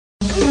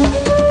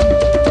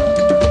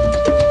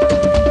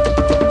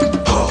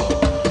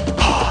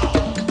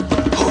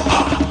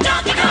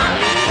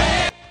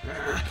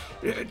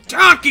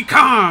Donkey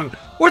Kong!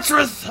 What's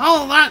with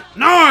all that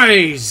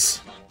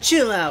noise?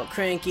 Chill out,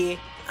 Cranky.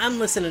 I'm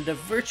listening to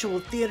Virtual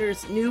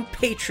Theater's new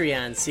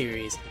Patreon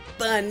series,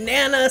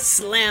 Banana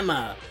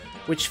Slamma,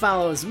 which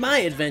follows my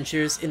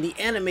adventures in the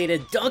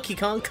animated Donkey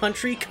Kong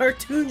Country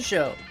cartoon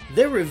show.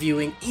 They're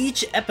reviewing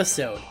each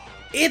episode.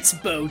 It's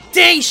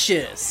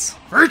bodacious!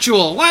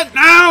 Virtual what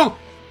now?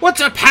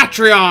 What's a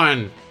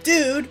Patreon?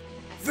 Dude,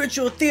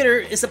 Virtual Theater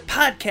is a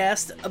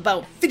podcast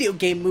about video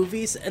game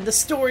movies and the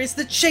stories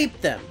that shape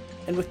them.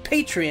 And with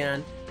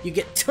Patreon, you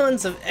get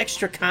tons of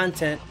extra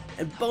content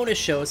and bonus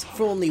shows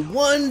for only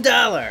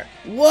 $1.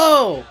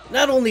 Whoa!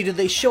 Not only do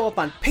they show up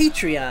on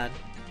Patreon,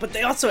 but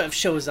they also have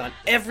shows on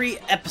every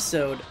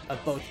episode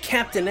of both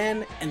Captain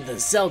N and the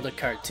Zelda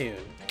cartoon.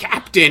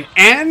 Captain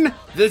N?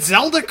 The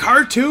Zelda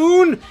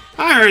cartoon?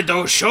 I heard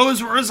those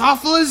shows were as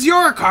awful as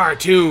your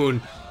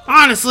cartoon.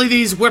 Honestly,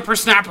 these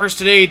whippersnappers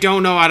today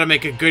don't know how to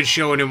make a good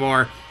show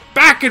anymore.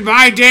 Back in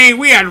my day,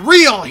 we had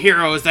real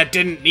heroes that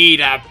didn't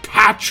need a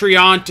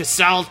Patreon to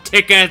sell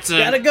tickets and...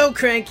 Gotta go,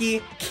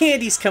 Cranky.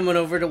 Candy's coming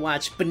over to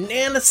watch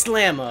Banana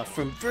Slamma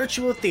from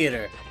Virtual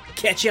Theater.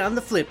 Catch you on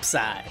the flip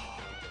side.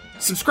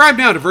 Subscribe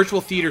now to Virtual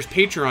Theater's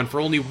Patreon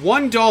for only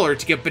 $1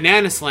 to get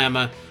Banana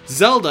Slamma,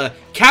 Zelda,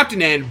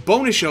 Captain N,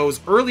 bonus shows,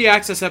 early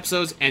access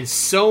episodes, and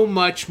so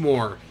much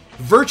more.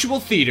 Virtual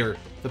Theater,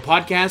 the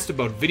podcast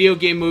about video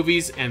game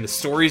movies and the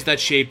stories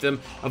that shape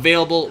them,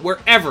 available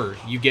wherever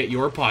you get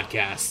your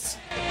podcasts.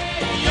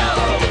 Hey, yo,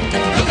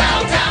 look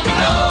out down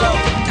below.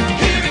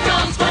 Here it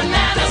comes,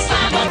 Banana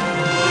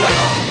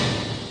Slamma.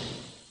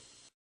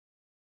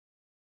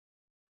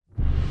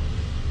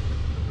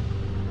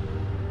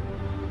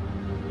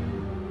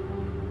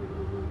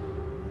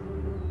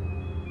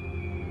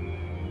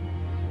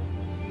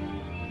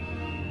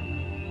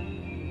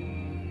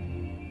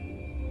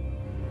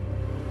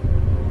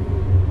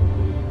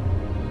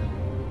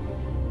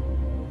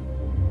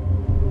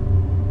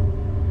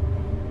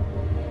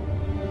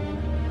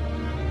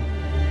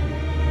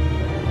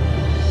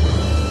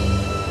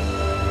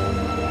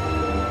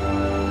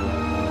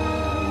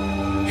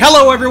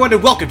 Hello everyone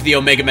and welcome to the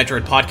Omega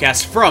Metroid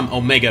podcast from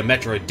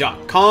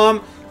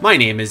OmegaMetroid.com. My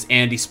name is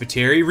Andy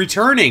Spiteri,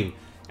 returning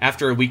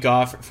after a week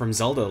off from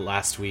Zelda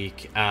last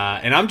week.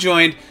 And I'm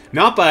joined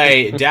not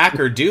by Dak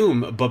or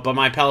Doom, but by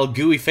my pal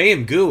Gooey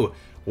Fame. Goo,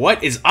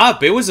 what is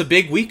up? It was a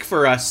big week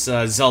for us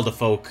Zelda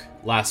folk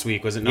last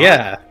week, was it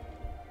not?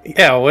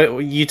 Yeah,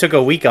 you took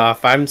a week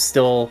off. I'm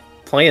still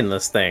playing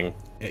this thing.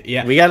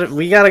 Yeah.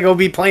 We gotta go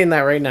be playing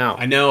that right now.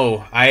 I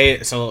know.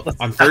 So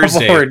on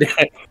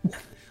Thursday...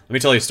 Let me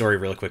tell you a story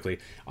really quickly.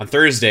 On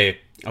Thursday,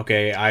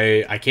 okay,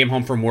 I came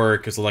home from work.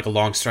 It was like a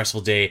long,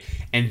 stressful day.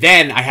 And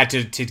then I had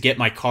to get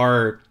my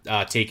car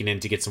taken in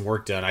to get some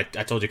work done. I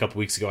told you a couple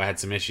weeks ago I had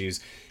some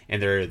issues,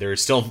 and they're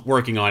still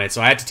working on it.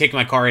 So I had to take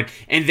my car in.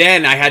 And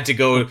then I had to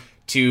go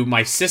to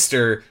my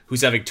sister,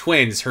 who's having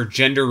twins, her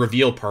gender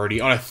reveal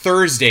party on a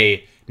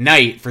Thursday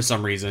night for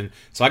some reason.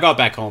 So I got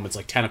back home. It's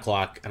like 10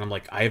 o'clock, and I'm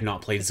like, I have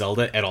not played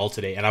Zelda at all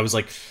today. And I was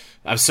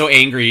so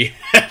angry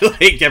at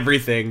like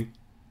everything.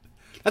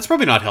 That's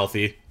probably not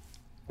healthy.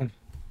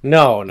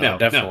 No,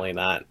 definitely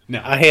not. No.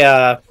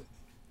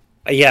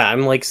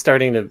 I'm like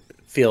starting to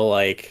feel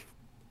like,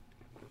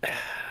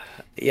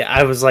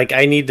 I was like,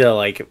 I need to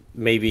like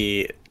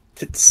maybe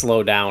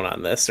slow down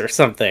on this or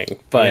something.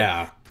 But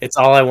yeah, it's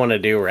all I want to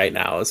do right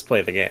now is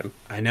play the game.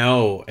 I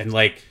know. And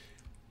like,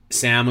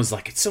 Sam was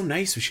like, it's so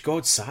nice. We should go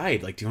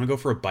outside. Like, do you want to go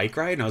for a bike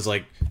ride? And I was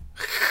like,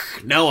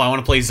 no, I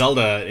want to play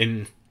Zelda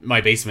in my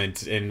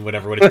basement in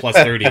whatever, when it's plus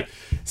 30.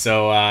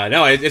 So,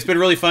 no, it's been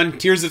really fun.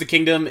 Tears of the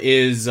Kingdom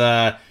is,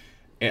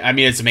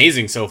 it's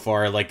amazing so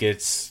far. Like,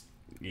 it's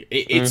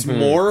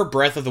more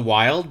Breath of the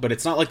Wild, but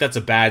it's not like that's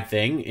a bad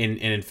thing. And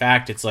in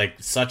fact, it's like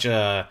it's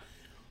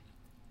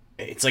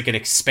like an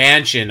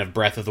expansion of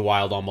Breath of the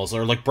Wild almost,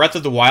 or like Breath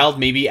of the Wild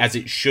maybe as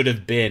it should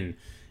have been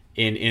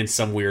in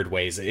some weird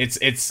ways.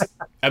 It's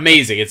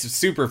amazing. It's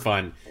super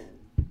fun.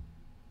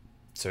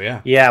 So,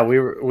 yeah. Yeah, we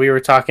were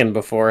talking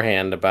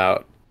beforehand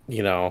about,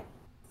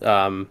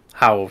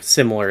 how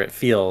similar it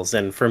feels.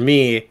 And for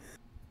me,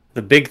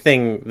 the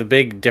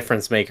big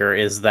difference maker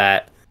is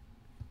that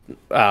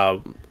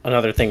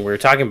another thing we were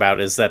talking about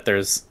is that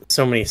there's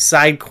so many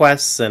side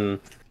quests and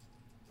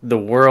the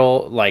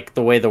world, like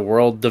the way the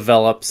world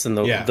develops and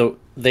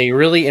they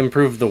really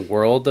improve the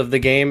world of the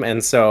game.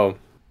 And so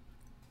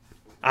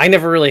I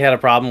never really had a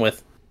problem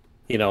with,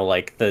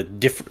 like the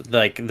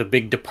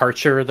big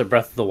departure the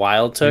Breath of the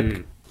Wild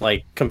took,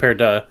 like compared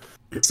to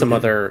some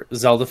other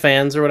Zelda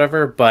fans or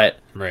whatever, but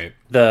right.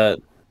 The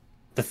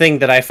thing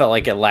that I felt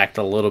like it lacked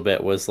a little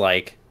bit was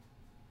like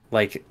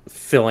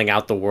filling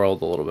out the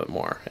world a little bit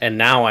more. And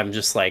now I'm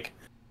just like,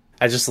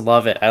 I just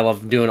love it. I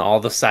love doing all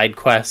the side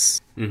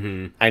quests.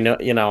 Mm-hmm. I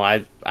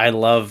know, I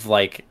love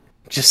like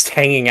just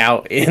hanging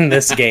out in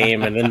this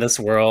game and in this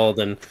world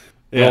and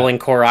rolling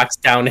Koroks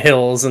down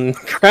hills and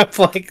crap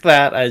like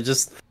that.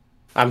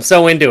 I'm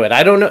so into it.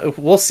 I don't know.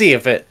 We'll see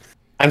if it.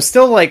 I'm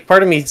still like,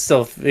 part of me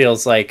still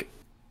feels like,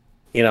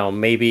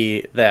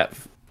 maybe that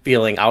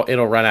feeling out,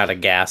 it'll run out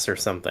of gas or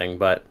something,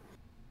 but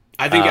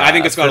I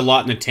think it's got a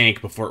lot in the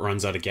tank before it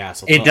runs out of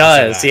gas. It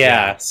does,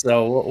 yeah.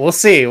 So we'll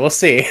see.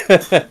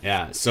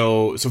 Yeah.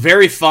 So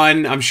very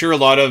fun. I'm sure a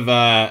lot of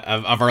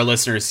our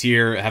listeners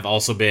here have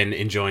also been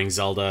enjoying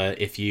Zelda.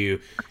 If you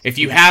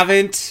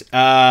haven't,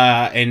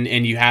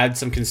 and you had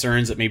some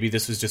concerns that maybe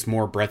this was just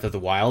more Breath of the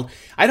Wild,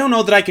 I don't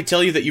know that I could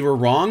tell you that you were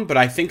wrong, but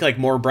I think like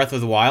more Breath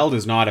of the Wild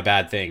is not a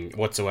bad thing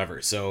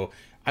whatsoever. So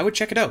I would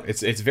check it out.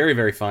 It's very,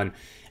 very fun.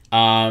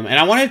 And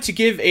I wanted to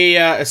give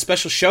a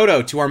special shout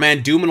out to our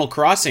man Doominal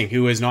Crossing,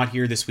 who is not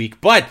here this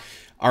week, but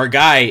our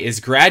guy is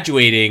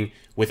graduating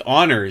with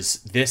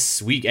honors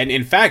this week, and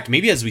in fact,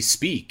 maybe as we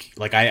speak.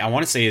 Like I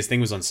want to say his thing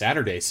was on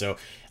Saturday, so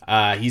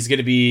he's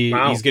gonna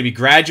be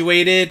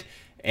graduated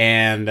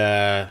and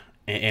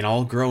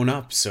all grown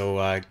up.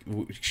 So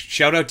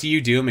shout out to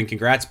you, Doom, and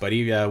congrats,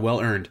 buddy. Well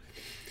earned.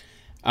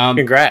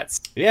 Congrats.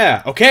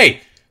 Yeah.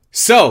 Okay.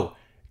 So,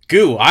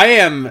 Goo, I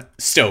am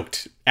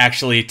stoked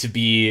actually to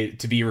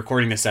be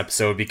recording this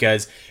episode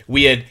because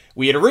we had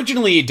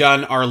originally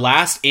done our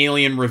last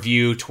Alien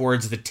review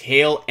towards the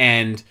tail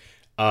end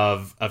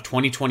of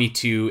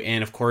 2022,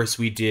 and of course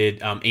we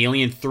did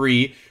Alien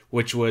 3,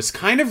 which was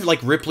kind of like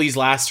Ripley's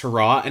last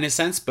hurrah in a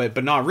sense,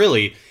 but not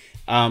really.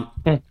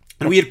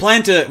 And we had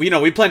planned to,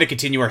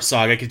 continue our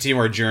saga, continue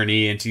our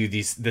journey into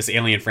this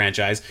Alien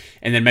franchise,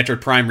 and then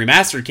Metroid Prime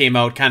Remastered came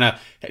out, kind of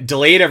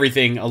delayed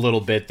everything a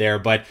little bit there,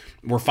 but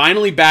we're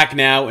finally back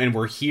now, and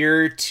we're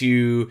here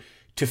to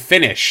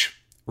finish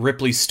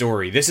Ripley's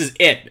story. This is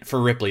it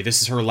for Ripley.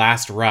 This is her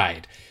last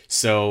ride.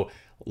 So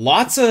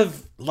lots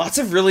of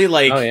really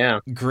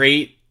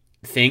great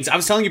things. I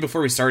was telling you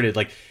before we started,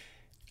 like,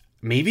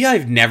 maybe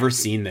I've never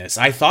seen this.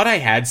 I thought I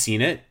had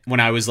seen it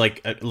when I was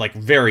like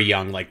very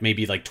young, like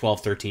maybe like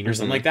 12, 13 or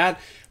something like that.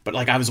 But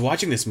like I was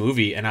watching this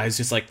movie and I was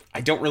just like,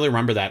 I don't really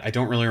remember that. I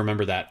don't really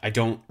remember that. I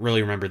don't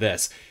really remember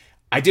this.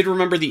 I did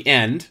remember the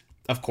end,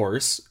 of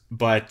course,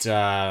 but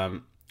I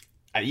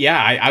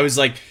was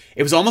like,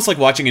 it was almost like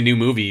watching a new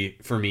movie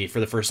for me for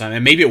the first time.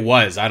 And maybe it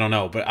was, I don't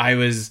know, but I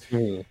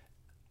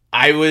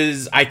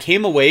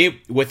came away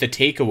with a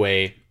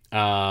takeaway,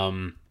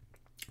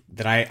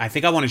 that I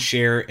think I want to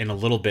share in a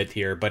little bit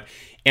here, but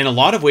in a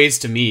lot of ways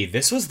to me,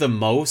 this was the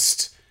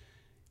most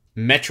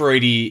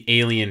Metroid-y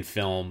Alien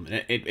film,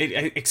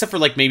 except for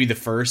like maybe the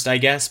first, I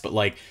guess, but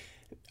like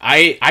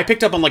I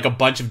picked up on like a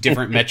bunch of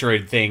different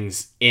Metroid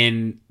things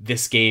in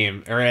this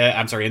game, or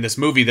I'm sorry, in this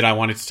movie that I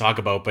wanted to talk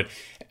about, but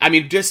I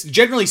mean, just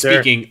generally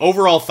speaking,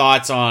 overall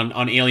thoughts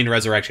on Alien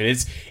Resurrection.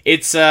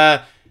 It's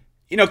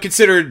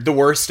considered the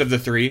worst of the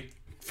three,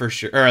 for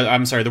sure, or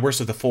I'm sorry, the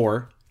worst of the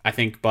four, I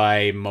think,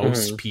 by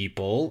most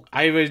people.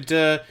 I would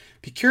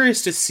be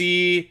curious to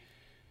see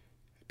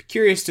what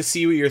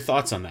your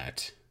thoughts on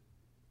that.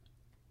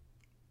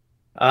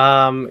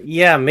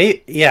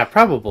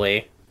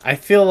 Probably. I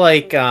feel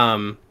like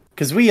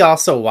because we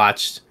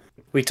watched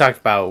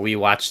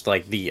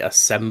like the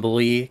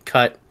assembly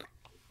cut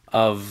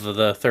of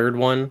the third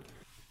one,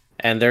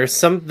 and there's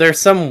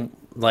some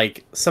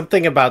like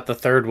something about the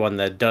third one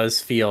that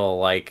does feel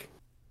like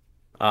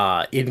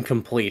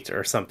incomplete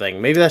or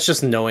something. Maybe that's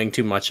just knowing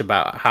too much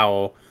about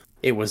how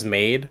it was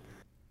made.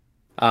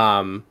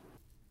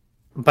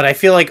 But I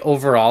feel like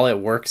overall it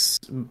works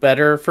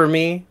better for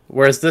me.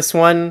 Whereas this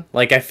one,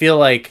 like I feel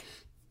like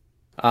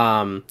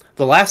the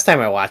last time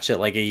I watched it,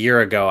 like a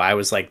year ago, I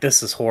was like,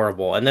 this is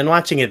horrible. And then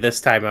watching it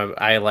this time,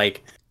 I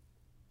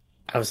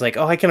was like,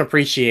 oh, I can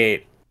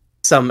appreciate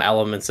some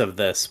elements of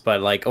this,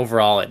 but like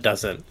overall it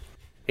doesn't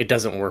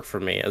work for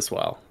me as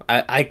well.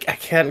 I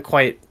can't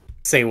quite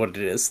say what it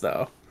is,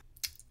 though.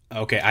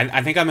 Okay,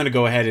 I think I'm going to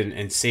go ahead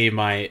and say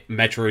my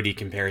Metroid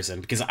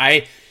comparison, because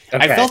I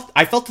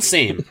felt the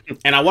same.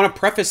 And I want to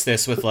preface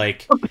this with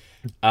like,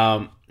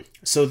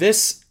 so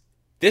this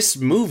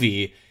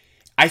movie,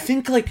 I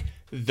think like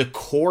the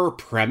core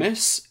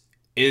premise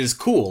is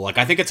cool. Like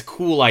I think it's a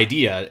cool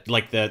idea,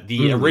 like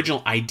the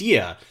original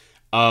idea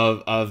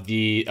of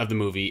the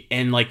movie,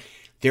 and like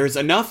there's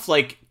enough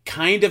like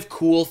kind of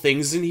cool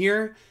things in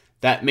here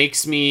that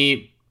makes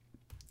me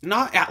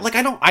not like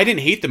I didn't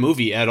hate the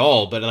movie at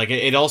all, but like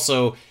it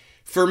also,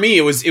 for me,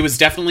 it was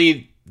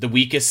definitely the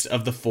weakest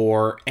of the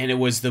four, and it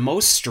was the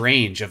most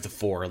strange of the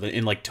four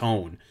in like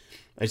tone.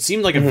 It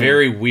seemed like a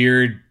very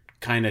weird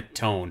kind of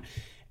tone,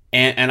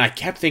 and I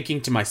kept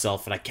thinking to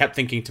myself, I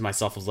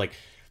was like,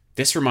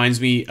 this reminds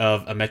me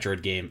of a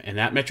Metroid game, and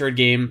that Metroid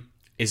game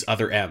is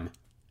Other M.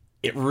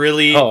 It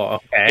really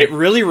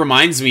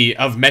reminds me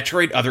of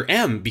Metroid Other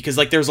M, because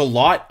like there's a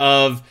lot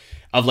of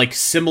like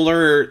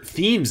similar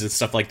themes and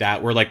stuff like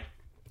that, where like,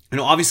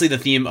 obviously the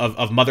theme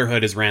of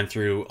motherhood is ran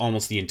through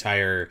almost the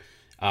entire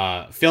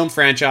film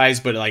franchise,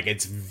 but like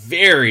it's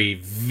very,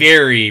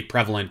 very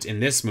prevalent in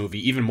this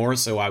movie, even more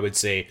so, I would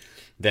say,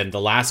 than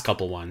the last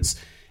couple ones,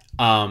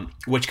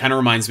 which kind of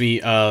reminds me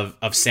of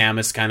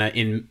Samus kind of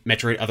in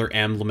Metroid Other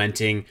M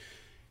lamenting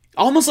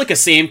almost like a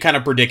same kind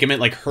of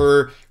predicament, like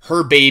her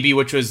baby,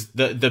 which was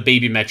the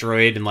baby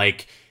Metroid, and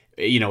like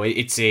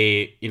it's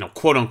a,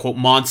 quote unquote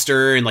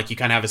monster, and like you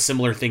kind of have a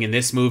similar thing in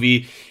this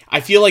movie. I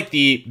feel like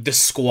the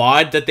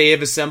squad that they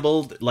have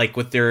assembled, like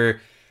with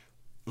their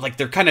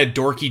kind of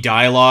dorky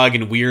dialogue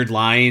and weird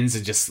lines,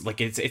 and just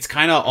like it's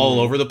kind of all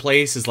over the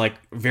place, is like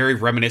very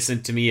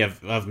reminiscent to me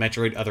of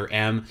Metroid Other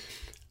M.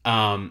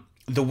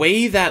 The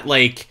way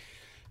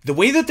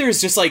that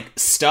there's just like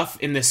stuff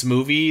in this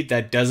movie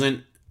that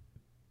doesn't,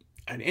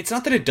 it's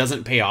not that it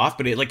doesn't pay off,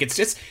 but it's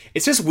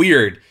just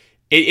weird.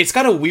 It's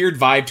got a weird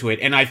vibe to it,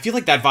 and I feel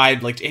like that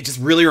vibe, like, it just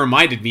really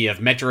reminded me of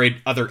Metroid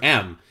Other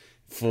M,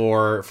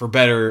 for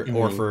better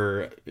or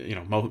for,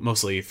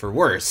 mostly for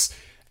worse.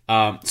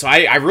 So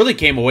I really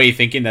came away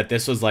thinking that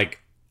this was like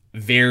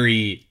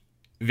very,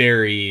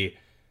 very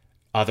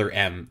Other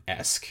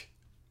M-esque.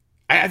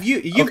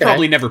 You've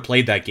probably never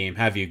played that game,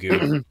 have you,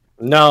 Goo?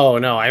 No.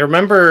 I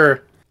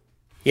remember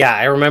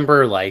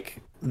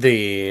like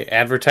the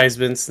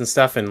advertisements and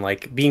stuff, and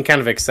like being kind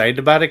of excited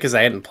about it because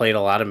I hadn't played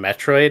a lot of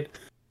Metroid.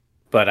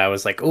 But I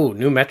was like, "Ooh,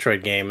 new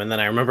Metroid game!" And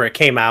then I remember it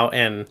came out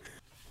and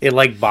it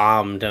like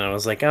bombed, and I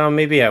was like, "Oh,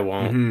 maybe I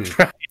won't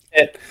try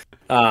it."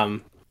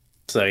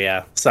 So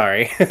yeah,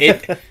 sorry.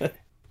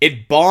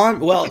 it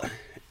bombed. Well,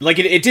 like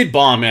it did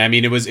bomb. I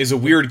mean, it's a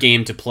weird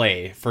game to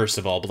play, first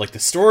of all, but like the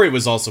story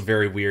was also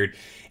very weird.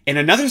 And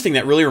another thing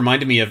that really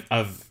reminded me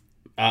of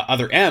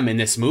Other M in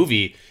this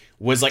movie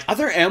was like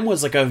Other M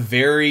was like a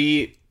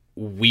very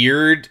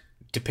weird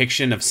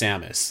depiction of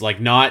Samus, like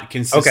not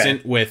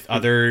consistent with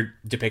other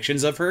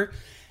depictions of her,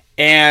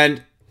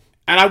 and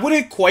I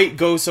wouldn't quite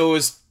go so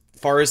as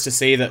far as to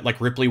say that like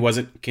Ripley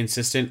wasn't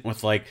consistent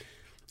with like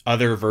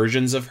other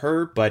versions of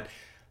her, but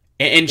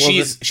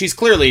she's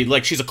clearly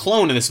like she's a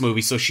clone in this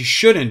movie, so she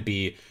shouldn't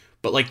be,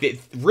 but like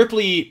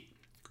Ripley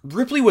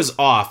was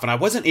off, and I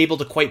wasn't able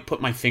to quite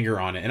put my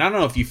finger on it, and I don't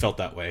know if you felt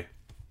that way.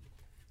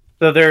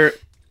 So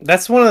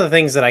that's one of the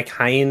things that I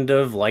kind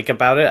of like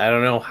about it. I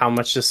don't know how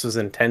much this was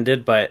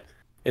intended, but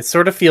it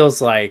sort of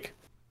feels like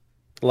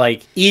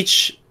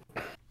each,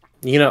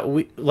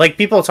 like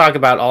people talk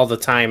about all the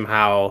time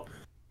how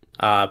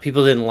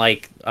people didn't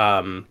like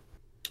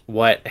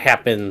what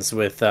happens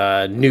with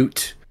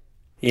Newt,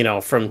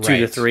 from 2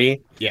 to 3.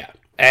 Yeah.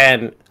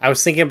 And I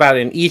was thinking about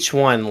in each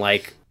one,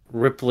 like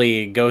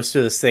Ripley goes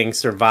through this thing,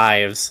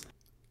 survives,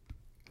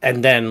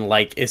 and then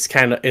like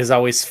is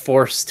always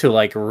forced to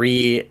like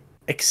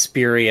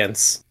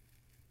re-experience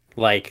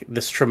like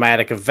this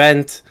traumatic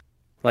event.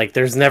 Like,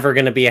 there's never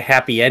going to be a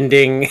happy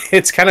ending.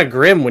 It's kind of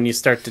grim when you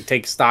start to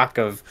take stock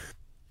of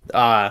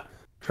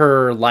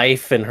her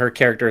life and her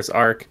character's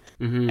arc.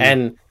 Mm-hmm.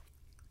 And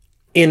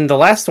in the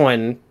last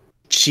one,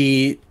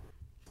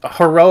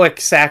 heroic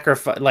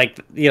sacrifice, like,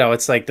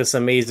 it's like this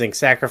amazing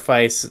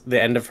sacrifice,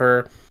 the end of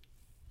her.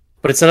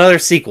 But it's another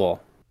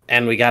sequel,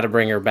 and we got to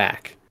bring her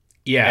back.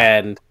 Yeah.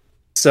 And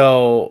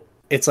so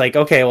it's like,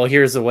 okay, well,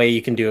 here's the way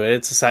you can do it.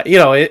 It's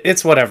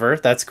it's whatever.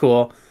 That's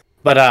cool.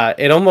 But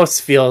it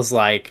almost feels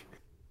like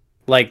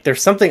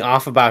there's something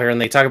off about her, and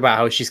they talk about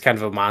how she's kind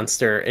of a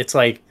monster. It's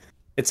like,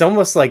 it's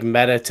almost like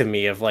meta to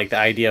me, of like the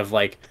idea of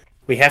like,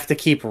 we have to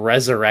keep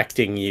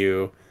resurrecting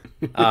you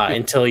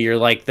until you're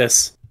like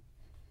this,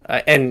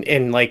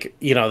 and like,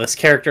 this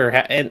character,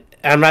 and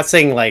I'm not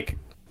saying like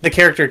the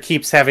character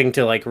keeps having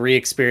to like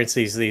re-experience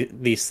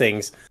these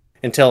things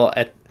until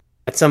at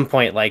some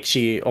point, like,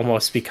 she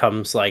almost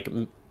becomes like,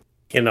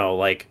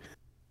 like,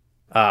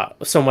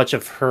 so much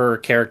of her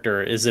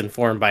character is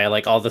informed by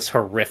like all this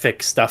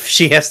horrific stuff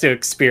she has to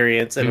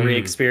experience and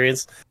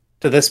re-experience,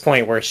 to this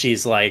point where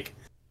she's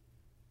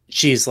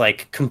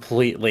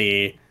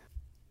completely,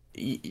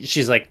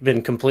 she's like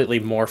been completely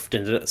morphed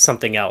into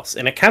something else.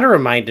 And it kind of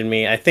reminded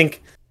me, I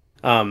think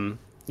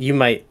you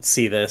might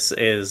see this,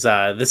 is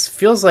this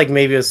feels like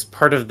maybe it was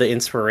part of the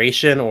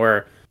inspiration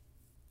or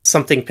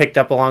something picked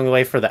up along the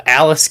way for the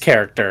Alice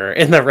character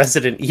in the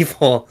Resident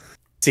Evil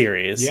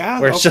series. Yeah,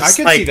 where it's just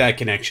I can see that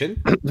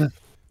connection.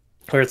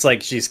 Where it's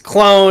like she's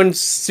cloned,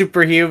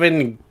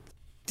 superhuman,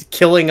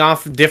 killing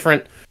off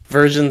different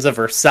versions of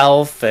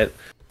herself to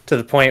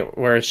the point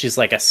where she's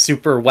like a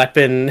super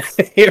weapon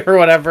or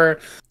whatever.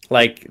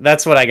 Like,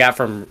 that's what I got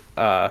from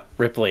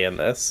Ripley in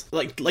this.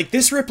 Like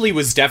this Ripley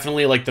was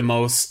definitely like the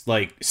most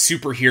like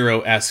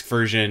superhero-esque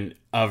version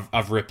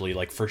of Ripley,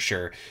 like, for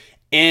sure.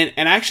 And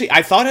actually,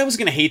 I thought I was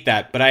gonna hate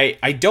that, but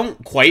I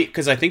don't quite,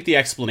 because I think the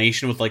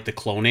explanation with like the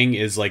cloning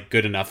is like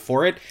good enough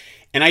for it.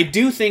 And I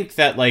do think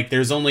that like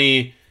there's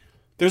only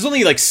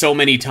like so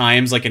many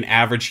times like an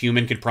average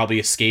human could probably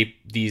escape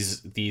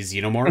these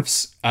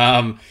xenomorphs.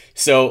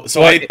 So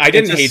well, I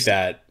didn't hate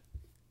that.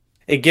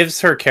 It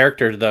gives her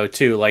character though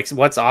too, like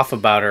what's off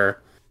about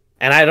her,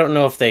 and I don't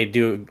know if they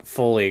do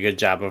fully a good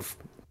job of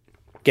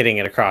getting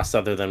it across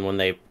other than when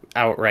they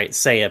outright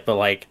say it, but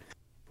like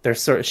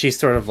she's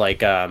sort of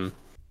like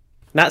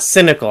not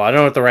cynical, I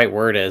don't know what the right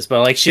word is,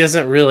 but like she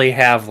doesn't really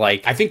have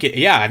like, I think it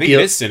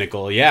is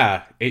cynical,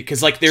 yeah,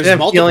 because like there's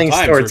multiple feelings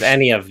times towards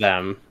any of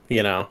them,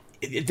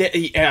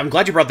 I'm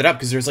glad you brought that up,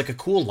 because there's like a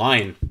cool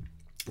line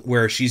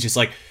where she's just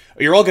like,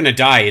 you're all gonna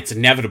die, it's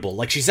inevitable.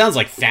 Like, she sounds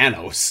like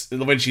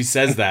Thanos when she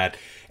says that.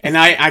 And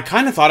I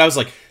kind of thought, I was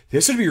like,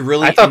 this would be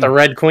really... I thought the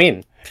Red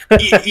Queen.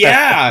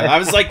 Yeah, I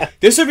was like,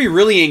 this would be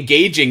really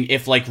engaging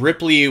if, like,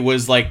 Ripley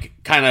was, like,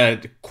 kind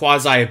of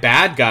quasi a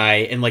bad guy,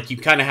 and, like, you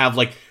kind of have,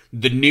 like,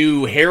 the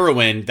new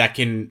heroine that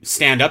can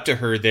stand up to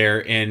her there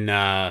in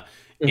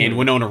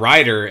Winona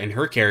Ryder and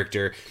her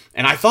character.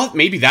 And I thought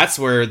maybe that's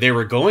where they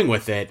were going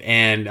with it,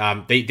 and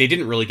they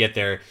didn't really get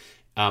there,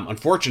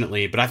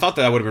 unfortunately, but I thought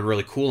that would have been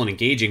really cool and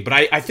engaging. But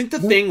I think the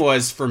thing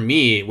was, for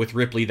me, with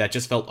Ripley that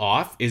just felt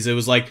off, is it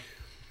was like,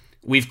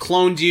 we've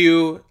cloned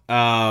you,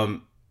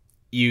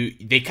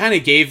 they kind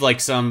of gave, like,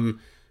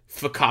 some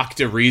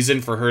fakakta reason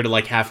for her to,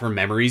 like, have her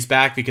memories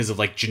back because of,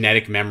 like,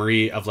 genetic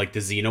memory of, like, the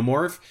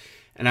xenomorph.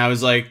 And I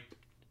was like,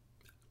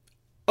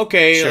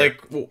 okay, sure.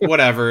 Like,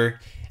 whatever.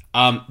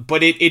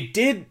 But it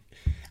did...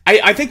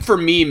 I think for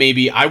me,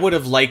 maybe, I would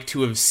have liked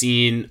to have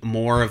seen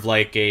more of,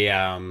 like, a...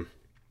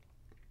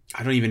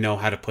 I don't even know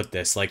how to put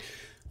this.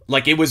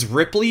 Like it was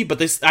Ripley,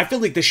 but I feel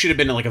like this should have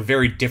been, like, a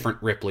very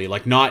different Ripley.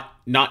 Like, not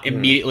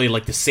immediately,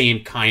 like, the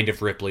same kind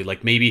of Ripley.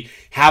 Like, maybe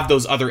have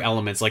those other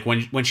elements. Like,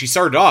 when she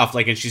started off,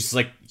 like, and she's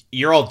like,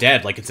 you're all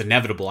dead. Like, it's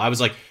inevitable. I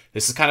was like,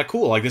 this is kind of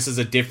cool. Like, this is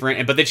a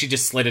different... But then she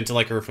just slid into,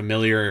 like, her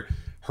familiar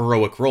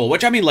heroic role,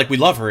 which, I mean, like, we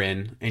love her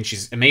in, and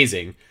she's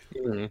amazing.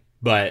 Mm-hmm.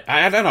 But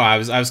I don't know. I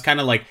was kind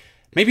of like,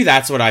 maybe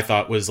that's what I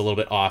thought was a little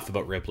bit off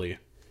about Ripley.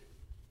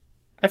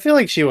 I feel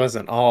like she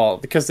wasn't all,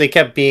 because they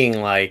kept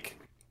being like,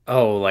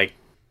 oh, like,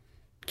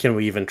 can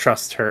we even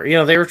trust her? You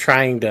know, they were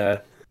trying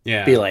to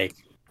be like,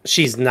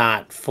 she's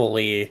not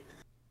fully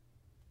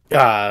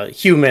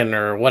human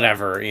or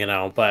whatever, you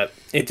know, but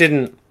it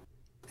didn't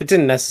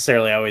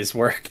necessarily always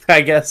work,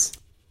 I guess.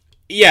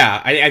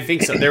 Yeah, I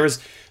think so. There's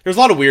a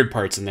lot of weird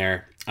parts in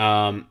there.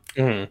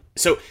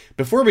 So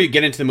before we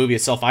get into the movie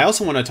itself, I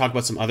also want to talk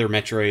about some other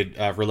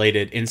Metroid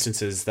related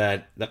instances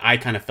that I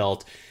kind of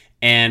felt.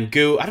 And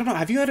Goo, I don't know,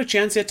 have you had a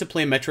chance yet to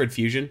play Metroid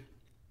Fusion?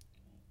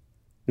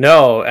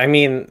 No, I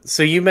mean,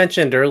 so you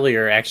mentioned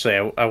earlier,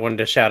 actually, I wanted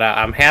to shout out,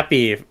 I'm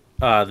happy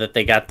that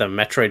they got the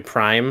Metroid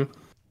Prime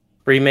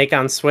remake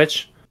on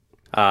Switch.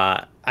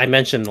 I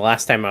mentioned the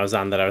last time I was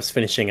on that I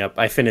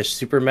finished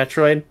Super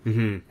Metroid,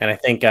 and I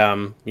think,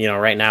 you know,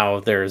 right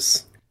now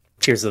there's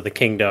Tears of the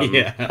Kingdom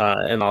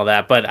and all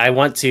that, but I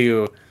want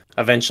to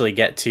eventually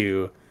get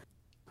to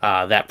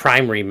that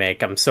Prime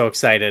remake. I'm so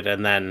excited,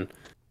 and then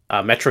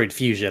Metroid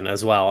Fusion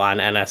as well on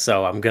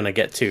NSO I'm going to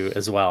get to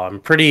as well. I'm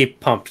pretty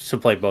pumped to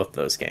play both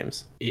those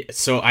games. Yeah,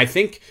 so I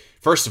think,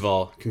 first of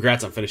all,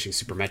 congrats on finishing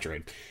Super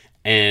Metroid.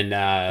 And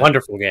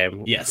wonderful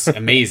game. Yes,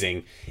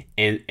 amazing.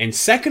 And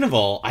second of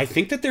all, I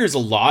think that there's a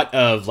lot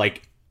of,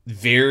 like,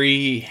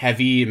 very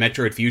heavy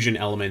Metroid Fusion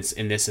elements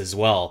in this as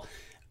well.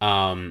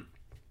 And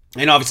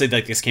obviously,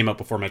 like, this came out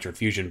before Metroid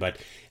Fusion, but,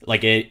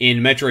 like, in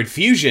Metroid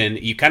Fusion,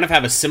 you kind of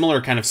have a similar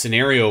kind of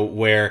scenario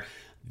where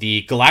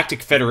the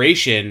Galactic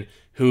Federation,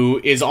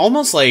 who is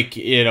almost like,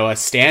 you know, a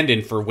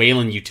stand-in for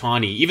Weyland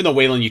Yutani, even though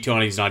Weyland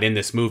Yutani is not in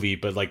this movie,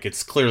 but, like,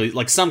 it's clearly,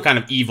 like, some kind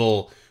of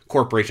evil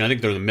corporation. I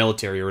think they're the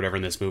military or whatever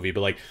in this movie,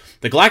 but, like,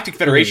 the Galactic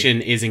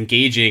Federation is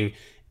engaging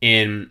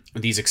in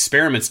these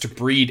experiments to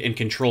breed and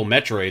control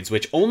Metroids,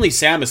 which only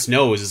Samus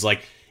knows is,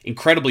 like,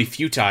 incredibly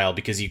futile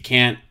because you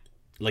can't,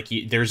 like,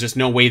 there's just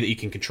no way that you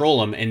can control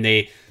them.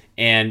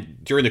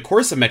 And during the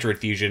course of Metroid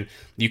Fusion,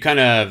 you kind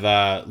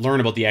of learn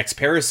about the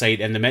X-Parasite,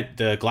 and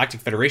the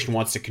Galactic Federation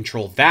wants to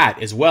control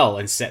that as well.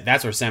 And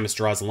that's where Samus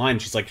draws the line.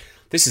 She's like,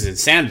 this is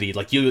insanity.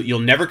 Like, you'll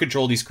never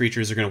control these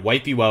creatures. They're going to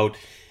wipe you out.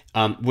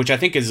 Which I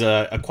think is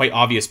a quite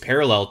obvious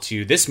parallel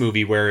to this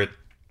movie, where,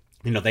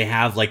 you know, they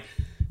have, like,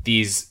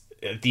 these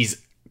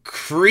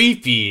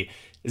creepy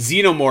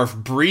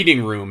xenomorph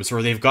breeding rooms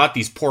where they've got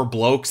these poor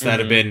blokes that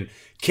have been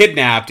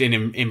kidnapped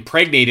and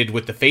impregnated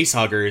with the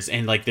facehuggers,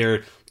 and, like,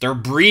 they're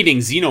breeding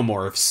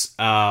xenomorphs.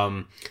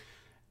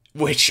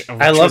 Which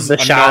I love the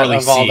shot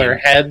of all their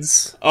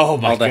heads. Oh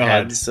my god,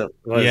 heads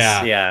was,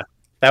 yeah.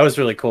 That was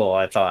really cool,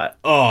 I thought.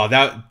 Oh,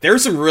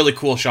 there's some really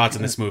cool shots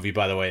in this movie,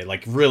 by the way.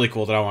 Like, really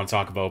cool that I want to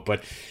talk about.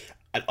 But,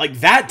 like,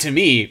 that, to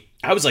me,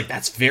 I was like,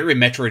 that's very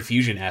Metroid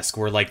Fusion-esque,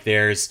 where, like,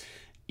 there's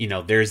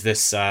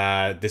this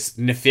this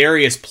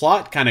nefarious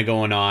plot kind of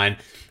going on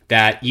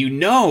that, you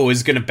know,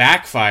 is going to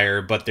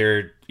backfire, but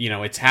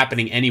it's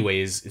happening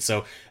anyways.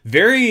 So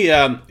very,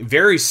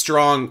 very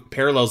strong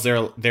parallels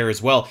there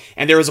as well.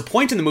 And there was a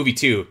point in the movie,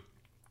 too,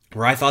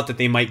 where I thought that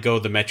they might go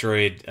the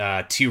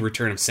Metroid 2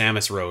 Return of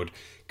Samus road,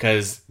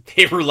 because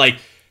they were like,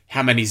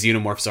 how many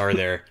xenomorphs are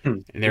there?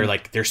 And they were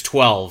like, there's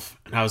 12.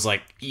 And I was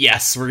like,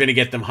 yes, we're going to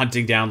get them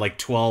hunting down, like,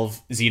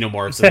 12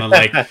 xenomorphs. And then,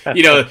 like,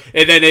 you know,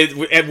 and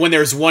then when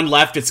there's one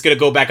left, it's going to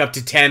go back up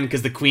to 10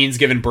 because the queen's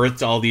given birth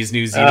to all these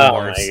new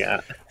xenomorphs. Oh, my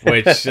God.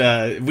 Which,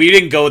 we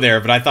didn't go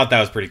there, but I thought that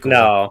was pretty cool.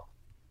 No,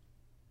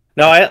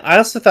 I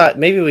also thought,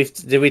 maybe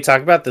did we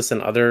talk about this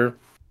in other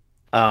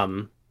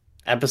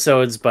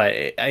episodes, but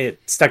it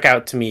stuck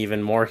out to me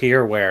even more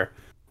here, where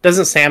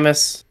doesn't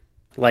Samus,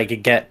 like, it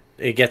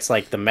gets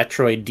like the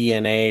Metroid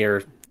DNA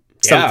or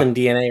something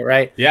DNA,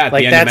 right? Yeah, at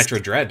like, the end of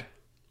Metroid Dread.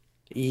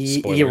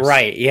 You're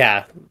right,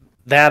 yeah.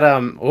 That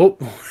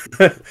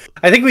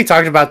I think we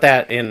talked about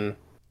that in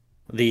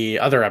the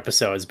other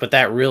episodes, but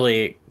that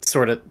really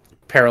sort of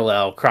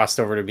parallel crossed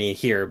over to me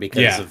here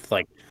because of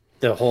like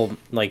the whole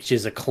like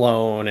she's a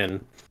clone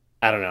and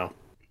I don't know.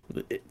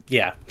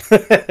 Yeah,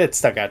 it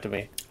stuck out to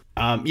me.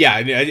 I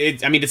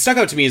mean, it stuck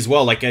out to me as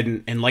well. Like,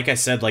 and like I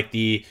said, like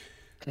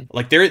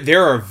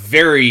there are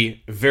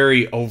very,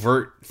 very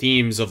overt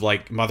themes of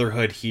like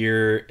motherhood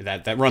here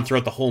that run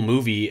throughout the whole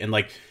movie, and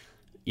like,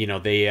 you know,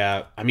 they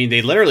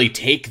literally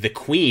take the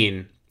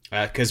queen,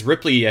 because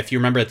Ripley, if you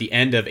remember at the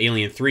end of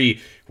Alien 3,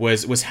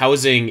 was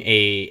housing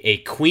a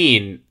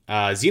queen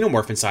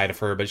xenomorph inside of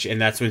her,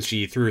 and that's when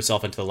she threw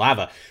herself into the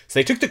lava. So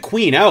they took the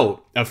queen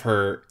out of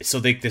her, so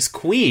this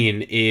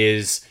queen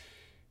is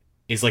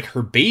like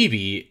her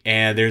baby,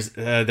 and there's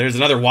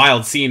another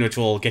wild scene which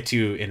we'll get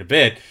to in a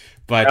bit,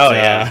 but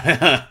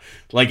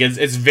like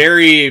it's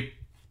very.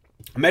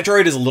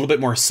 Metroid is a little bit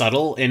more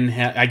subtle in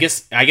I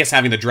guess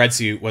having the dread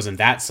suit wasn't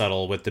that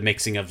subtle with the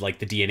mixing of like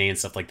the DNA and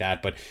stuff like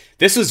that, but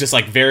this was just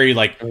like very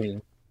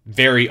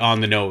very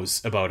on the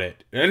nose about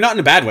it, and not in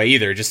a bad way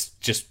either,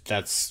 just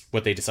that's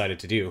what they decided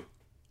to do.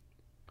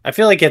 I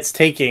feel like it's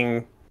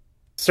taking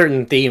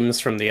certain themes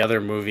from the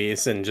other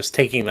movies and just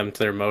taking them to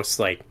their most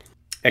like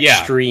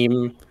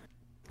extreme.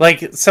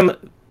 Like some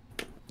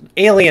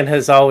Alien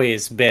has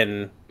always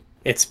been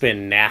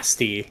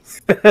nasty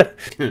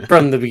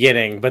from the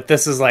beginning, but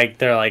this is like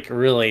they're like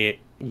really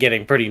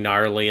getting pretty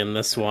gnarly in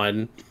this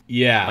one.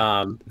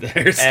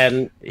 There's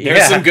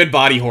some good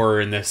body horror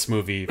in this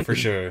movie for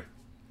sure.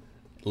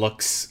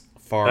 Looks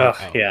far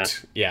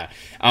out.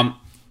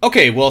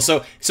 Okay, well,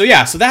 so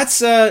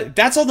that's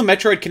all the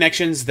Metroid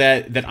connections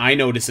that I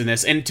noticed in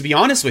this. And to be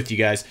honest with you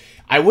guys,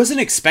 I wasn't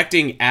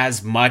expecting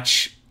as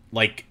much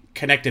like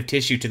connective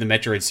tissue to the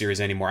Metroid series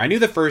anymore. I knew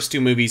the first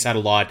two movies had a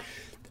lot.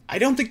 I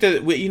don't think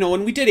that, you know,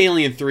 when we did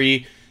Alien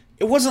 3,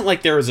 it wasn't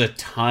like there was a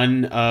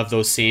ton of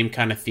those same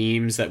kind of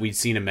themes that we'd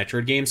seen in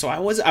Metroid games. So I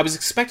was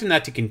expecting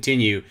that to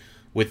continue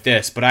with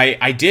this, but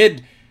I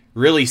did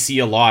really see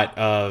a lot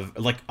of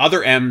like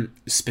Other M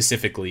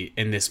specifically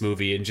in this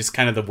movie, and just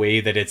kind of the way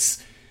that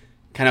it's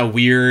kind of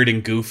weird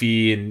and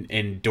goofy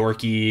and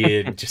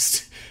dorky and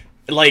just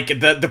like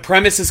the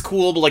premise is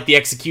cool, but like the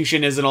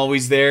execution isn't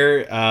always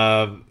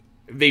there.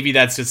 Maybe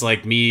that's just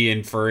like me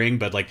inferring,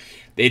 but like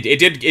it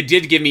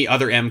did give me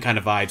Other M kind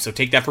of vibes. So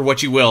take that for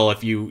what you will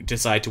if you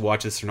decide to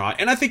watch this or not.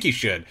 And I think you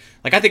should.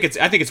 Like I think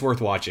it's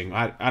worth watching.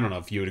 I don't know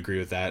if you would agree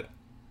with that.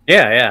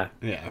 Yeah.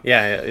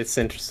 It's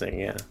interesting.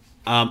 Yeah.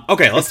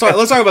 Okay, let's talk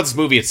about this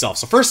movie itself.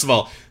 So first of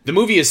all, the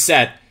movie is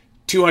set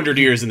 200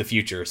 years in the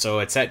future. So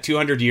it's set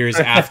 200 years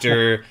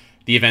after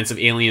the events of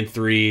Alien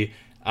 3.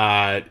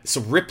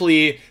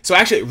 Ripley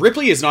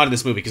is not in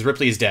this movie because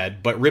Ripley is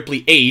dead, but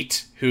Ripley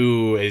 8,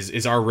 who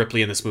is our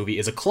Ripley in this movie,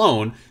 is a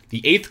clone,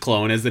 the 8th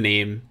clone, as the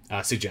name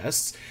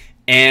suggests.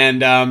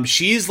 And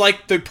she's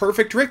like the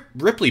perfect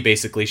Ripley,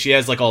 basically. She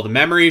has like all the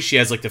memories, she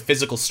has like the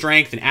physical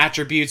strength and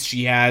attributes,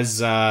 she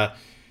has,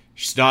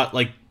 she's not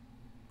like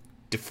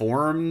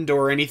deformed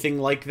or anything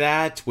like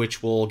that,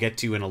 which we'll get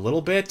to in a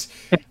little bit.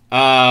 Good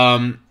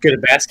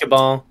at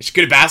basketball. She's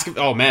good at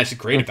basketball. Oh man, she's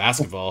great at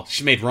basketball.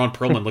 She made Ron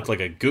Perlman look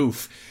like a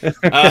goof.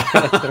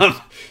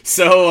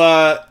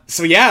 So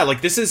yeah,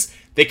 like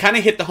they kind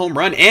of hit the home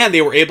run, and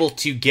they were able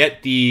to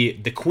get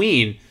the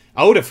queen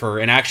out of her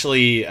and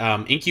actually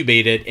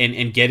incubate it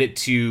and get it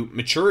to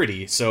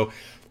maturity. So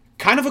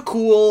kind of a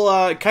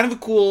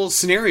cool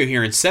scenario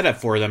here and setup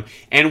for them.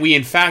 And we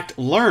in fact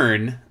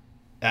learn.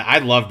 I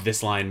loved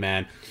this line,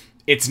 man.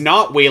 It's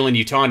not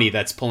Weyland-Yutani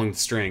that's pulling the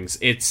strings.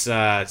 It's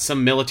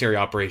some military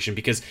operation,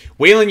 because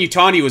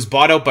Weyland-Yutani was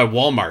bought out by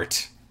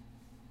Walmart.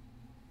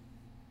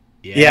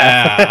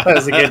 Yeah. That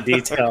was a good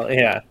detail.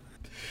 Yeah.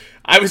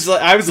 I was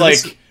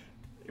like,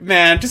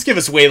 man, just give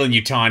us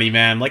Weyland-Yutani,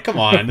 man. Like, come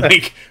on.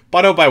 Like,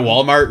 bought out by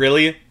Walmart,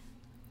 really?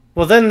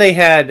 Well, then they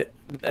had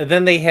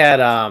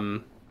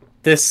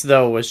this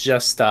though was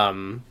just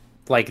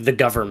like the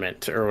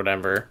government or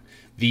whatever.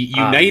 The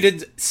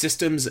United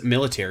Systems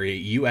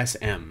Military,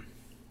 USM.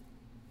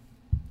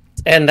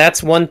 And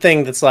that's one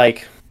thing that's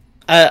like,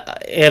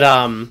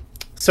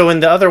 so in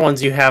the other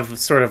ones you have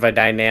sort of a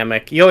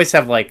dynamic, you always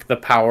have like the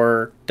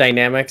power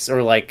dynamics,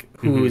 or like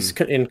who's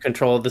in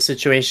control of the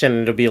situation,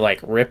 and it'll be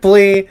like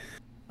Ripley,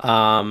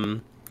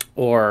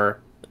 or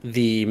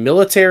the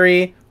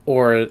military,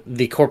 or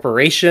the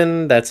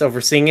corporation that's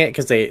overseeing it,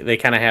 because they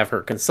kind of have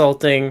her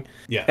consulting.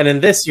 Yeah. And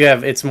in this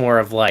it's more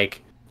of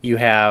like, you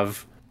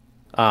have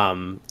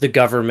the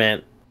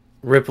government,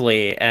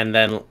 Ripley, and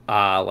then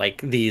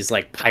like these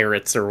like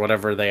pirates or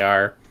whatever they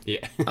are.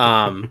 Yeah.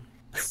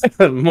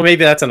 Well,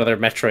 maybe that's another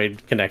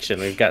Metroid connection.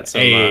 We've got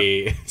some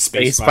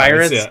space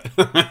pirates.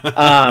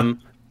 Yeah.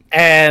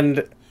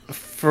 And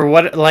for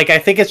what, like, I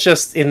think it's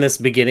just in this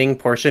beginning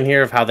portion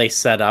here of how they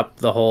set up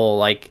the whole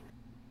like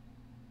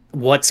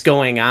what's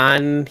going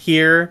on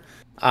here.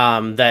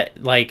 That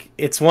like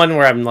it's one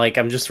where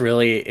I'm just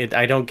really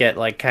I don't get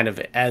like kind of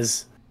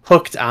as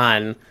hooked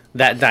on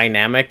that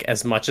dynamic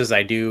as much as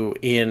I do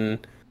in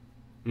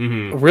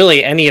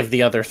really any of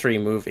the other three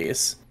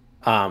movies.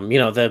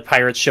 The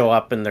pirates show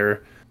up and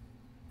they're,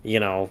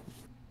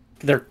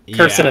 they're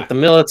cursing at the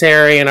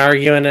military and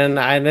arguing,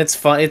 and it's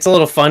fun. It's a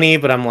little funny,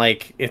 but I'm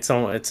like, it's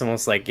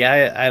almost like,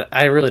 yeah,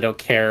 I really don't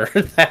care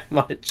that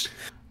much.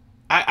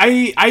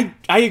 I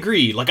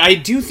agree. Like, I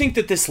do think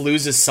that this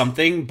loses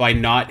something by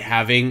not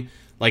having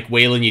like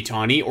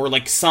Weyland-Yutani or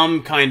like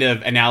some kind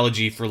of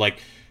analogy for like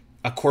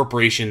a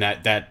corporation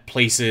that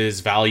places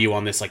value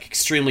on this like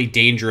extremely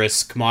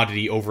dangerous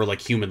commodity over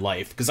like human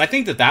life. Because I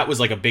think that was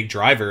like a big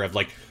driver of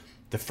like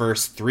the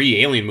first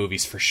 3 Alien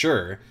movies for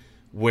sure,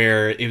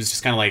 where it was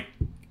just kind of like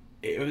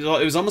it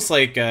was almost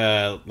like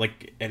an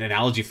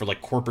analogy for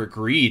like corporate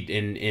greed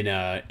in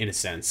a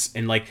sense.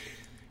 And like,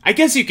 I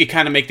guess you could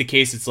kind of make the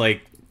case it's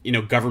like, you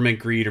know, government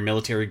greed or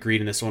military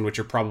greed in this one, which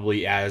are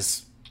probably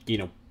as, you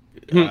know,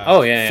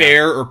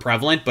 fair or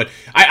prevalent. But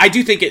I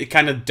do think it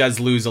kind of does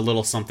lose a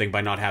little something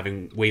by not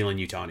having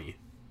Weyland-Yutani.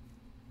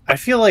 I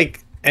feel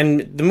like,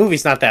 and the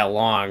movie's not that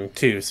long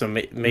too, so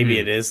maybe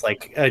it is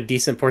like a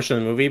decent portion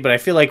of the movie, but I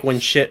feel like when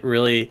shit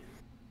really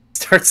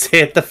starts to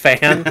hit the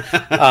fan,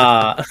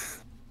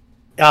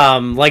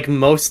 like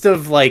most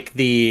of like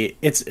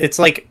it's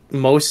like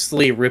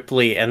mostly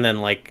Ripley and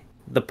then like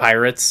the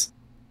pirates.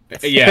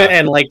 Yeah.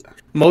 And like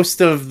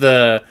most of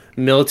the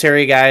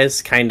military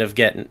guys kind of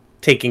get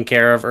taken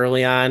care of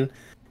early on,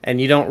 and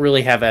you don't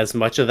really have as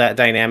much of that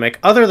dynamic,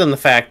 other than the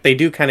fact they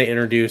do kind of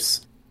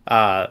introduce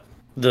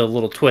the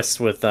little twist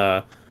with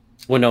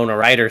Winona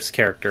Ryder's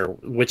character,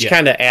 which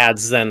kind of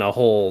adds then a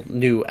whole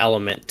new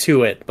element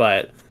to it.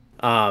 But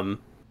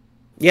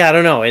yeah, I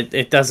don't know.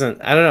 It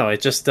doesn't. I don't know.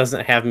 It just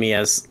doesn't have me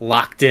as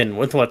locked in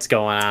with what's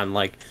going on.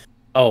 Like,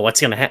 oh,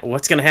 what's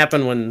gonna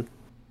happen when,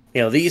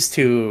 you know, these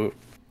two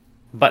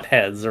butt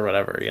heads or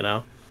whatever, you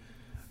know?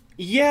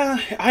 Yeah,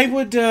 I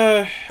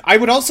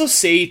would also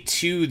say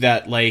too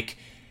that like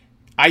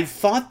I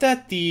thought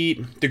that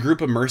the group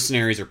of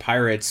mercenaries or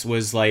pirates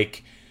was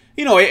like,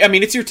 you know, I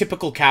mean, it's your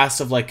typical cast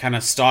of like kind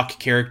of stock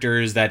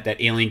characters that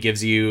Alien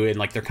gives you, and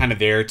like they're kind of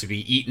there to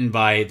be eaten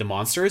by the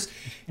monsters.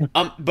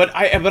 But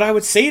I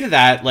would say to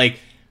that, like,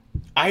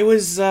 I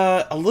was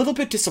a little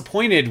bit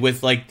disappointed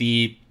with like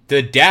the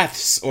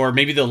deaths or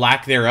maybe the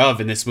lack thereof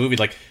in this movie.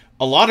 Like,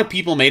 a lot of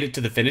people made it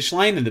to the finish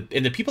line, and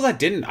the people that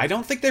didn't, I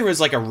don't think there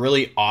was like a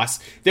really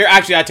awesome.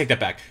 Actually, I take that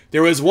back.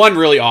 There was one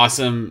really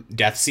awesome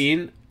death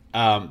scene,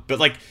 but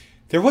like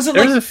there wasn't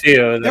a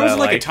few. There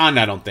wasn't like a ton,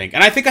 I don't think.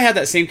 And I think I had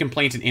that same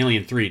complaint in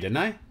Alien 3, didn't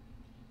I?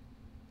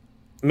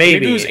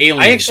 Maybe it was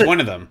Aliens, one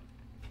of them.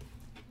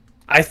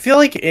 I feel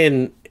like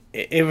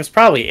it was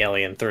probably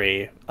Alien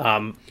 3,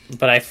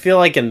 but I feel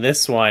like in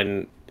this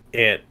one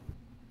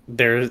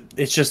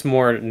it's just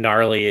more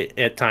gnarly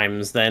at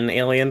times than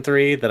Alien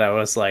 3, that I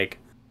was like,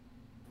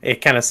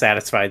 it kind of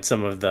satisfied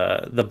some of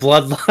the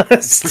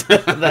bloodlust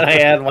that I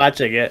had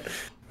watching it.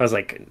 I was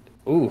like,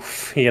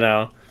 oof, you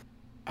know.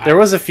 There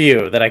was a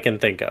few that I can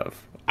think of.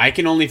 I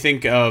can only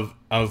think of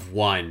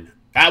one.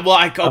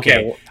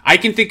 Okay. I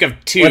can think of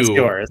 2. What's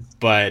yours?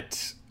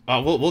 But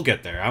we'll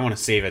get there. I want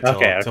to save it till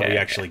we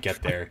actually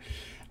get there.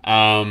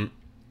 But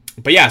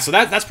yeah, so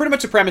that's pretty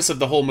much the premise of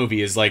the whole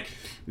movie, is like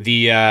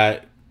the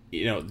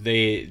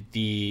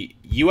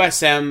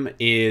USM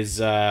is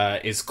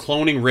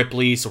cloning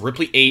Ripley. So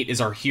Ripley 8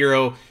 is our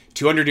hero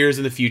 200 years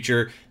in the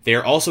future.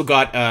 They're also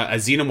got a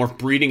xenomorph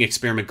breeding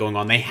experiment going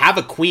on. They have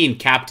a queen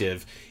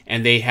captive,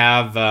 and they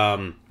have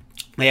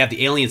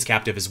the aliens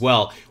captive as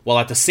well. While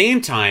at the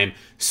same time,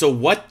 so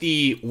what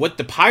the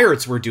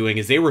pirates were doing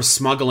is they were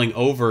smuggling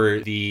over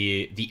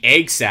the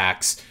egg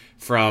sacs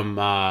from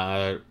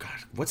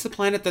what's the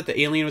planet that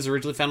the alien was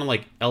originally found on,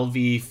 like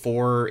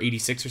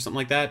LV-486 or something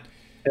like that?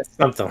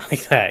 Something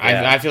like that,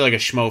 yeah. I feel like a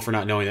schmo for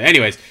not knowing that.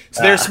 Anyways,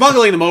 so they're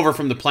smuggling them over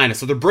from the planet.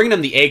 So they're bringing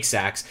them the egg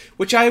sacs,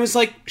 which I was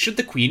like, should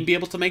the queen be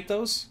able to make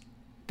those?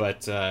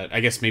 But I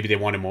guess maybe they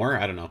wanted more.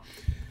 I don't know.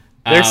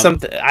 There's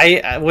something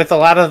with a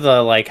lot of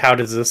the like, how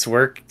does this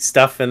work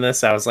stuff in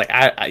this? I was like,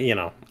 I don't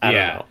know.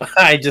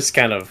 I just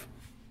kind of.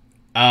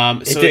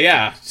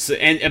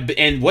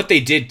 And what they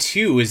did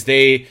too is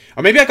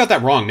or maybe I got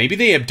that wrong. Maybe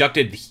they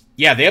abducted.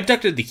 Yeah, they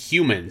abducted the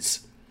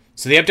humans.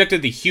 So they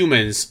abducted the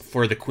humans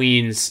for the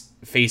queen's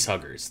face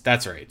huggers.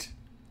 That's right.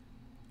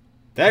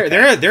 They're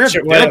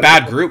a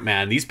bad group,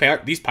 man. These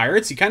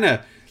pirates, they kind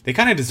of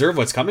deserve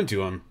what's coming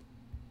to them.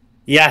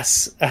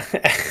 Yes.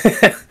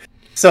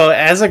 So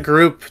as a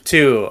group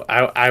too,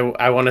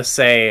 I want to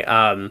say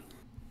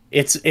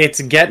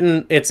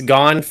it's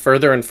gone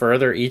further and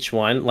further each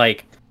one.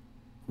 Like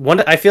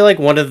I feel like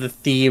one of the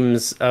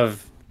themes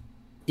of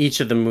each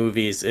of the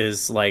movies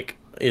is like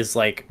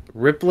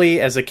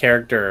Ripley as a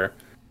character,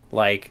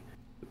 like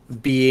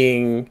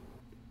being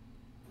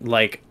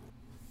like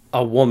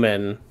a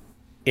woman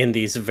in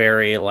these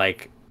very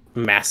like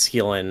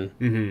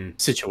masculine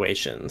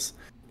situations.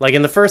 Like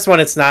in the first one,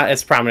 it's not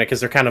as prominent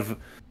because they're kind of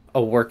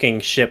a working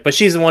ship, but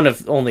she's one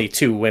of only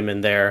 2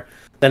 women there.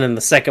 Then in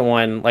the second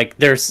one, like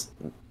there's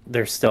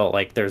still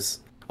like there's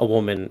a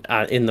woman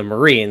in the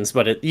Marines,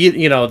 but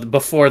you know,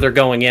 before they're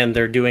going in,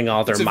 they're doing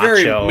all their macho.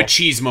 It's a very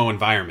machismo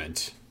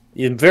environment.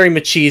 very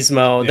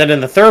machismo. Yeah. Then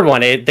in the third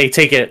one, they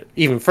take it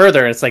even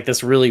further. It's like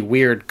this really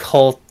weird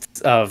cult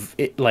of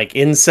like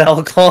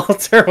incel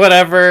cult or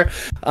whatever.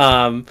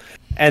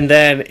 And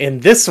then in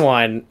this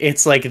one,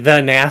 it's like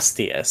the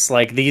nastiest.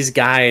 Like these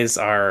guys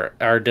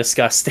are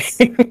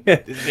disgusting.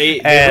 They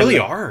really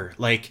are.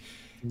 Like,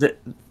 they're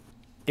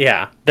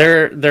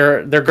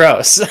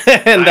gross.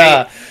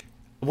 And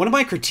one of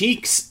my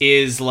critiques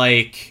is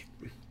like,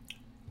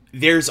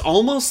 there's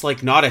almost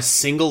like not a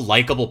single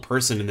likable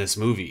person in this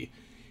movie,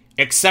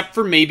 except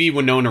for maybe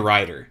Winona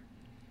Ryder.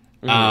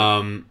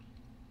 But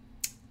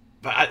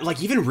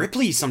like even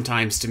Ripley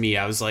sometimes to me,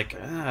 I was like,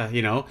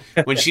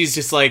 when she's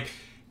just like,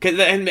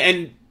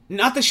 and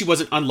not that she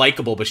wasn't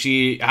unlikable, but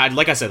she had,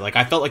 like I said, like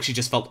I felt like she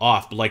just felt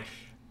off. But like,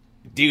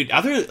 dude,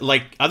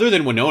 other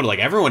than Winona, like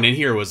everyone in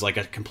here was like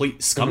a complete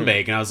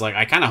scumbag, and I was like,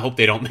 I kind of hope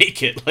they don't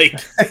make it. Like,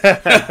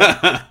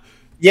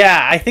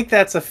 yeah, I think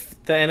that's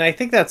I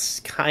think that's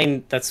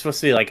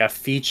supposed to be like a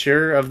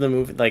feature of the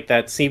movie. Like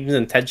that seems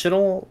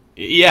intentional.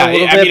 Yeah,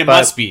 it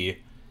must be.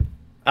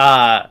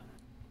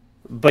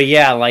 But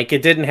yeah, like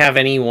it didn't have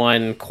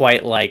anyone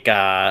quite like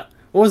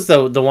what was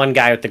the one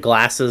guy with the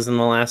glasses in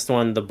the last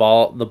one? The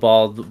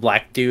bald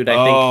black dude, I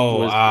think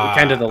was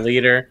kind of the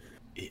leader.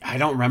 I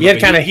don't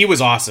remember. He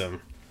was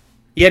awesome.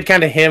 You had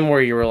kind of him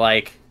where you were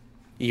like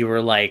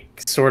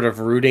sort of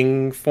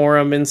rooting for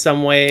him in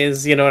some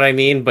ways, you know what I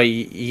mean? But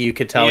you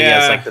could tell he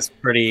has like this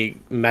pretty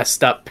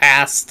messed up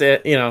past,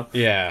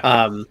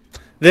 Yeah.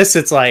 This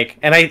it's like,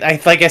 and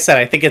I like I said,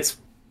 I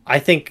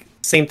think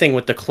same thing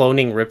with the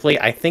cloning Ripley.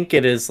 I think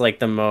it is like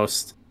the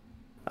most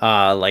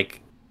like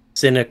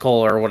cynical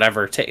or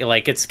whatever.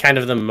 Like it's kind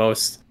of the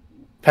most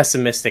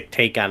pessimistic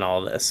take on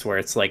all this, where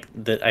it's like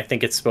I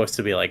think it's supposed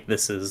to be like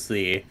this is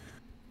the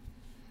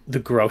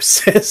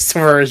grossest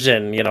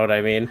version. You know what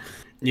I mean?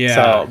 Yeah.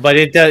 So, but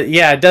it does.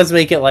 Yeah, it does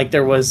make it like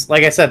there was,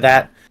 like I said,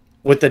 that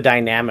with the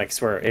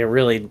dynamics where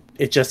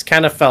it just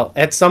kind of felt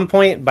at some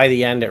point by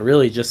the end, it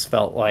really just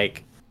felt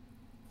like,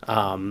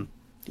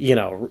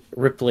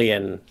 Ripley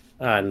and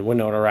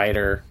Winona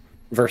Ryder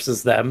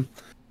versus them.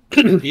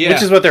 Yeah.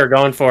 Which is what they were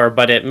going for,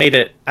 but it made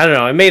it, I don't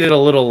know, it made it a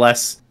little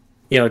less,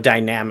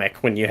 dynamic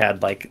when you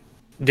had like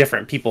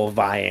different people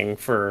vying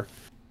for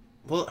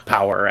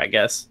power, I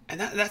guess. And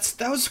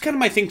that was kind of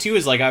my thing too,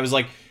 is like, I was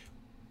like,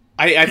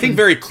 I think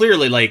very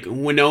clearly like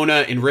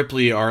Winona and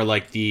Ripley are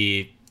like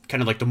the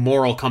kind of like the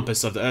moral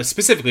compass of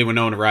specifically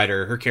Winona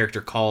Ryder, her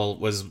character Call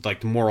was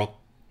like the moral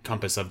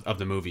compass of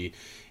the movie,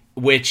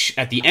 which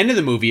at the end of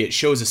the movie, it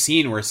shows a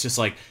scene where it's just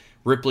like,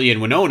 Ripley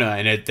and Winona,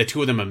 and the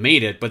two of them have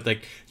made it, but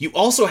like you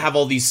also have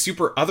all these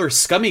super other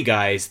scummy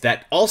guys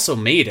that also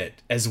made it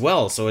as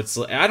well. So it's,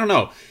 I don't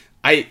know,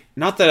 I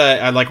don't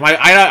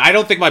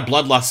think my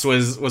bloodlust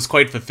was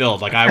quite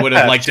fulfilled. Like I would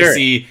have liked to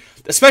see,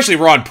 especially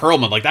Ron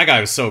Perlman. Like that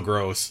guy was so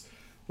gross.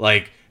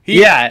 Like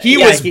he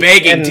was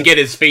begging to get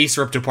his face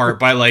ripped apart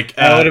by like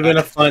that would have been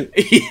a fun.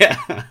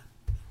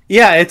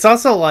 Yeah. It's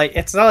also like,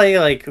 it's not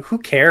like who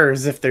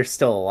cares if they're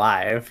still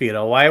alive?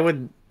 Why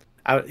would?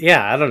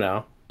 I don't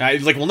know.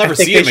 We'll never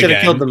see him again. They should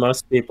have killed the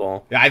most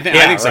people. I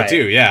think so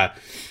too. Yeah,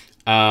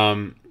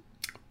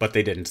 but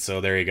they didn't.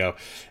 So there you go.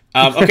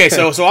 Okay,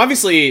 so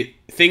obviously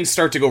things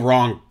start to go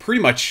wrong pretty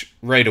much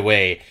right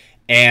away.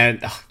 And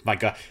oh my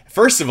god,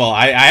 first of all,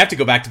 I have to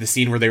go back to the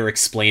scene where they were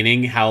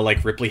explaining how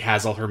like Ripley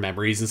has all her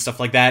memories and stuff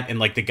like that, and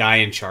like the guy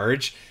in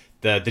charge,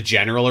 the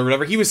general or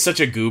whatever, he was such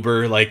a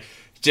goober. Like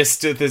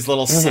just with his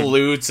little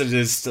salutes and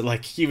just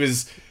like he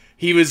was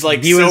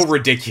so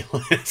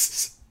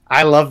ridiculous.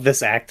 I love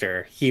this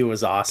actor. He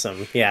was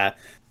awesome. Yeah.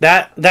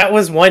 That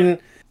was one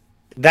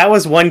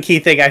key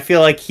thing. I feel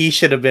like he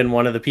should have been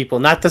one of the people,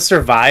 not to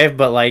survive,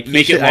 but like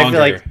make it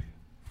longer. I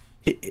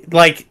feel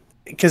like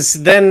because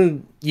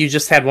then you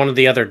just had one of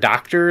the other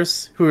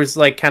doctors who was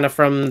like kind of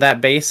from that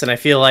base, and I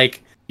feel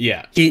like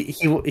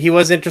he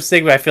was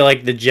interesting, but I feel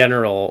like the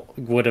general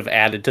would have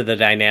added to the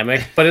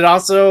dynamic. But it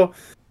also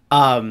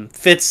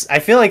fits. I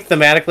feel like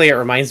thematically it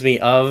reminds me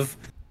of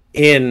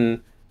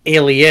in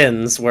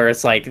Aliens, where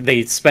it's like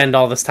they spend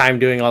all this time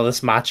doing all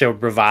this macho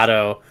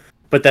bravado,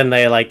 but then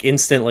they like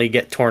instantly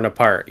get torn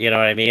apart. You know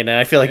what I mean? And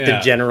I feel like the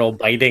general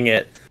biting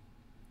it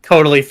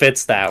totally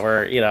fits that.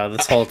 Where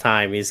this whole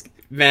time he's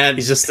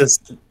just this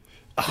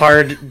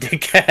hard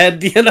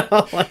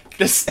dickhead. Like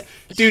this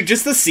dude.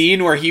 Just the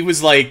scene where he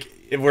was like,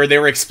 where they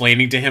were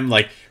explaining to him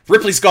like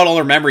Ripley's got all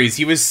her memories.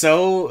 He was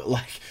so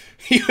like.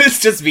 He was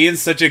just being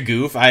such a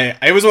goof.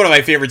 It was one of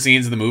my favorite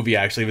scenes in the movie.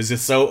 Actually, it was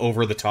just so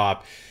over the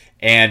top.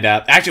 And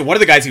actually, one of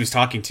the guys he was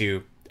talking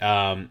to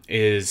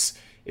is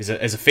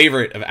a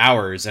favorite of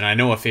ours, and I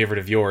know a favorite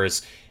of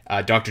yours,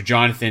 Dr.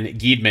 Jonathan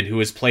Giedman, who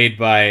was played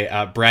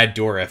by Brad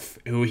Dourif,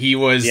 who he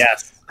was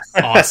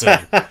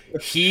awesome.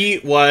 He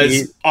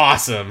was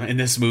awesome in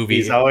this movie.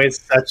 He's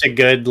always such a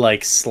good,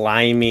 like,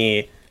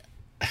 slimy...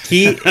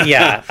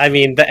 I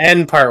mean, the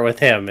end part with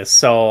him is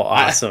so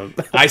awesome.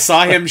 I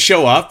saw him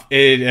show up,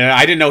 and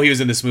I didn't know he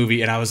was in this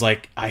movie, and I was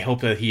like, I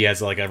hope that he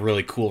has like a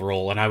really cool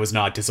role, and I was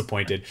not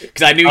disappointed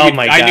because I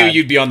knew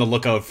you'd be on the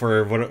lookout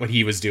for what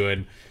he was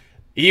doing.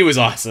 He was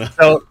awesome.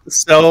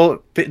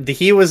 So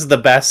he was the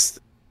best.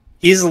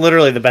 He's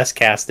literally the best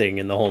casting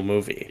in the whole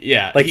movie.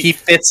 Yeah, like he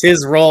fits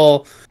his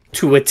role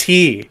to a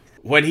T.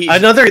 When he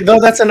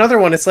that's another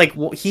one. It's like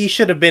he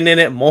should have been in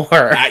it more.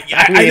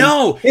 I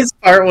know his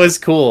part was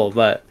cool,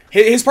 but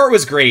his part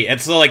was great.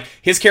 And so like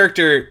his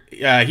character,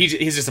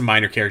 he's just a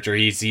minor character.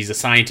 He's a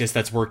scientist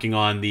that's working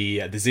on the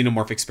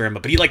xenomorph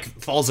experiment, but he like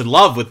falls in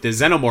love with the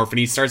xenomorph and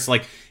he starts to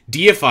like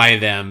deify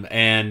them,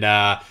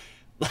 and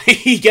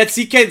he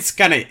gets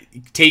kind of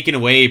taken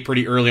away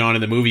pretty early on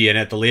in the movie, and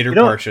at the later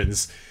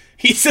portions,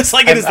 he's just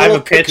like in his little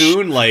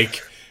cocoon,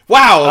 like,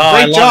 wow,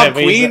 great job,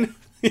 Queen.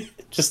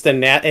 Just a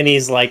gnat, and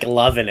he's like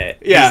loving it.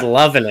 Yeah. He's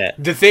loving it.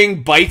 The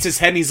thing bites his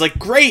head, and he's like,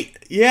 "Great,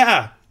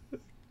 yeah,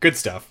 good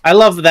stuff." I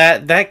love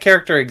that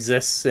character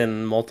exists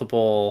in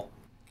multiple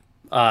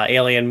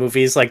Alien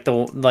movies, like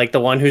the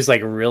one who's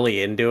like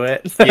really into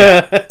it.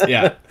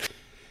 Yeah.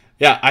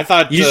 I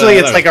thought usually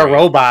it's like a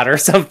robot or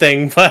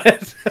something,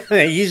 but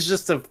he's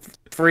just a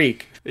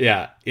freak.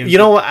 Yeah, you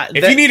know what?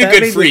 If you need a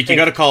good freak, you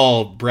got to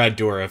call Brad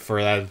Dourif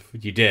for that.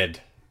 You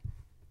did.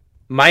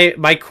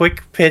 My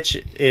quick pitch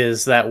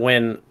is that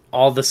when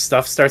all the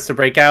stuff starts to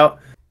break out,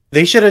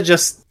 they should have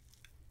just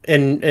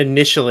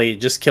initially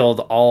just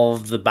killed all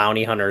of the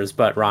bounty hunters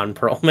but Ron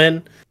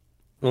Perlman.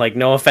 Like,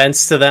 no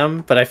offense to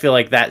them, but I feel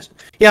like that,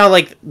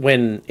 like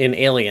when in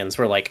Aliens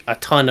where like a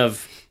ton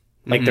of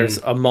like there's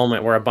a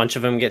moment where a bunch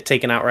of them get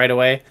taken out right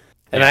away,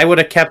 and I would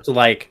have kept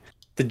like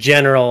the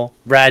General,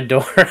 Brad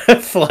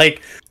Dourif,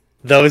 like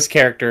those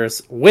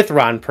characters with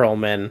Ron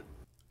Perlman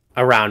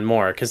around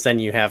more, because then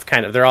you have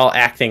they're all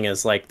acting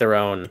as like their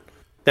own.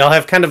 They'll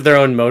have kind of their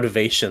own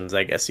motivations,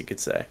 I guess you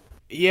could say.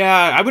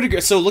 Yeah, I would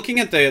agree. So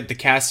looking at the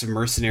cast of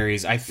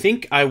mercenaries, I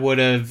think I would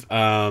have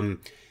got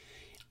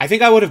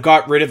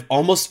rid of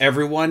almost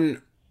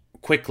everyone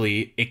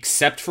quickly,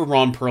 except for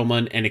Ron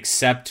Perlman and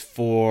except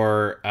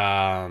for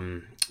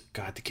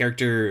the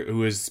character who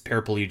was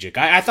paraplegic.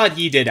 I thought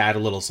he did add a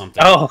little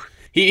something. Oh,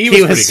 he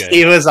was pretty good.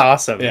 He was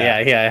awesome.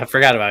 Yeah, I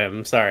forgot about him.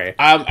 I'm sorry.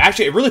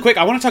 Actually, really quick,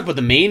 I want to talk about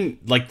the main,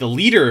 like the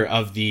leader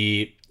of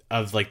the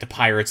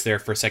pirates there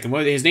for a second.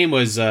 His name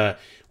was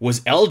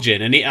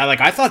Elgin, and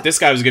I thought this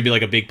guy was gonna be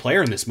like a big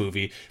player in this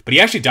movie, but he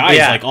actually dies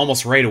like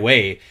almost right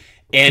away.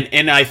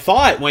 And I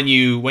thought when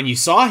you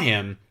saw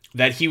him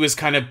that he was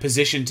kind of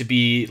positioned to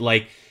be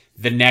like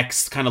the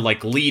next kind of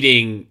like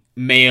leading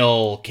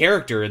male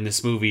character in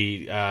this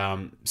movie,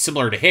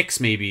 similar to Hicks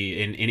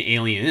maybe in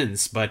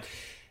Aliens, but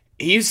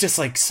he's just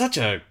like such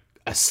a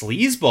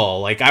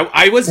sleazeball. Like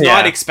I was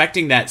not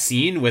expecting that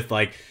scene with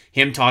like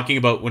him talking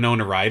about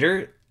Winona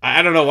Ryder.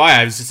 I don't know why.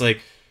 I was just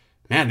like,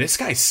 man, this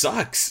guy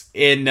sucks.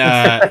 And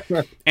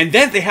and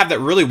then they have that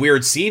really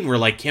weird scene where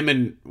like him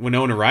and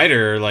Winona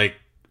Ryder are like,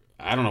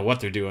 I don't know what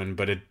they're doing,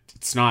 but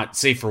it's not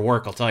safe for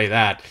work, I'll tell you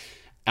that.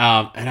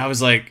 And I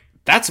was like,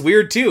 that's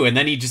weird too. And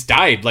then he just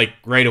died like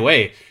right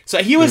away.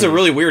 So he was a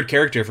really weird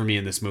character for me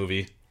in this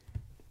movie.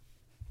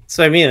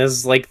 So I mean, this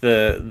is like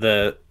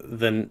the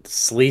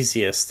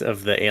sleaziest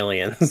of the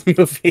Aliens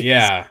movies.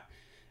 Yeah,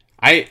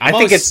 I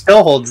think it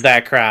still holds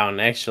that crown,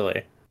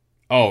 actually.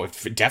 Oh,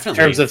 definitely. In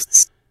terms of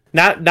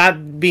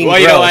not being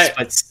gross,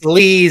 but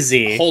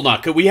sleazy. Hold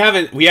on, we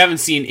haven't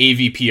seen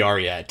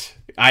AVPR yet.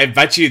 I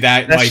bet you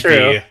that That's might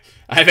true. be.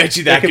 I bet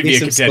you that could be a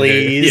contender.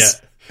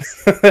 Sleaze.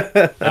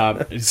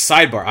 Yeah.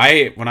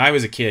 Sidebar: when I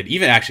was a kid,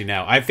 even actually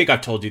now, I think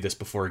I've told you this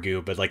before,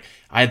 Goo, but like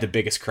I had the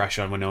biggest crush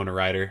on Winona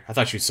Ryder. I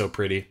thought she was so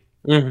pretty.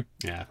 Mm-hmm.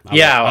 Yeah,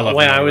 I love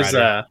when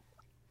Ryder.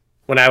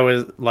 I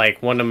was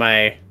like one of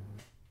my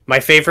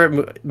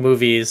favorite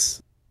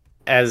movies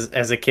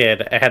as a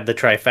kid, I had the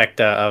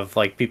trifecta of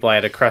like people I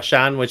had a crush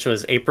on, which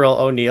was April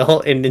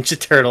O'Neil in Ninja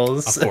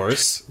Turtles, of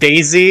course,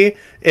 Daisy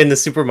in the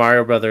Super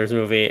Mario Brothers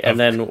movie, and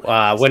then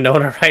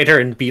Winona Ryder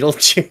in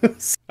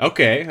Beetlejuice.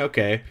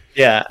 Okay.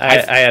 Yeah,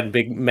 I had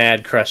big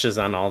mad crushes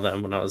on all of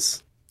them when I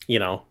was,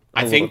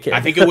 I think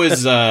it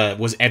was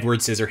Edward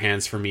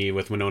Scissorhands for me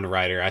with Winona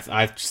Ryder.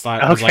 I just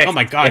thought, I was like, oh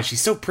my god,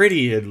 she's so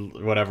pretty and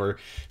whatever.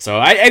 So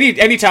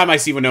anytime I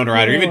see Winona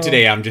Ryder, even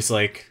today, I'm just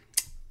like,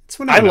 it's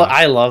Winona.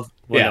 I love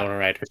Winona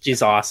Ryder.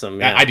 She's awesome.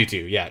 Yeah. I do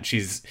too. Yeah,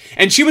 she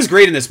was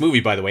great in this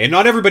movie, by the way, and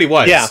not everybody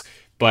was. Yeah.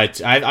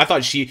 But I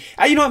thought she,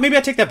 you know what, maybe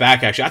I take that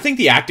back, actually. I think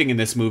the acting in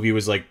this movie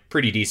was like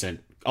pretty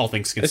decent, all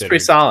things considered. It's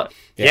pretty solid.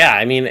 Yeah,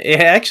 I mean, it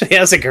actually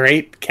has a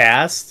great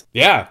cast.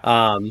 Yeah.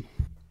 Honestly,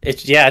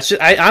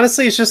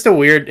 it's just a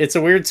weird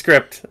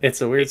script.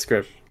 It's a weird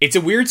script,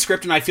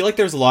 and I feel like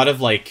there's a lot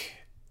of like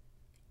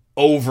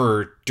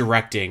over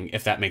directing,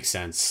 if that makes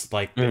sense.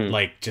 Like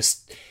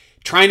just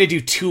trying to do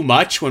too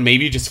much when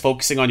maybe just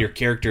focusing on your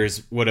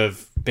characters would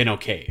have been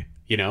okay,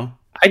 you know?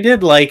 I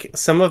did like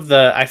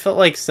I felt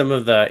like some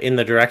of the in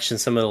the direction,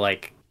 some of the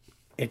like,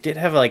 it did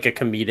have like a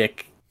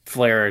comedic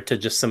flair to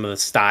just some of the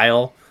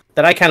style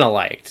that I kind of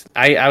liked.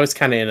 I was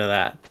kind of into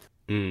that.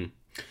 It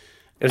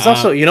was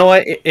also, you know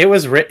what? It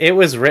was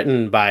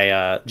written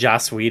by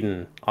Joss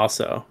Whedon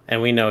also,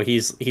 and we know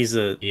he's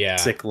a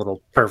sick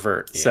little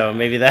pervert. Yeah. So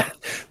maybe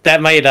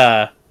that might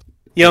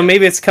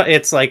maybe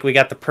it's like we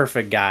got the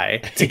perfect guy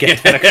to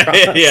get that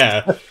across.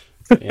 Yeah.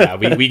 Yeah,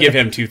 we give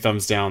him 2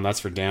 thumbs down. That's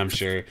for damn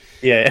sure.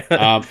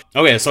 Yeah.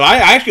 Okay, so I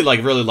actually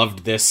like really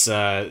loved this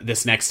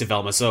this next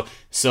development.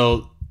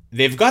 So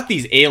they've got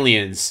these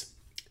aliens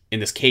in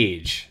this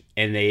cage,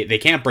 and they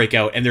can't break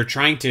out, and they're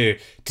trying to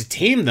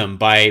tame them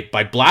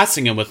by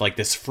blasting them with like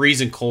this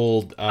freezing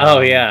cold.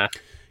 Oh yeah.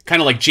 Kind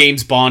of like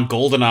James Bond,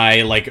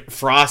 GoldenEye, like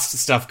frost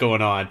stuff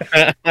going on,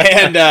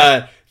 and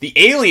the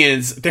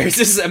aliens. There's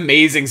this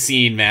amazing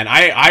scene, man.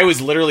 I was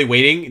literally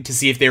waiting to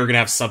see if they were gonna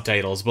have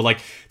subtitles, but like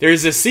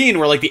there's this scene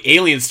where like the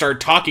aliens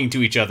start talking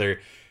to each other,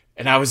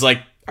 and I was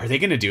like, are they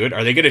gonna do it?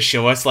 Are they gonna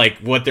show us like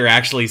what they're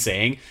actually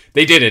saying?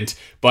 They didn't,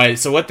 but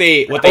so what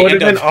they would have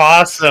been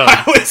awesome.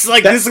 I was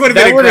like, this would have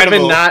been incredible.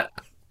 Been not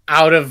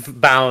out of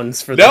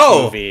bounds for this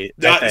movie.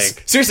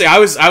 Seriously, I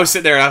was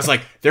sitting there and I was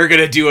like, they're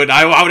gonna do it.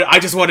 I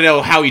just want to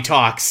know how he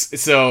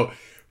talks. So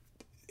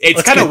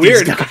it's kind of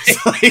weird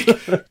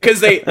because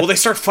they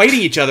start fighting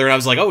each other, and I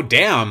was like, oh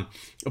damn.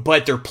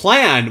 But their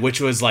plan, which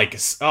was like,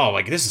 oh,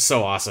 like this is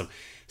so awesome.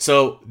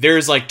 So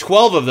there's like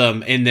 12 of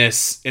them in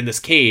this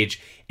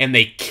cage, and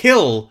they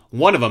kill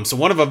one of them. So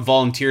one of them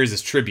volunteers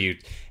as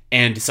tribute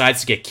and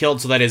decides to get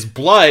killed so that his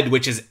blood,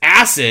 which is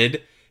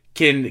acid,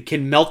 can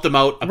melt them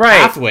out a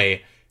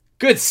pathway.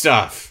 Good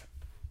stuff.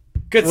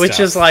 Which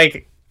is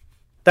like,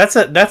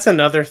 that's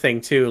another thing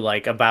too,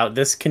 like about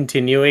this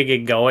continuing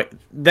and going.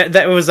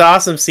 That was an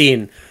awesome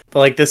scene, but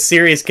like this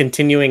series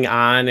continuing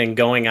on and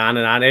going on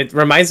and on. It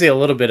reminds me a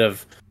little bit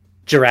of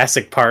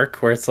Jurassic Park,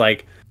 where it's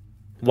like,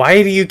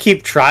 why do you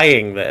keep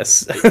trying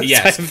this?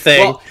 Yes. Type of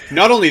thing. Well,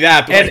 not only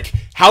that, but like,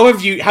 how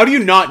do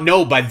you not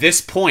know by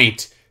this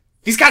point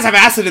these guys have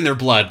acid in their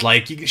blood?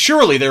 Like,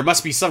 surely there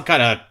must be some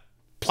kind of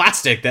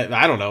plastic that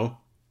I don't know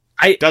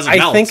doesn't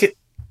melt.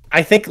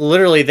 I think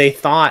literally they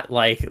thought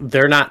like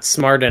they're not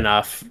smart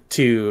enough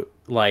to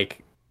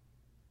like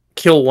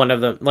kill one of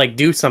them, like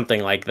do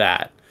something like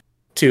that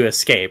to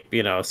escape,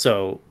 you know.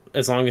 So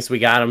as long as we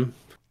got them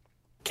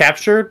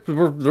captured,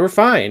 we're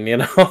fine, you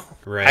know.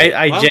 Right.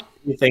 I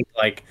genuinely think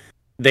like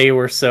they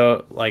were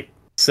so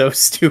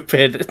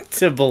stupid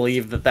to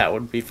believe that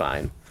would be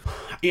fine.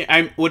 Yeah,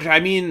 I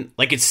mean,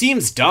 like it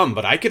seems dumb,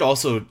 but I could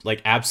also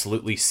like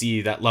absolutely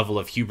see that level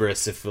of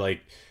hubris if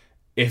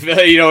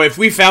if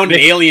we found an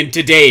alien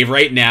today,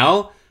 right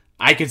now,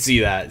 I could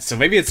see that. So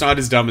maybe it's not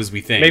as dumb as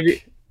we think.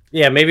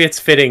 Maybe it's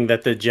fitting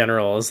that the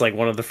general is like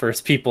one of the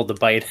first people to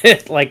bite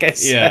it. Like I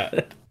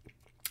said.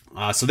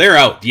 Yeah. So they're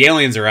out. The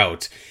aliens are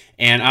out,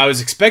 and I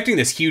was expecting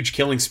this huge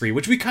killing spree,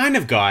 which we kind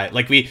of got.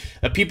 Like a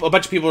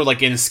bunch of people are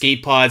like in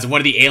escape pods, and one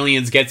of the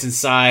aliens gets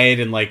inside,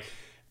 and like.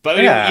 But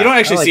you don't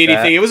actually see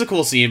anything. That. It was a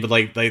cool scene, but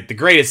like the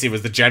greatest scene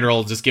was the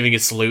general just giving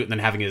his salute and then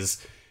having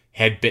his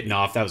head bitten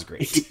off. That was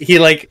great. He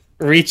like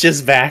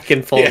reaches back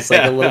and pulls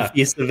like a little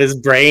piece of his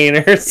brain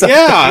or something.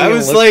 Yeah, I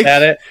was like,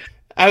 at it.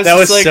 That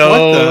was like,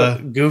 so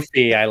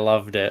goofy. I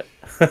loved it.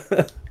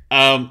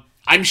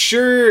 I'm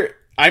sure.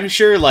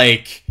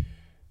 Like,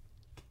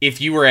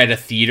 if you were at a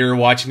theater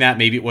watching that,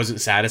 maybe it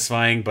wasn't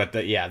satisfying. But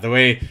the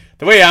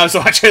way I was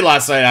watching it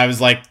last night, I was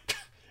like,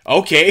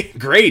 okay,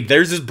 great.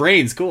 There's his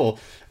brains. Cool.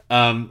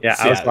 I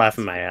was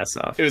laughing my ass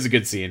off. It was a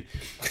good scene.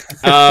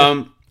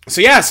 So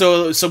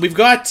we've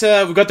got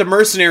the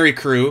mercenary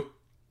crew,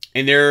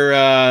 and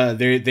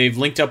they've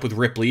linked up with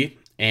Ripley,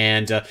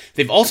 and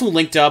they've also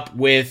linked up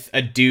with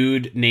a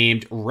dude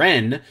named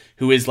Ren,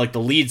 who is like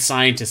the lead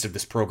scientist of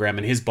this program,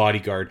 and his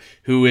bodyguard,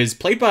 who is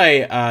played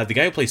by the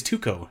guy who plays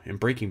Tuco in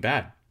Breaking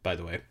Bad, by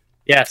the way.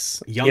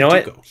 Yes, young you know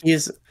Tuco.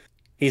 What?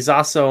 He's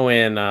also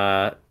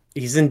in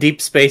he's in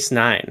Deep Space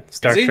Nine,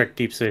 Star Trek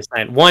Deep Space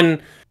Nine.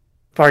 One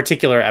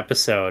particular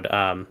episode,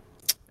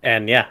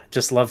 and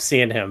just love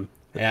seeing him.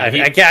 Yeah,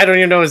 I don't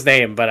even know his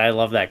name, but I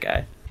love that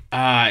guy.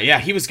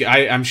 He was.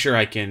 I'm sure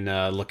I can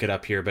look it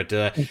up here, but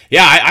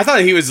I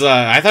thought he was.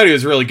 I thought he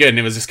was really good, and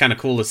it was just kind of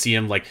cool to see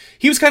him. Like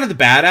he was kind of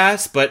the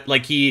badass, but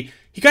like he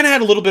kind of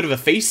had a little bit of a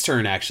face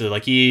turn actually.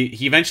 Like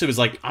he eventually was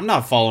like, I'm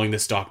not following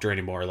this doctor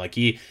anymore. Like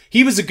he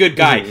was a good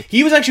guy. Mm-hmm.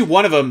 He was actually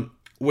one of them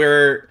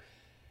where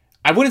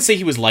I wouldn't say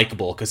he was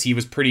likable because he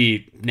was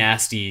pretty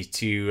nasty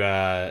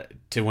to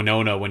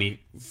Winona when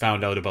he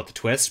found out about the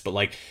twist. But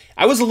like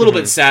I was a little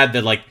bit sad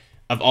that like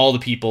of all the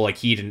people, like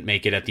he didn't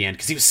make it at the end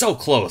because he was so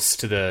close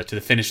to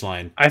the finish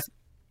line.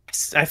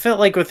 I felt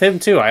like with him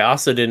too. I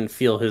also didn't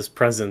feel his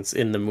presence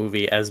in the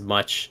movie as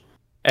much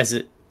as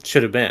it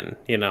should have been.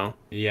 You know?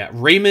 Yeah,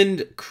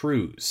 Raymond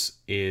Cruz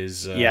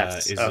is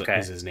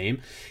his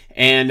name,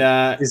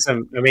 and he's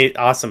an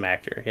awesome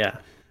actor. Yeah.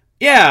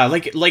 Yeah,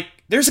 like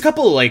there's a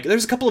couple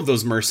of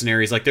those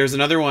mercenaries. Like there's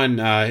another one.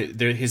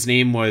 His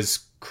name was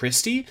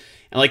Christie,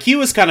 and like he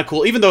was kind of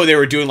cool, even though they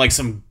were doing like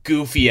some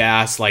goofy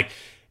ass like.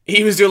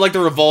 He was doing like the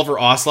revolver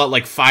ocelot,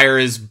 like fire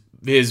his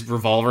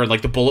revolver, and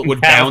like the bullet would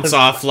bounce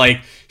off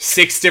like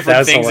 6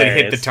 different things and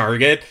hit the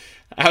target.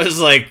 I was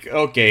like,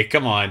 okay,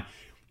 come on.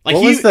 Like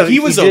he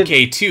was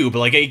okay too, but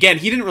like again,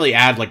 he didn't really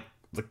add like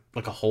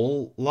a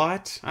whole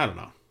lot. I don't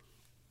know.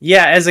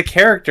 Yeah, as a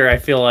character, I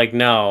feel like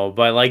no,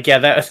 but like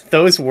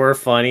those were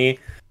funny.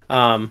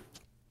 What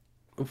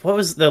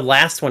was the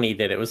last one he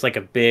did? It was like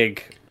a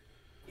big.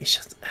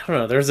 I don't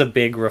know. There's a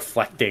big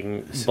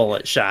reflecting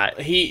bullet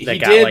shot. He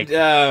did.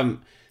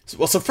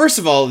 Well, so first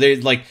of all, they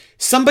like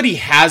somebody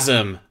has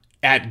him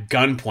at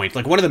gunpoint.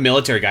 Like one of the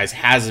military guys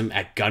has him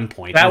at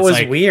gunpoint. That was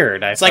like,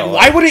 weird. It's like,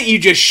 why wouldn't you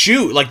just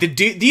shoot? Like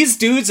these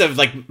dudes have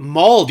like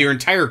mauled your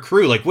entire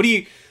crew. Like, what do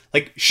you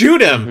like?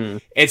 Shoot him! Mm-hmm.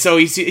 And so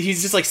he's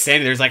just like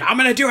standing there. He's like, I'm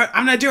gonna do it.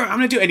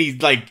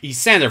 And he's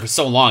standing there for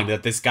so long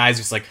that this guy's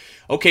just like,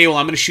 okay, well,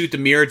 I'm gonna shoot the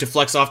mirror,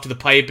 deflects off to the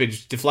pipe,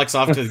 and deflects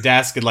off to the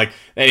desk, and like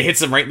and it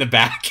hits him right in the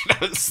back. And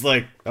I was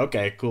like,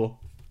 okay, cool.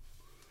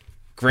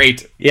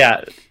 Great.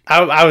 Yeah,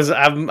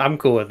 I'm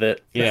cool with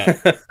it. Yeah.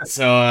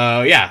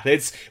 So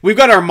we've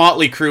got our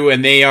motley crew,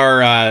 and they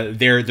are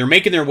they're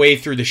making their way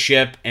through the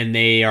ship, and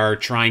they are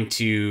trying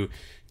to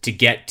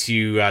get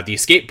to the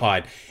escape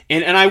pod.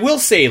 And I will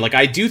say, like,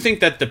 I do think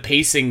that the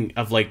pacing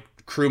of like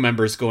crew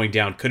members going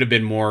down could have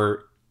been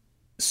more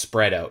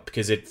spread out,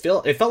 because it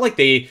felt like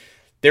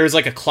there was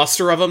like a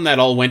cluster of them that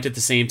all went at the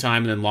same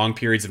time, and then long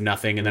periods of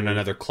nothing, and then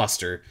another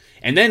cluster.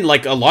 And then,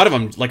 like, a lot of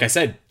them, like I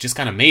said, just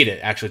kind of made it,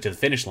 actually, to the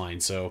finish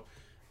line. So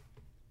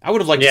I would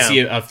have liked to see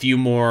a few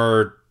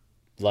more,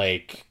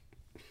 like...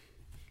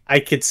 I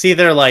could see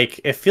they're,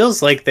 like... It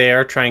feels like they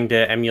are trying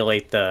to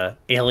emulate the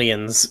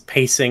Aliens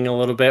pacing a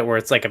little bit, where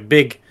it's like a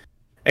big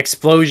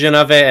explosion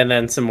of it, and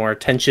then some more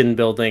tension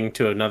building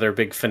to another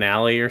big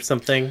finale or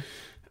something.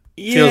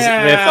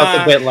 Yeah. It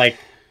felt a bit like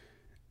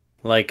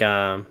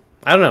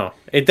I don't know.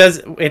 It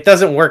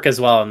doesn't work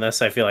as well in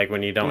this, I feel like,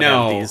 when you don't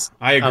have these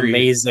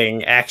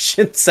amazing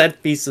action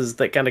set pieces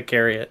that kind of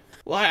carry it.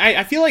 Well,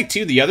 I feel like,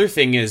 too, the other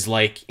thing is,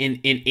 like, in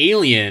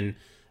Alien,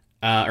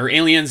 or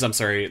Aliens, I'm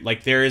sorry,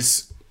 like,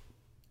 there's,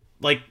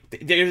 like,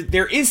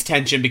 there is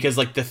tension, because,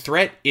 like, the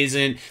threat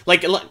isn't,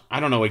 like, I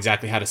don't know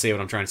exactly how to say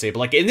what I'm trying to say, but,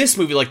 like, in this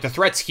movie, like, the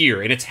threat's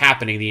here, and it's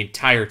happening the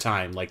entire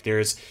time. Like,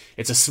 it's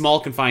a small,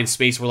 confined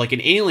space, where, like,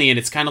 in Alien,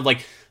 it's kind of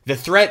like, the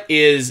threat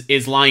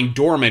is lying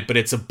dormant, but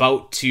it's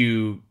about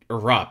to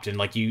erupt, and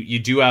like you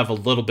do have a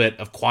little bit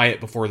of quiet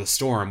before the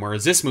storm,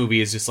 whereas this movie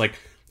is just like,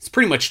 it's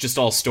pretty much just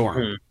all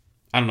storm.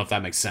 I don't know if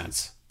that makes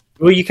sense.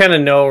 Well, you kind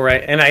of know,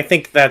 right? And I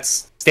think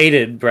that's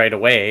stated right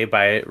away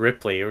by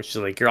Ripley, which is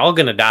like, you're all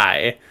gonna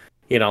die.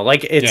 You know,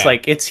 like it's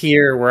like, it's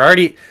here. We're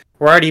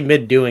already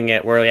mid doing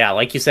it. Where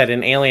like you said,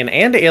 in Alien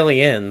and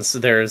Aliens,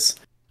 there's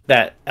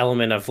that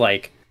element of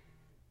like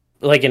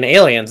in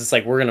Aliens, it's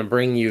like, we're gonna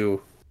bring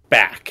you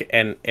back,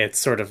 and it's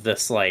sort of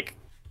this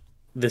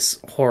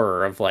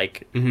horror of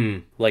like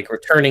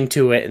returning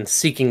to it and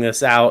seeking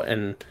this out,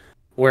 and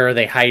where are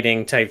they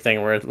hiding type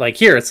thing, where like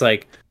here it's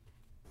like,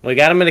 we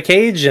got them in a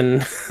cage,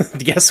 and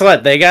guess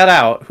what, they got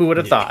out. Who would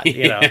have thought?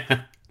 You know.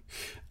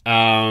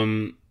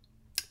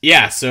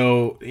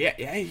 So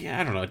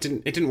I don't know, it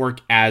didn't work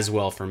as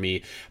well for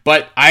me,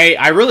 but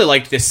I really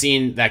liked this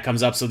scene that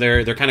comes up. So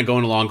they're kind of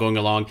going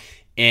along,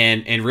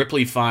 and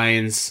Ripley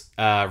finds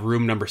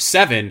room number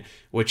 7,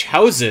 which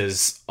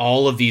houses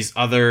all of these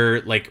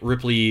other like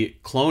Ripley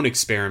clone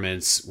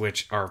experiments,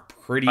 which are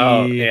pretty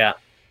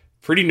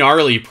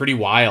gnarly, pretty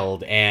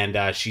wild.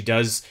 And she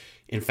does,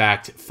 in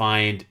fact,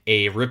 find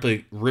a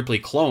Ripley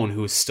clone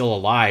who is still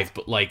alive,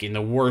 but like in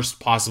the worst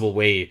possible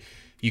way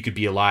you could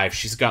be alive.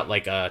 She's got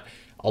like a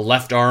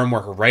left arm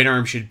where her right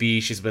arm should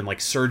be. She's been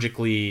like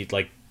surgically,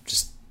 like,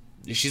 just,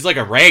 she's like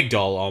a rag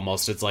doll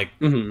almost. It's like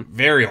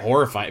very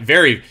horrifying,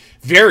 very,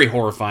 very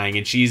horrifying.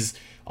 And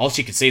all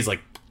she could say is like,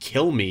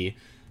 kill me,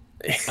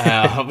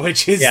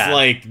 which is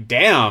like,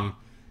 damn.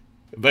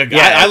 But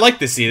I like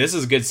this scene. This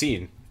is a good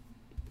scene.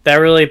 That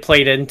really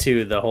played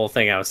into the whole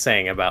thing I was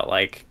saying about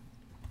like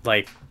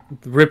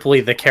Ripley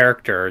the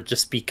character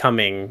just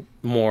becoming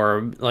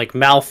more like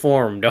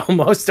malformed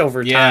almost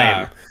over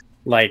time.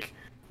 Like,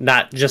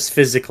 not just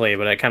physically,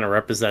 but it kind of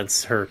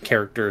represents her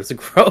character's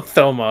growth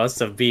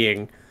almost, of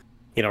being,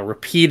 you know,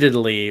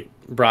 repeatedly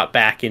brought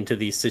back into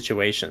these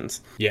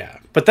situations. Yeah.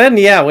 But then,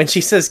 when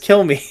she says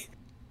 "kill me,"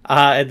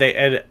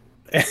 and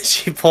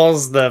she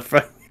pulls the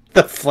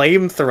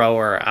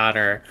flamethrower on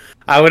her,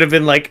 I would have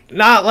been like,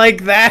 not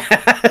like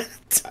that.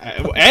 It's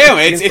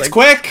like,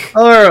 quick.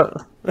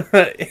 Or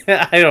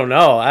I don't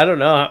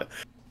know.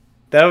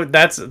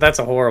 That's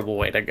a horrible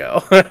way to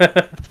go.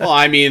 Well,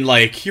 I mean,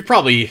 like, you're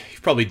probably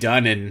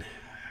done in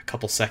a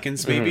couple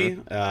seconds, maybe.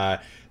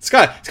 It's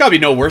got to be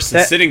no worse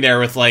than sitting there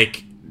with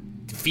like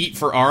feet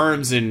for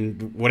arms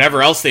and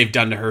whatever else they've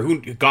done to her.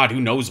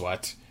 Who knows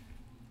what?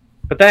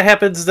 But that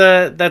happens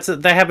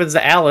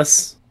to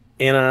Alice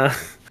in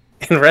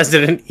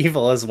Resident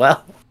Evil as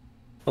well.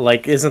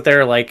 Like, isn't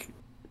there like,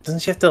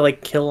 doesn't she have to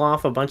like kill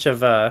off a bunch of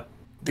the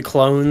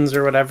clones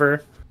or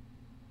whatever?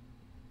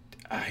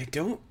 I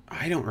don't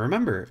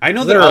remember. I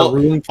know that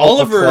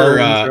all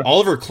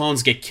of her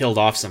clones get killed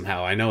off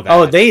somehow. I know that.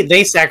 Oh,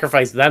 they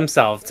sacrifice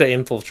themselves to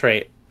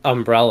infiltrate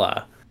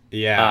Umbrella.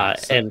 Yeah,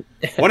 and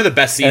one of the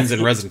best scenes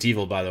in Resident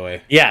Evil, by the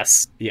way.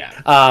 Yes.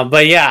 Yeah.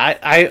 But yeah,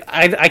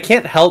 I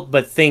can't help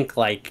but think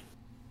like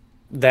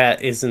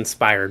that is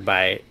inspired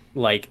by,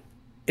 like,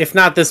 if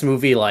not this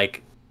movie,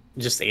 like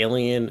just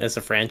Alien as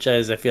a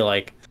franchise. I feel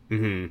like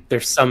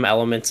there's some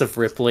elements of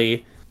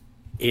Ripley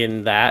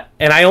in that.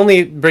 And I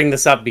only bring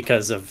this up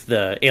because of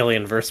the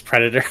Alien vs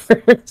Predator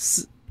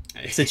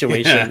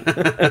situation.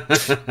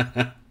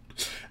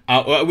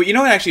 Well, you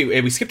know what?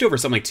 Actually, we skipped over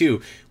something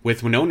too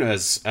with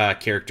Winona's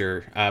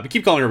character. We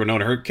keep calling her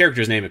Winona. Her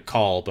character's name is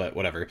Call, but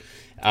whatever.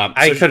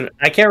 I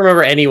can't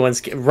remember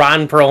anyone's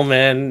Ron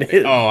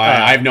Perlman.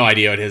 I have no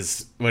idea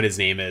what his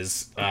name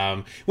is.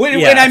 And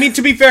I mean,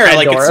 to be fair,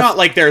 like it's not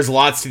like there's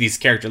lots to these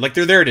characters. Like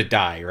they're there to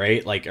die,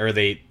 right? Like,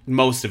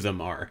 most of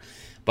them are.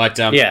 But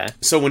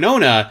so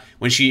Winona,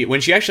 when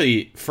she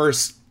actually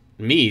first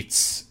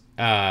meets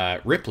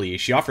Ripley,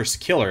 she offers to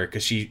kill her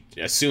because she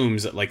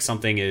assumes that like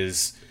something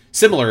is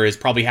similar is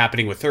probably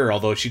happening with her,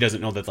 although she doesn't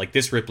know that like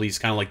this Ripley is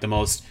kind of like the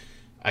most,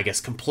 I guess,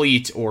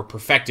 complete or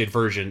perfected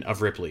version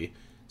of Ripley.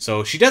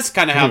 So she does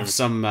kind of have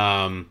some,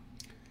 I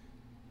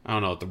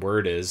don't know what the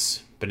word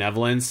is,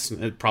 benevolence.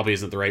 It probably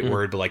isn't the right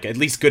word, but like at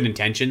least good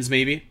intentions,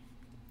 maybe.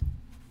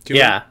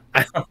 I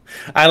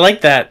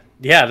like that.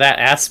 Yeah, that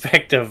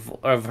aspect of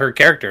her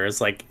character is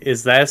like,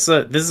 this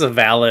is a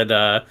valid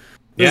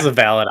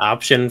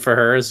option for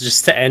her, is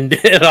just to end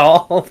it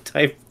all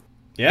type.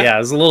 Yeah,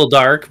 it's a little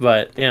dark,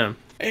 but yeah.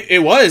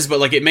 It was, but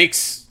like it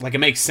makes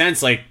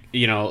sense. Like,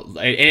 you know,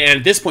 and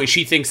at this point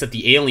she thinks that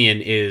the alien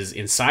is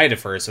inside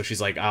of her, so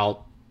she's like,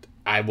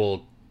 I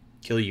will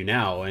kill you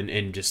now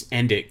and just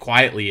end it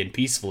quietly and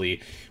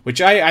peacefully,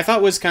 which I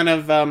thought was kind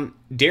of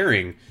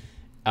daring.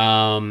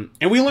 And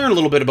we learn a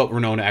little bit about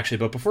Winona actually,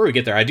 but before we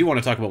get there, I do want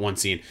to talk about one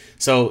scene.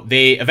 So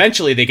they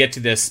get to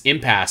this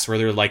impasse where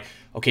they're like,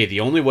 okay, the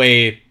only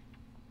way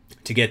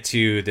to get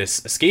to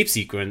this escape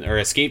sequence or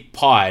escape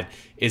pod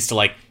is to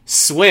like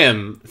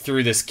swim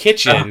through this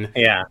kitchen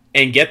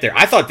and get there.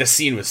 I thought this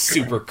scene was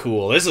super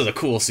cool. This was a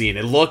cool scene.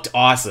 It looked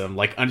awesome,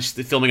 like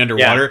filming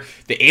underwater.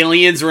 The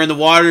aliens were in the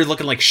water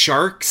looking like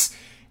sharks.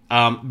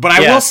 But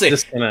I will say,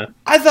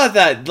 I thought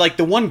that like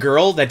the one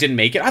girl that didn't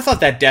make it, I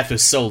thought that death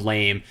was so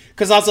lame,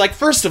 because I was like,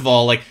 first of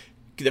all, like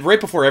right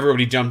before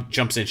everybody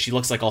jumps in, she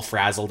looks like all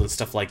frazzled and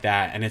stuff like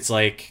that, and it's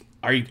like,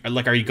 are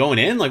you going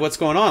in? Like, what's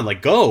going on?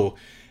 Like, go.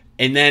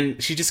 And then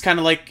she just kind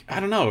of like,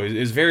 I don't know. It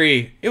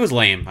was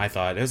lame. I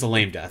thought it was a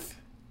lame death.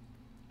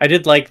 I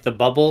did like the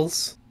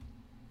bubbles,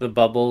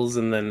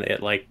 and then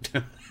it like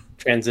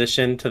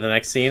transitioned to the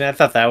next scene. I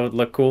thought that would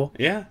look cool.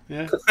 Yeah.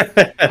 I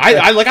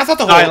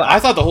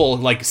thought the whole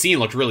like scene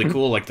looked really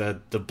cool. Like the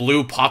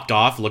blue popped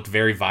off, looked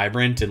very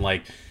vibrant, and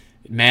like,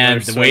 man,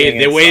 the way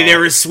they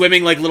were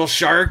swimming like little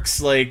sharks,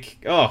 like,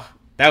 oh,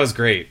 that was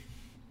great.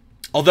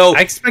 Although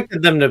I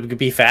expected them to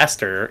be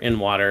faster in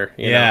water.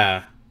 You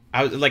know?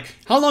 I was like,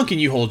 how long can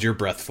you hold your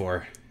breath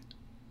for?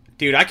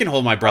 Dude, I can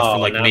hold my breath for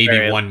like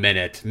maybe 1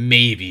 minute.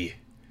 Maybe.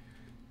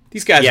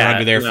 These guys are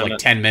under there for like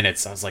 10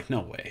 minutes. I was like,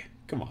 no way.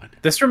 Come on.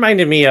 This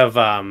reminded me of,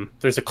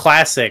 there's a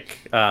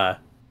classic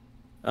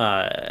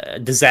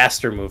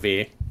disaster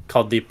movie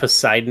called The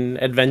Poseidon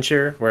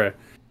Adventure, where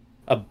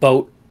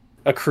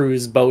a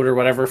cruise boat or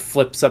whatever,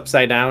 flips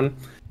upside down.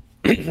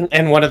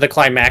 And one of the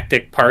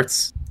climactic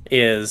parts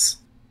is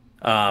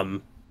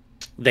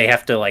they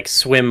have to like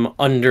swim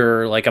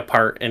under like a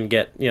part and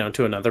get,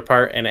 to another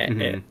part, and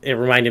it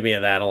reminded me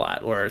of that a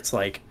lot, where it's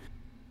like,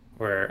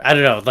 where I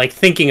don't know, like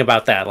thinking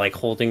about that, like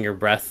holding your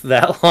breath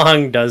that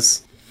long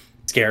does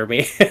scare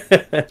me.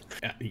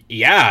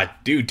 Yeah,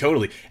 dude,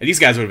 totally. And these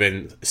guys would have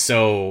been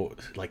so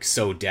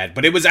dead,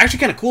 but it was actually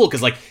kind of cool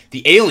because like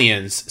the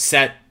aliens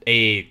set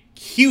a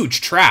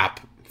huge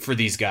trap for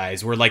these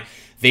guys, where like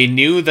they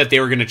knew that they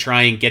were going to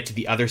try and get to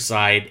the other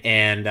side,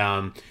 and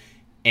on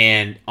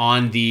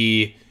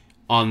the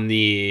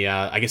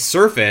I guess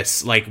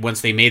surface, like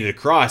once they made it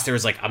across, there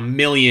was like a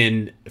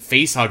million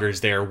face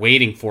huggers there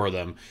waiting for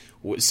them.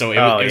 So it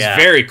was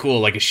very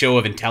cool, like a show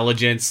of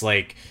intelligence,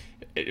 like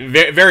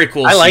very, very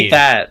cool. I like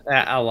that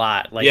a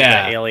lot. Like the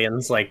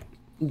aliens like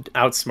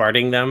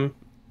outsmarting them.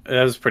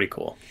 That was pretty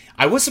cool.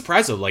 I was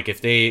surprised though, like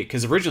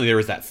because originally there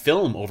was that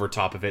film over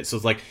top of it, so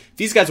it's like if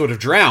these guys would have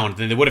drowned,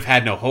 then they would have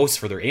had no host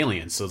for their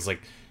aliens. So it's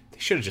like they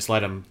should have just let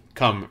them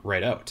come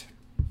right out.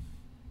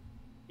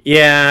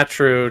 Yeah,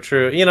 true.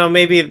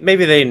 Maybe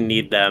they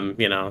need them.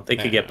 They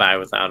could get by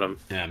without them.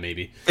 Yeah,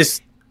 maybe.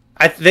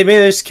 They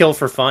may just kill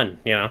for fun.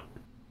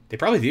 They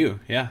probably do.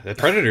 Yeah, the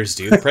Predators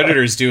do. The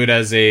Predators do it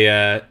as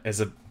a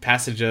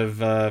passage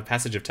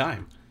of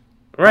time.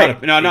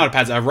 Right. Not a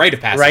passage. A rite of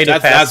passage.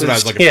 That's what I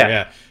was looking for.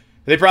 Yeah.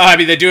 They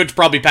do it to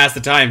probably pass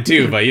the time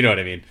too, but you know what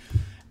I mean.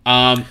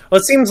 Well,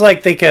 it seems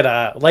like they could,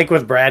 like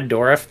with Brad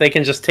Dourif, they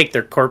can just take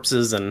their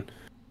corpses and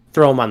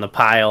throw them on the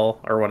pile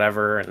or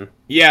whatever. And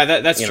yeah,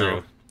 that's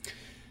true.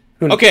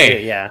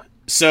 Okay. Yeah.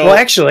 So, well,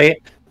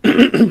 actually,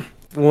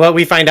 what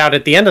we find out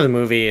at the end of the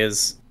movie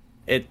is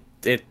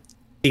it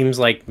seems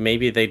like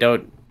maybe they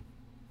don't.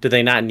 Do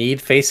they not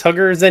need face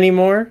huggers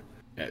anymore?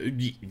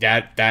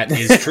 That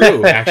is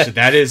true. Actually,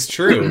 that is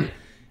true.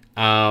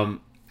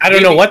 I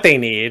don't know what they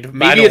need.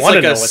 Maybe it's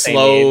like a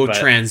slow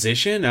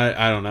transition.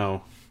 I don't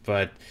know,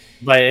 but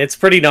it's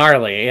pretty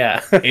gnarly.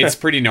 Yeah, it's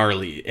pretty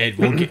gnarly.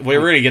 We're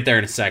gonna get there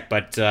in a sec.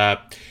 But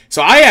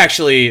so I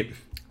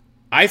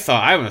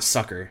thought I'm a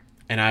sucker,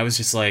 and I was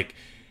just like,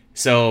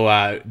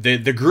 So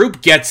the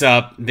group gets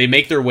up, they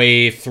make their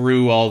way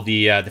through all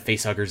the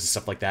facehuggers and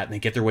stuff like that, and they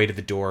get their way to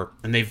the door,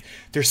 and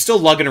they're still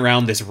lugging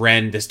around this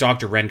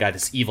Dr. Wren guy,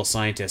 this evil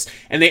scientist,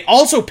 and they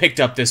also picked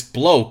up this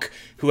bloke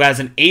who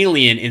has an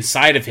alien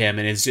inside of him,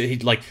 and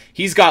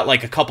he's got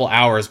like a couple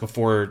hours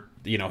before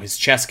his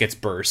chest gets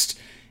burst,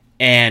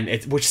 and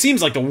which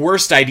seems like the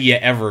worst idea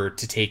ever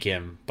to take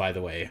him. By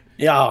the way,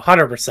 yeah,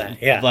 100%,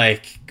 yeah.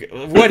 Like,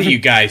 what are you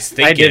guys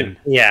thinking?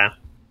 Yeah,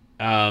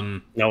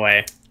 no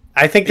way.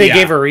 I think they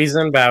gave a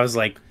reason, but I was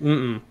like,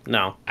 no.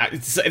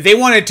 They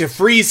wanted to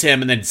freeze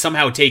him and then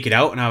somehow take it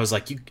out, and I was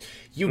like,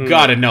 you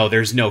gotta know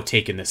there's no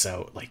taking this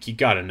out. Like, you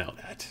gotta know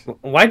that.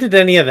 Why did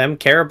any of them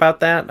care about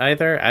that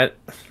either?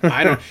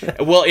 I don't...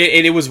 Well,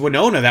 it was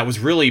Winona that was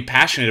really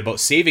passionate about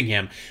saving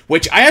him,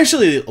 which I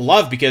actually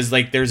love because,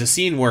 like, there's a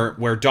scene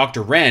where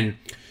Dr. Wren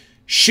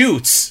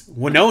shoots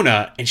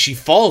Winona and she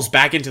falls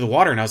back into the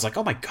water, and I was like,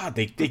 oh my god,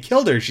 they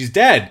killed her. She's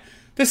dead.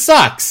 This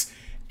sucks.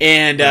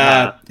 And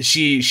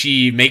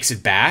she makes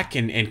it back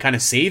and kind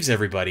of saves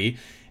everybody.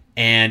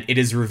 And it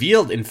is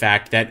revealed, in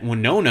fact, that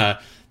Winona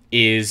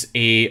is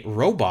a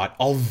robot.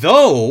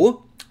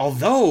 Although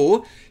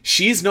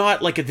she's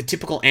not like the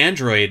typical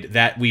android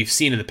that we've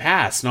seen in the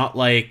past. Not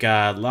like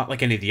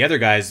any of the other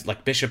guys,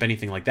 like Bishop,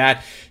 anything like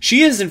that.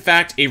 She is, in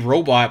fact, a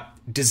robot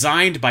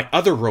designed by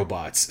other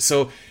robots.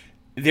 So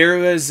there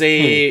was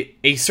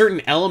a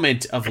certain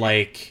element of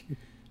like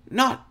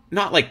not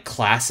like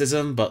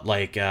classism, but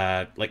like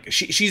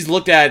she's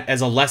looked at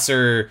as a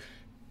lesser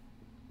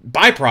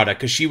byproduct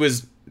because she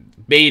was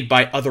made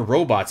by other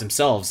robots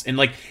themselves. And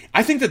like,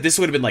 I think that this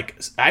would have been like,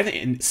 I think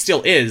and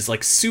still is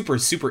like super,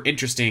 super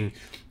interesting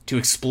to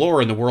explore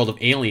in the world of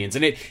aliens.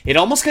 And it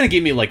almost kind of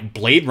gave me like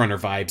Blade Runner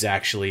vibes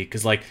actually.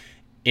 Cause like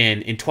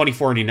in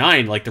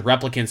 2049, like the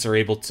replicants are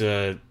able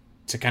to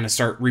kind of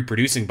start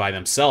reproducing by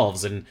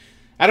themselves. And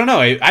I don't know.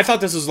 I thought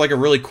this was like a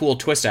really cool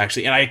twist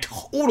actually. And I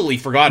totally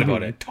forgot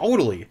about it.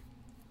 Totally.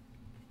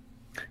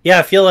 Yeah,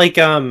 I feel like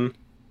it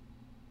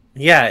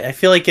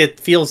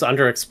feels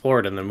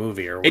underexplored in the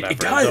movie or whatever. It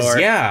does,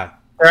 yeah.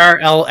 There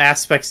are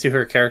aspects to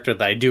her character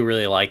that I do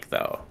really like,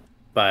 though.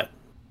 But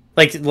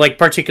like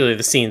particularly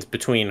the scenes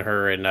between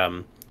her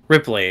and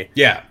Ripley,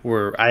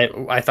 were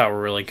I thought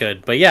were really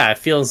good. But yeah, it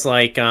feels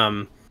like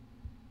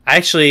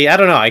actually I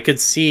don't know. I could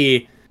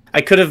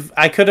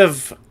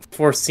have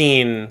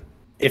foreseen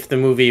if the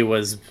movie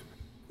was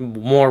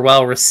more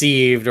well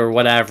received or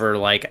whatever,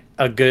 like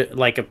a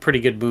pretty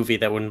good movie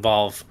that would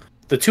involve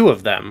the two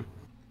of them,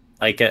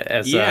 like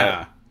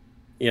a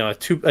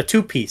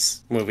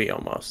two-piece movie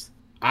almost.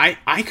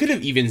 I could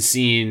have even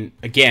seen,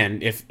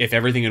 again, if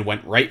everything had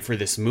went right for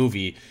this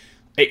movie,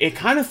 it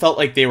kind of felt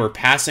like they were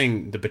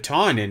passing the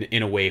baton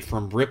in a way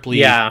from Ripley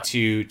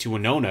to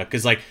Winona,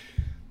 because like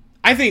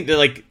I think that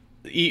like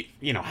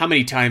how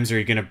many times are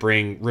you going to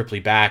bring Ripley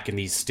back in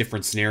these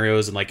different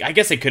scenarios? And like, I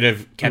guess they could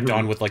have kept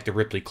on with like the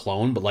Ripley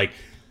clone, but like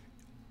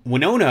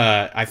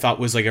Winona, I thought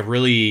was like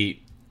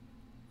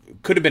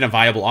could have been a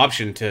viable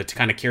option to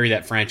kind of carry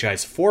that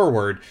franchise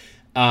forward.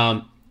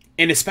 And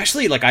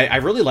especially like, I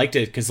really liked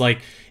it because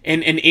like,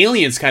 and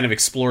Aliens kind of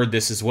explored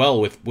this as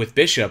well with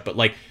Bishop, but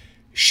like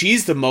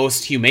she's the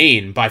most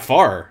humane by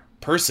far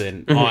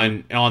person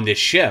on this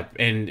ship.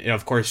 And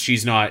of course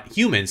she's not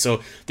human.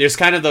 So there's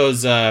kind of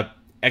those,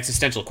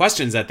 existential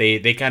questions that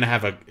they kind of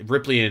have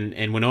Ripley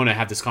and Winona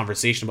have this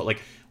conversation about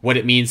like what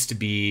it means to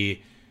be.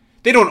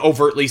 They don't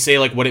overtly say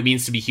like what it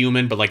means to be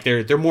human, but like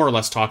they're more or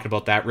less talking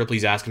about that.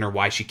 Ripley's asking her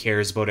why she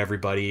cares about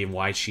everybody and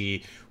why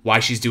she's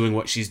doing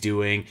what she's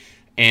doing.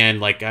 And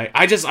like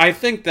I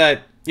think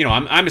that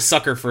I'm a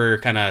sucker for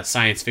kind of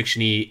science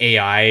fiction-y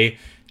AI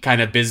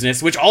kind of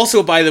business, which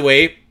also, by the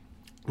way,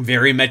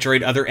 very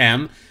Metroid Other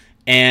M.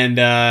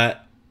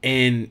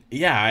 And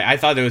yeah, I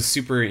thought it was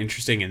super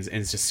interesting and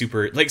it's just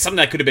super like something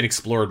that could have been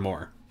explored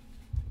more.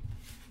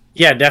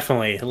 Yeah,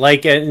 definitely.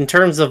 Like in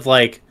terms of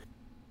like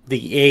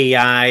the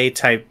AI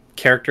type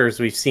characters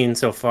we've seen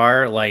so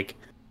far, like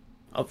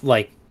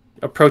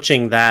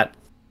approaching that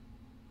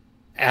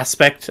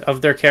aspect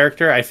of their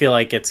character, I feel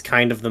like it's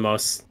kind of the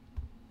most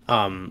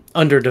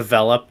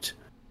underdeveloped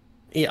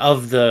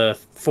of the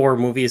 4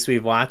 movies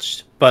we've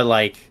watched. But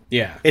like,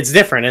 yeah, it's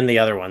different in the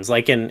other ones.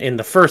 Like in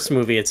the first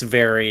movie, it's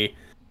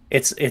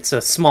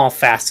a small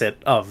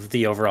facet of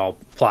the overall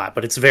plot,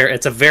 but it's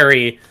a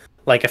very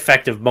like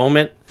effective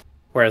moment.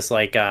 Whereas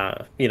like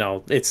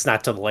it's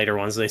not to the later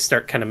ones. They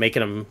start kind of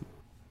making them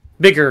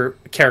bigger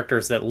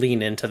characters that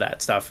lean into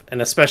that stuff,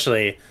 and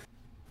especially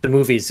the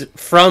movies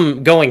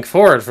from going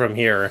forward from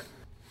here,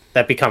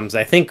 that becomes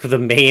I think the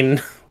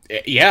main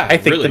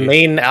the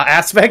main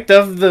aspect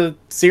of the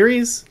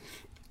series.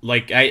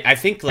 Like I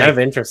think like kind of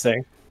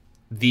interesting.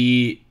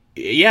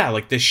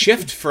 Like the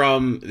shift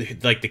from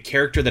like the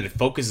character that it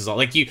focuses on,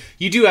 like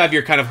you do have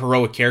your kind of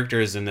heroic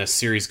characters in this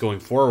series going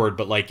forward,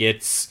 but like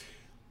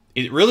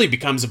it really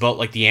becomes about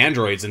like the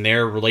androids and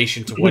their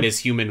relation to what is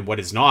human, what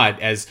is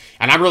not. And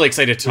I'm really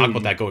excited to talk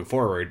about that going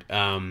forward.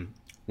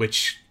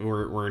 Which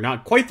we're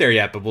not quite there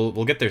yet, but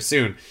we'll get there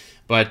soon.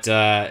 But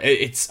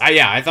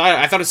I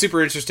thought it was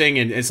super interesting,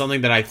 and it's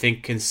something that I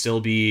think can still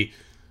be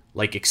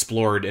like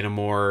explored in a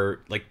more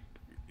like,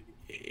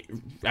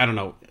 I don't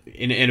know,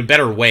 in a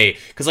better way.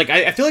 Because like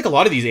I feel like a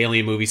lot of these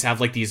alien movies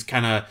have like these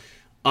kind of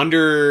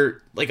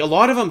under, like a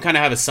lot of them kind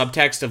of have a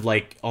subtext of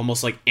like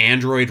almost like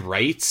android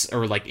rights,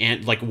 or like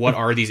what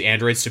are these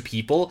androids to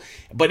people,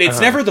 but it's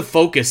never the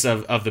focus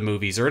of the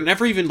movies, or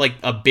never even like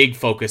a big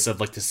focus of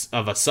like this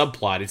of a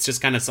subplot. It's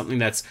just kind of something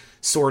that's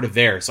sort of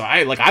there. So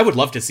I would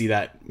love to see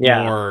that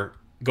more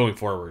going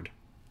forward.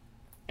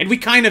 And we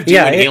kind of do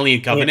in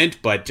Alien Covenant,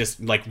 but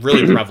just like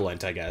really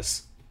prevalent, I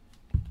guess.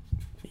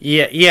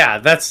 Yeah,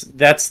 that's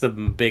the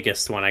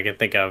biggest one I can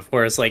think of.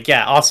 Whereas like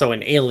also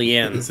in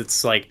Aliens,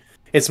 it's like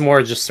it's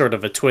more just sort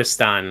of a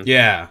twist on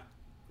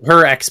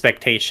her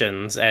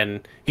expectations,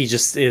 and he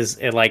just is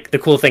like, the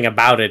cool thing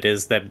about it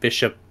is that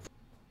Bishop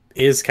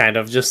is kind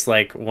of just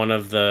like one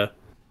of the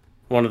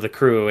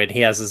crew, and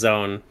he has his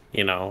own,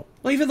 well,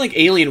 even like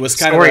Alien was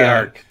kind story of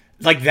arc.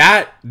 Like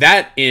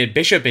that in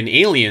Bishop in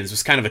Aliens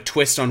was kind of a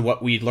twist on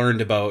what we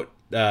learned about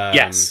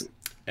yes.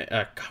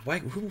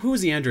 Who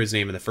was the android's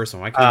name in the first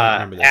one? I can't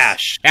remember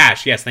this.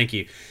 Ash, yes, thank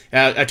you.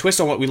 A twist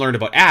on what we learned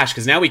about Ash,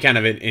 because now we kind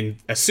of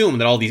assume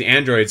that all these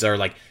androids are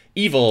like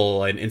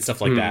evil and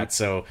stuff like that.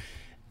 So,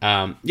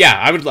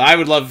 I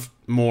would love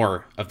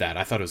more of that.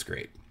 I thought it was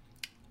great.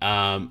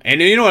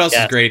 And you know what else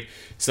is great?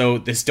 So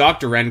this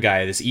Dr. Ren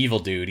guy, this evil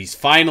dude, he's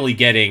finally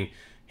getting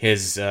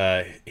his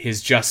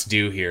just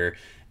due here.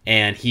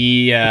 And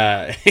he,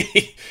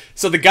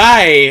 so the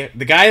guy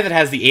that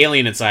has the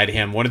alien inside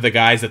him, one of the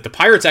guys that the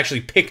pirates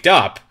actually picked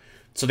up.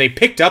 So they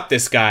picked up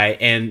this guy,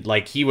 and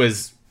like he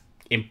was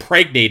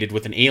impregnated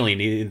with an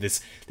alien.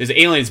 This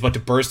alien's about to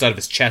burst out of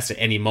his chest at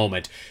any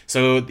moment.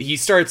 So he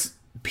starts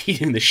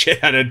beating the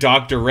shit out of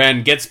Dr.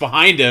 Ren, gets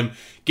behind him,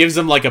 gives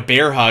him like a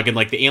bear hug, and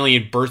like the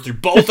alien bursts through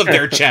both of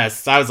their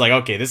chests. I was like,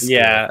 okay, this is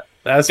cool.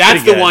 That's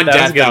the one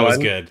death that was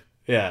good.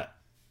 Yeah.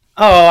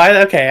 Oh,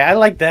 I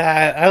like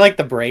that. I like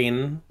the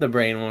brain. The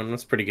brain one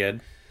was pretty good.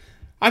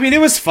 I mean,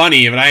 it was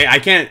funny, but I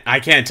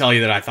can't tell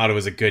you that I thought it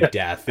was a good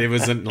death. It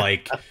wasn't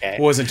like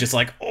it wasn't just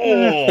like,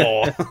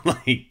 oh,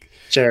 like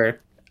sure.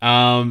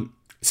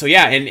 So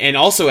yeah, and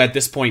also at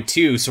this point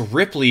too, so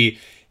Ripley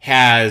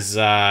has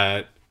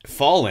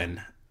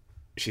fallen.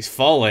 She's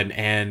fallen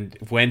and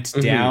went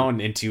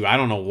down into, I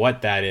don't know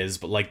what that is,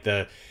 but like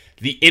the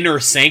inner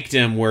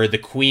sanctum where the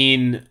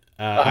queen.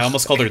 I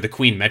almost called her the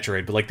Queen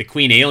Metroid, but like the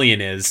Queen Alien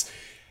is.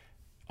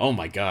 Oh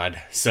my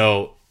god!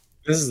 So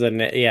this is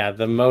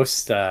the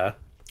most.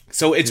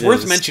 So it's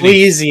worth mentioning.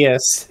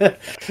 Sleaziest.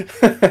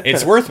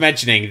 It's worth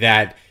mentioning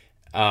that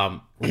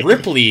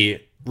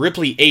Ripley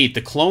 8,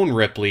 the clone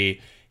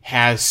Ripley,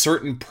 has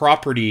certain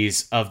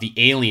properties of the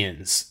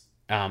aliens,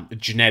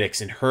 genetics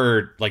in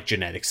her, like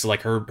genetics. So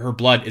like her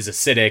blood is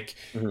acidic,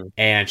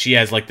 and she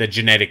has like the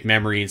genetic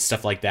memory and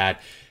stuff like that.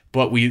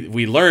 But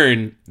we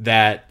learn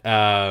that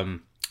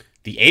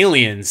the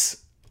aliens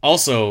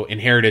also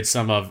inherited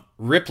some of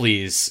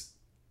Ripley's,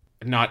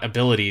 not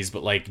abilities,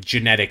 but like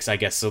genetics, I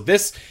guess. So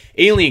this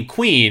alien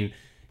queen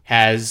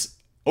has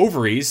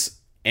ovaries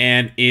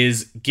and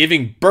is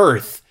giving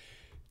birth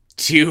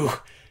to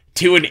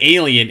an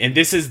alien, and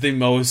this is the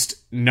most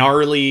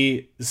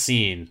gnarly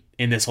scene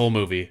in this whole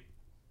movie.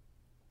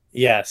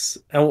 Yes,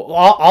 and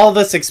all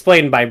this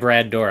explained by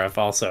Brad Dourif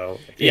also.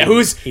 Yeah,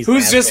 who's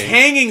just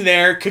hanging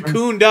there,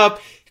 cocooned up,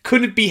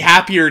 couldn't be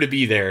happier to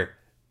be there.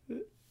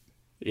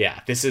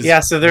 Yeah, this is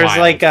so there's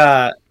wild.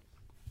 Like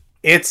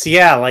it's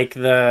like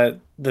the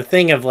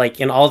thing of like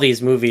in all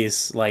these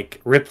movies,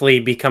 like Ripley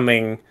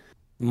becoming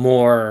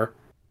more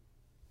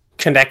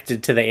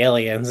connected to the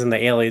aliens and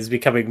the aliens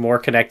becoming more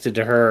connected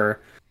to her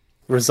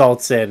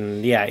results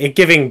in it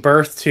giving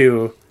birth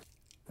to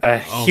a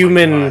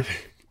human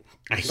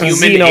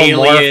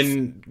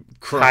alien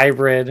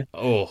hybrid.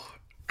 Oh,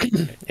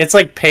 it's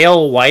like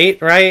pale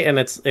white, right? And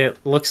it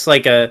looks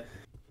like a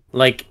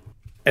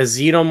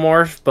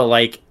xenomorph, but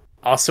like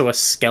also a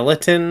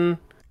skeleton.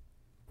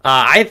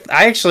 I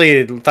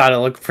actually thought it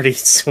looked pretty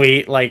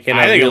sweet. Like in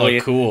it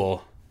looked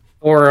cool,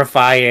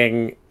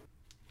 horrifying,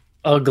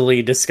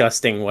 ugly,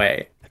 disgusting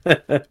way.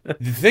 The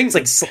thing's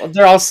like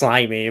they're all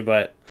slimy,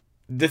 but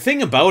the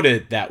thing about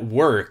it that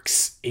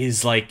works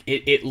is like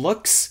it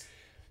looks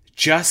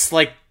just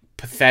like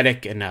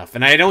pathetic enough.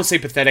 And I don't say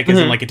pathetic as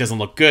in like it doesn't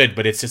look good,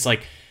 but it's just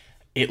like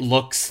it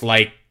looks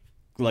like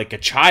a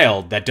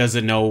child that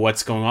doesn't know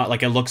what's going on.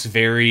 Like it looks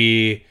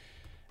very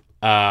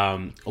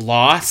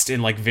lost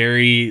and like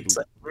very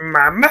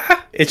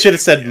mama. It should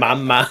have said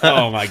mama.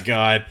 Oh my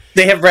god.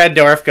 They have Brad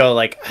Dourif go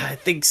like, I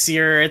think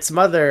you're its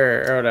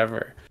mother or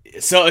whatever.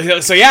 So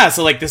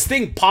like this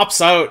thing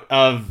pops out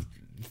of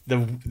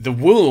the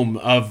womb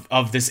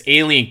of this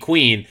alien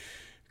queen,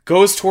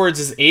 goes towards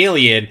this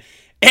alien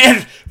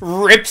and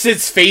rips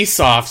its face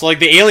off. So like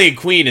the alien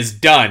queen is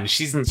done.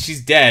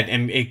 She's dead,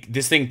 and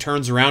this thing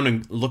turns around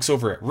and looks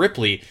over at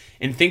Ripley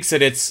and thinks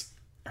that it's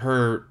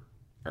her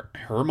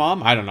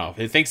mom. I don't know.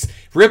 It thinks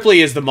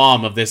Ripley is the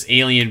mom of this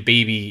alien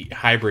baby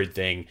hybrid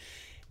thing,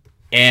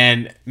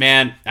 And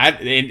man,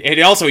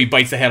 and also he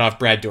bites the head off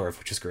Brad Dourif,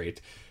 which is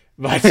great.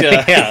 But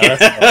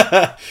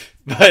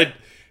but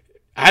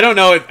I don't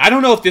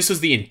know if this was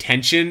the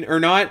intention or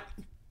not.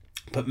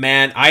 But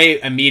man, I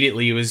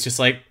immediately was just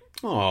like,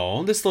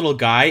 oh, this little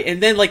guy.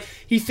 And then like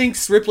he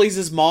thinks Ripley's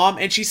his mom,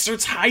 and she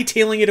starts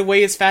hightailing it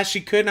away as fast as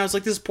she could. And I was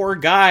like, this poor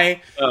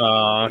guy.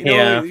 Oh,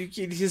 yeah.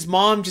 His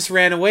mom just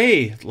ran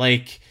away.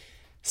 Like,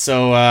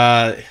 so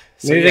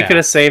maybe they could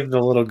have saved the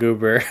little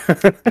goober.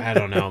 I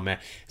don't know, man.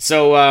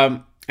 So,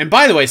 and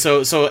by the way,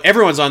 so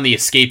everyone's on the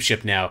escape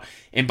ship now.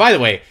 And by the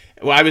way,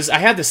 I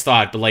had this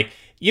thought, but like,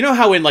 you know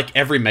how in like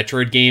every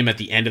Metroid game, at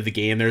the end of the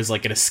game, there's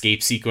like an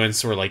escape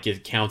sequence where like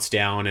it counts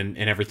down and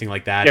everything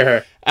like that.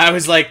 Sure. I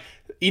was like,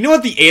 you know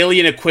what the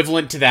alien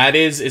equivalent to that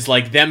is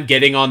like them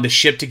getting on the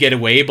ship to get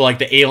away, but like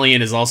the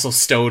alien is also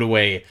stowed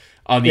away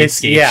on the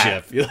escape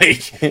ship.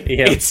 Like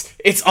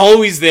it's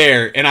always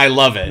there, and I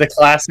love it. The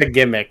classic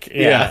gimmick.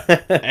 Yeah.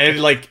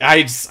 And like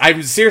I'm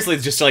seriously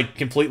just like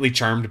completely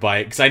charmed by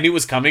it because I knew it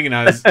was coming, and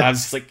I was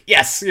just like,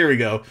 yes, here we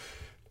go.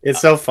 It's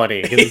so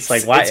funny because it's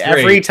like, why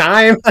every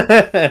time?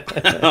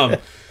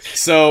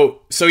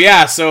 So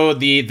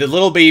the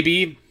little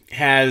baby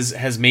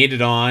has made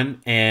it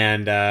on,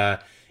 and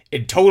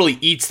it totally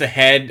eats the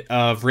head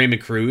of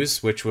Raymond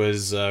Cruz, which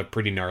was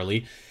pretty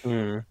gnarly.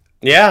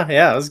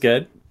 Yeah, it was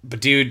good.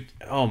 But dude,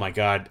 oh my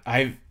god,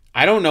 I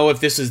don't know if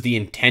this is the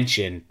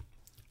intention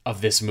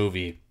of this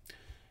movie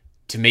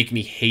to make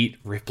me hate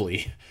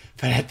Ripley,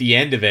 but at the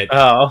end of it,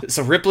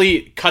 so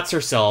Ripley cuts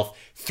herself,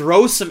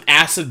 throws some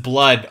acid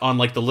blood on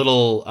like the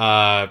little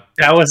that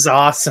was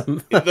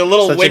awesome. The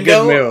little Such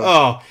window. A good move.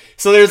 Oh,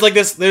 so there's like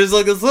this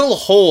little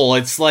hole.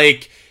 It's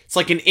like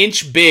an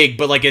inch big,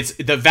 but like it's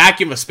the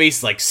vacuum of space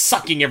is like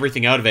sucking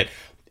everything out of it.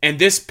 And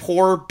this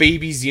poor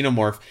baby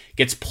xenomorph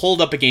gets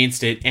pulled up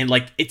against it, and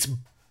like its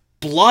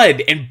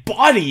blood and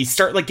body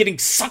start like getting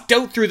sucked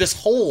out through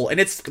this hole, and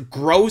it's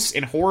gross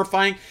and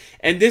horrifying.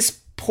 And this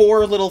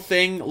poor little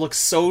thing looks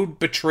so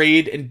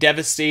betrayed and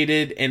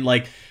devastated, and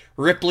like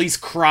Ripley's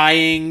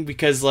crying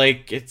because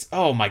like it's,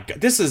 oh my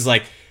god, this is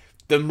like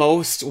the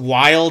most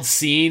wild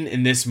scene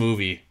in this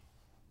movie.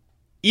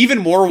 Even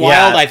more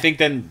wild, I think,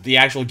 than the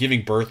actual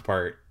giving birth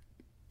part.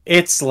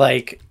 It's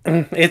like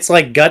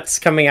guts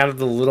coming out of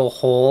the little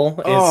hole.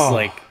 It's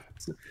like,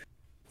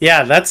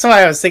 yeah, that's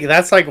why I was thinking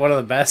that's like one of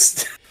the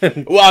best.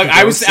 Well,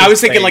 I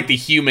was thinking like the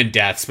human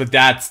deaths, but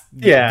that's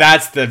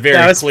the very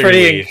that was clearly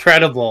pretty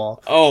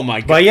incredible. Oh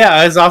my god! But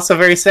yeah, it was also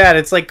very sad.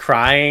 It's like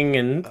crying,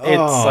 and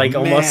it's like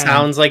almost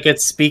sounds like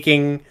it's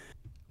speaking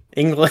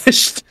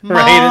English,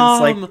 right?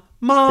 It's like,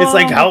 Mom! It's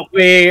like, help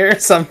me or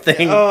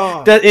something.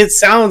 Oh. It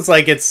sounds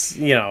like it's,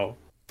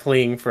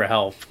 pleading for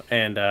help.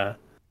 And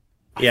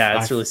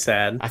it's really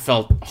sad. I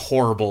felt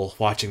horrible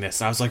watching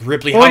this. I was like,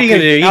 Ripley, what are you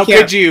going to do? How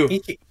could you?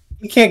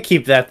 You can't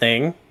keep that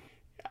thing.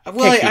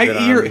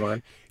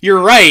 Well, you're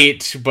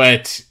right,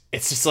 but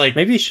it's just like,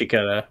 maybe she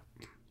could have.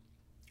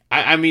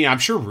 I mean, I'm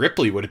sure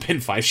Ripley would have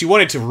been fine. If she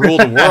wanted to rule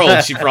the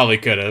world, she probably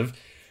could have.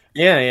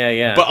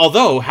 Yeah. But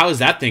although, how is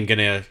that thing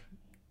gonna?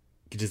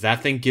 Does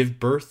that thing give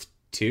birth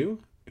to?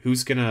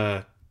 Who's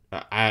gonna?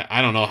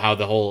 I don't know how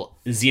the whole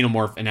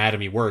xenomorph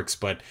anatomy works,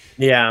 but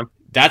yeah,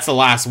 that's the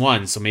last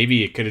one. So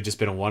maybe it could have just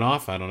been a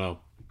one-off. I don't know.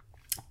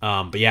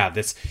 But yeah,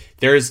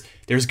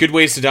 there's good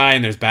ways to die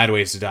and there's bad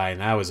ways to die,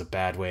 and that was a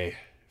bad way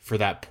for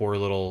that poor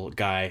little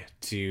guy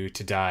to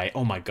die.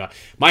 Oh my god,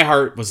 my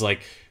heart was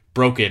like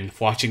broken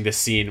watching this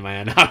scene,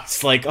 man. I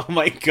was like, oh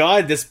my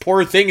god, this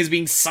poor thing is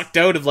being sucked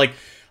out of like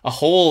a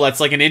hole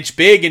that's like an inch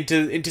big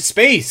into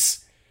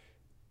space.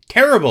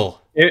 Terrible.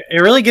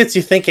 It really gets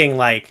you thinking,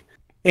 like,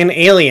 in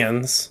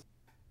Aliens,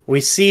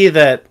 we see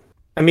that,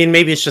 I mean,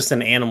 maybe it's just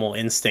an animal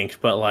instinct,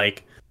 but,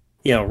 like,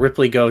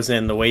 Ripley goes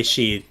in, the way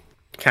she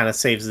kind of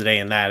saves the day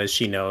in that is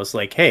she knows,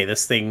 like, hey,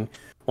 this thing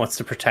wants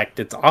to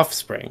protect its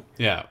offspring.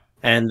 Yeah.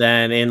 And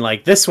then in,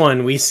 like, this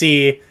one, we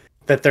see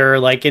that they're,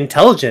 like,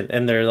 intelligent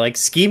and they're, like,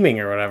 scheming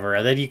or whatever.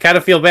 And then you kind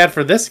of feel bad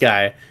for this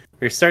guy.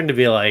 You're starting to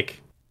be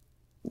like,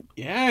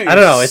 yeah, I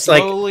don't know, it's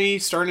slowly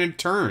starting to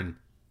turn.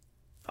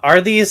 Are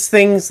these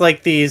things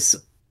like these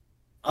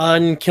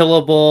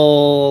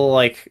unkillable,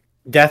 like,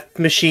 death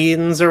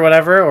machines or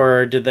whatever,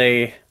 or do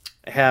they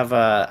have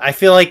I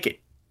feel like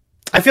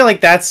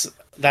that's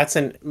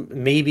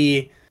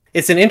maybe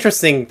it's an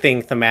interesting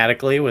thing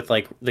thematically with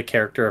like the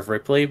character of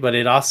Ripley, but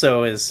it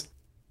also is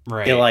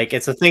right.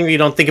 It's a thing that you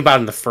don't think about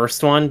in the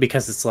first one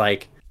because it's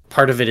like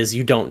part of it is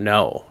you don't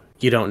know,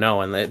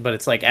 but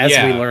it's like as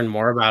we learn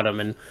more about them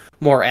and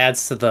more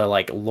adds to the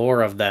like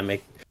lore of them,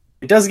 it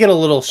does get a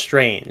little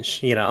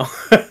strange,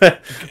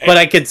 but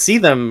I could see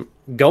them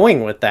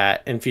going with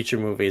that in future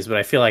movies, but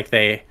I feel like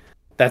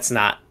that's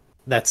not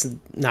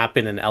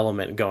been an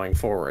element going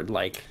forward.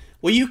 Like,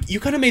 well, you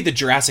kind of made the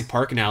Jurassic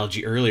Park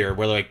analogy earlier,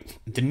 where like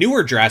the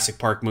newer Jurassic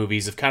Park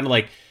movies have kind of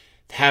like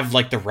have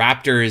like the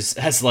raptors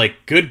as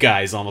like good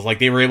guys, almost like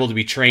they were able to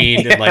be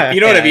trained and like,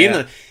 what I mean?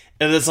 Yeah.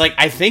 And it's like,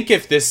 I think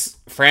if this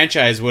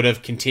franchise would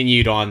have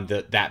continued on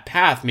that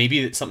path, maybe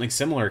it's something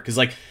similar, because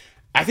like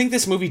I think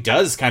this movie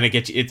does kind of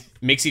get you. It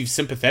makes you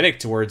sympathetic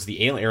towards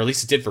the alien, or at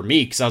least it did for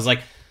me, because I was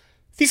like,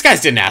 these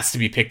guys didn't ask to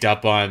be picked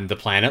up on the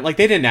planet. Like,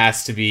 they didn't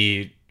ask to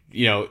be,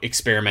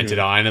 experimented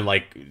on, and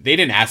like they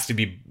didn't ask to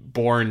be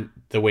born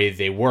the way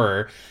they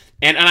were.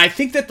 And I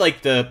think that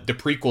like the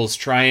prequels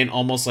try and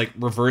almost like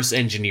reverse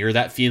engineer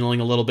that feeling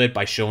a little bit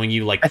by showing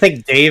you like, I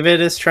think David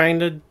is trying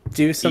to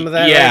do some of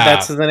that. Yeah, right?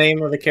 That's the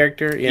name of the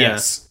character. Yeah.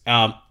 Yes.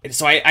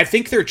 So I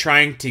think they're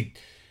trying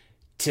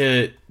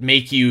to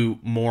make you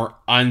more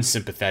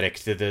unsympathetic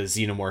to the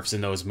xenomorphs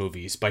in those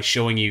movies by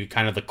showing you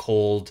kind of the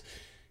cold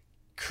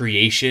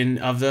creation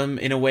of them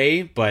in a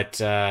way.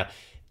 But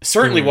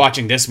certainly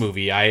watching this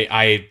movie,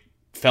 I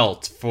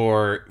felt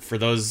for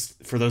those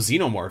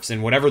xenomorphs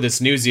and whatever this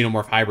new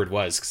xenomorph hybrid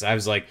was, because I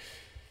was like,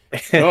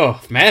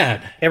 oh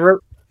man. It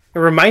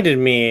reminded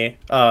me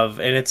of,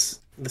 and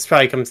this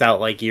probably comes out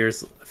like a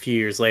few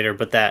years later,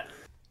 but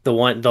the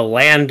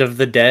Land of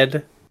the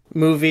Dead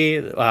movie,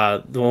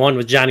 the one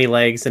with Johnny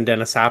Legs and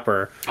Dennis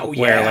Hopper,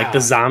 where like the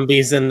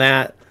zombies in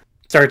that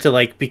start to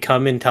like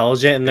become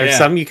intelligent, and there's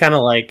some you kind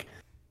of like.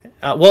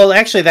 Well,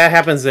 actually, that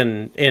happens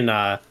in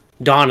Day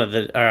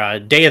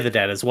of the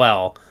Dead as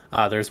well.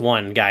 There's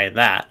one guy in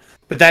that,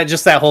 but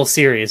that whole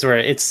series where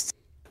it's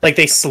like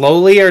they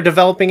slowly are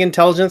developing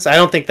intelligence. I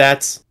don't think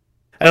that's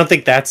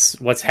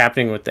what's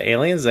happening with the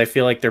aliens. I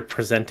feel like they're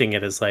presenting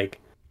it as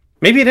like,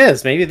 maybe it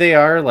is. Maybe they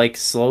are like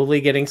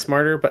slowly getting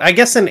smarter. But I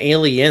guess in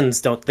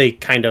Aliens, don't they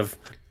kind of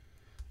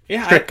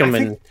trick them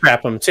and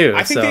trap them too?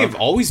 I think they've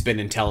always been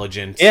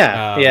intelligent.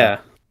 Yeah.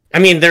 I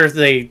mean,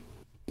 they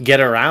get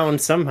around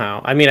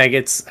somehow. I mean, I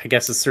guess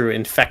it's through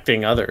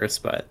infecting others,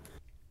 but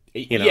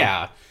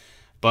yeah.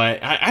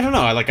 But I don't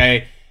know. Like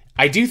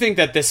I do think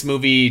that this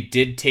movie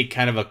did take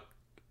kind of a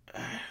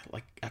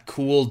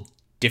cool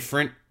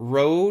different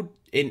road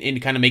in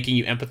kind of making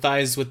you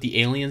empathize with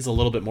the aliens a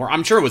little bit more.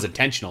 I'm sure it was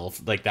intentional,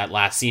 like that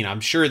last scene. I'm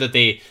sure that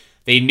they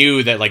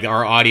knew that like the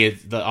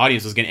audience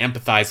was going to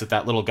empathize with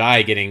that little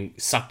guy getting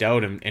sucked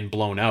out and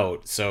blown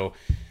out. So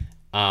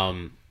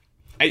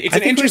it's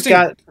an interesting.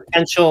 We've got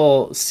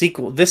potential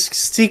sequel. This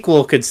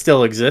sequel could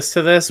still exist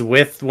to this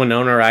with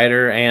Winona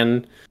Ryder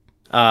and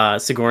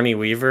Sigourney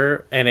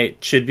Weaver, and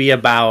it should be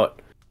about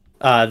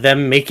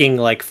them making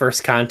like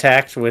first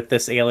contact with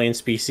this alien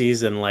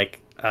species and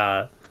like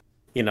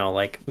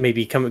like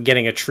maybe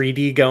getting a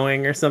treaty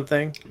going or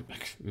something.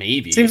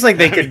 Maybe seems like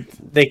they can.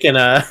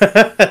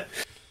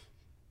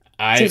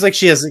 Seems like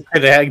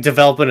could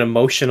develop an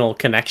emotional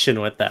connection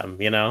with them.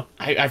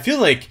 I feel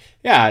like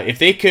if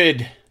they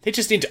could. They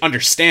just need to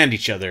understand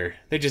each other.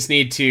 They just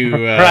need to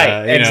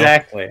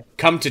exactly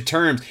come to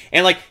terms.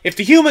 And like, if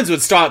the humans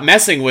would stop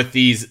messing with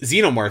these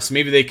xenomorphs,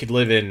 maybe they could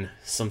live in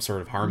some sort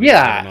of harmony.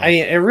 Yeah, I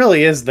mean, it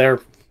really is their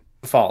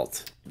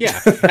fault.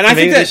 Yeah, and I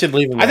think they should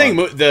leave them. I think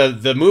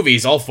the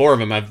movies, all four of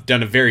them, have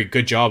done a very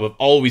good job of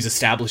always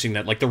establishing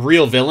that like the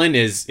real villain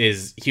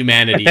is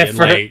humanity, and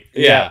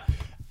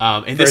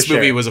and this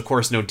movie was of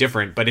course no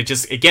different. But it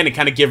just it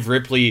kind of gives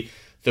Ripley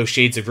those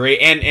shades of gray,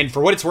 and for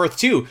what it's worth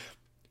too.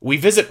 We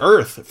visit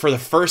Earth for the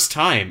first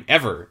time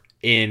ever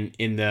in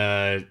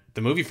the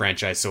movie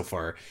franchise so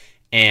far,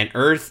 and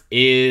Earth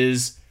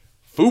is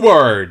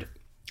foobard.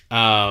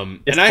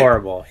 It's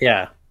horrible,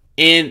 yeah.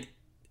 And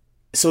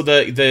so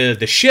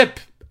the ship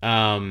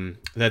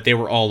that they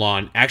were all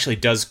on actually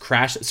does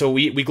crash. So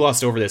we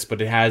glossed over this,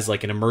 but it has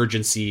like an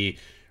emergency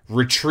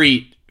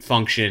retreat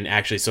function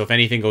actually. So if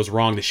anything goes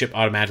wrong, the ship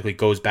automatically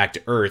goes back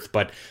to Earth.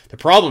 But the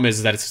problem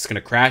is that it's just going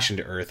to crash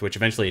into Earth, which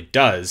eventually it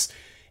does.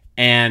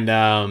 And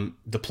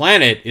the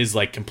planet is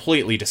like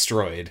completely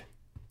destroyed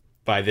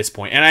by this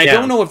point. And I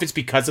don't know if it's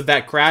because of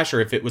that crash or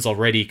if it was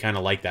already kind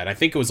of like that. I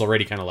think it was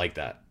already kind of like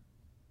that.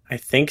 I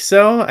think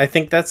so. I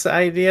think that's the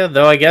idea.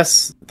 Though I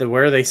guess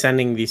where are they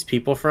sending these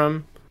people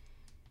from?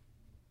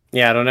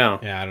 Yeah, I don't know.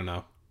 Yeah, I don't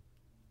know.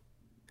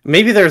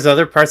 Maybe there's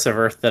other parts of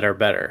Earth that are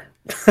better.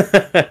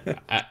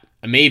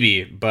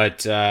 Maybe,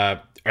 but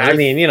I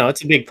mean,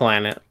 it's a big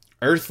planet.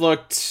 Earth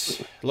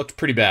looked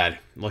pretty bad.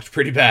 Looked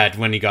pretty bad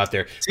when he got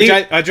there, which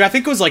I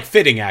think was like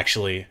fitting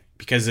actually,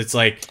 because it's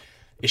like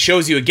it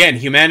shows you again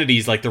humanity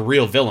is like the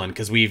real villain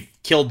because we've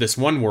killed this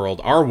one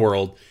world, our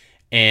world,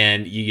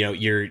 and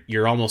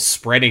you're almost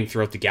spreading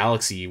throughout the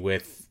galaxy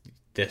with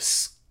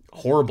this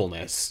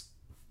horribleness.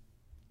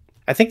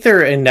 I think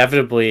they're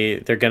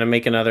gonna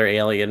make another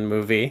Alien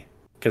movie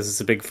because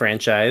it's a big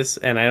franchise,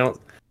 and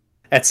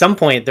at some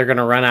point they're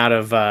gonna run out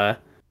of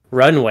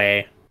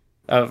runway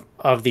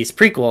of these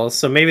prequels,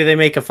 so maybe they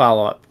make a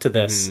follow-up to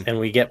this and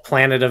we get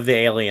Planet of the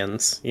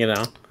Aliens,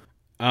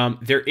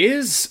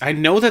 I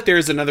know that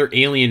there's another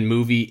Alien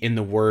movie in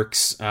the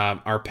works.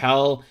 Our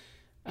pal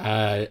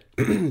David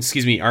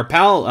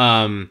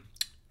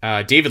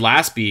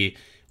Lasby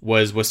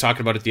was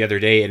talking about it the other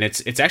day, and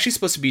it's actually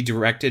supposed to be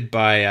directed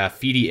by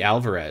Fede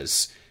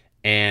Alvarez,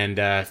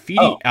 and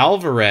Fede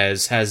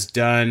Alvarez has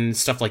done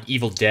stuff like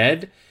Evil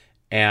Dead,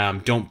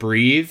 Don't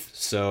Breathe,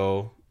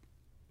 so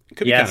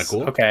could be kind of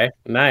cool. Okay,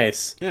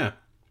 nice. Yeah,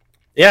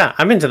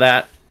 I'm into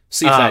that.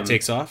 See if that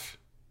takes off.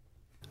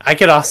 I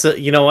could also,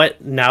 you know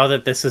what? Now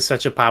that this is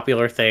such a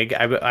popular thing,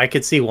 I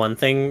could see one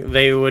thing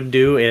they would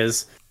do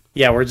is,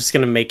 yeah, we're just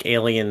gonna make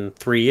Alien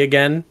 3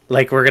 again.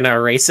 Like we're gonna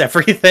erase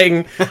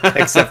everything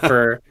except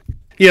for,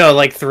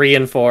 like 3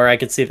 and 4. I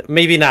could see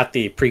maybe not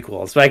the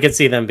prequels, but I could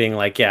see them being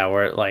like, yeah,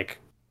 we're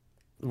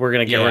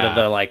gonna get rid of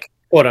the like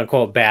quote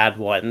unquote bad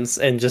ones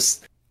and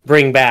just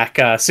bring back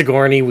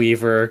Sigourney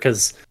Weaver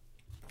because,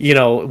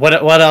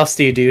 what else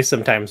do you do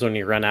sometimes when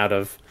you run out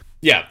of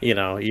your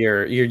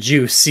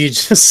juice? You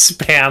just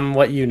spam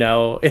what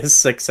is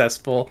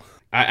successful.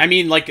 I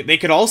mean, like they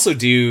could also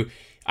do.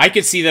 I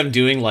could see them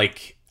doing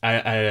like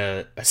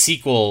a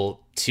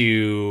sequel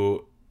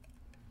to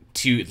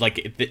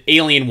like the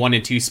Alien 1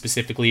 and 2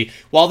 specifically.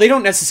 While they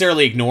don't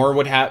necessarily ignore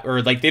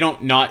or like they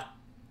don't not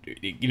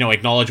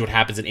acknowledge what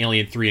happens in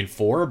Alien 3 and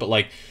 4, but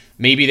like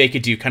maybe they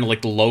could do kind of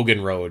like the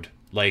Logan Road.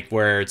 Like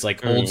where it's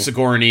like old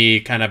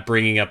Sigourney kind of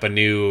bringing up a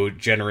new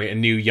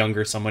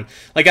younger someone.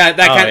 Like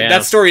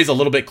that story is a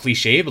little bit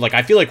cliche, but like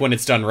I feel like when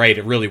it's done right,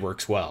 it really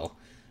works well.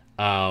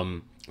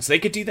 So they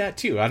could do that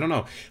too. I don't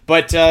know,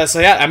 but so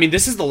yeah, I mean,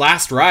 this is the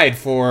last ride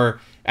for,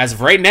 as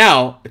of right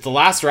now, it's the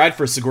last ride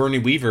for Sigourney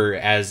Weaver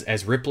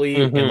as Ripley,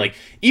 and like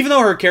even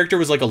though her character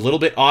was like a little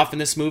bit off in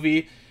this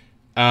movie,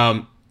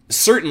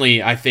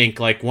 certainly I think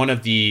like one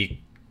of the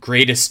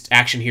greatest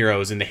action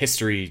heroes in the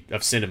history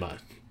of cinema.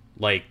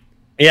 Like.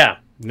 Yeah.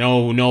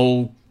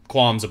 No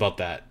qualms about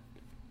that.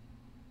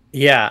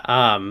 Yeah.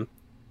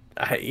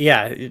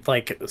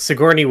 Like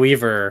Sigourney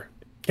Weaver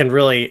can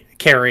really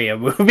carry a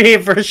movie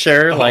for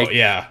sure.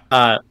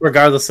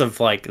 Regardless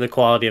of like the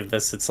quality of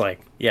this, it's like,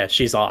 yeah,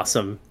 she's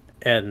awesome.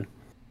 And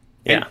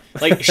yeah.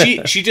 And, like she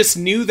just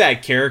knew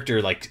that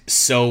character like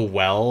so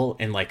well,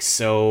 and like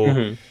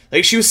so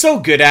like she was so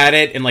good at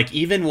it, and like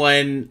even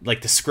when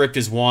like the script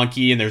is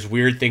wonky and there's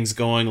weird things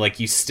going, like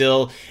you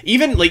still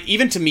even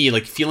to me,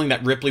 like feeling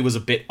that Ripley was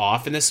a bit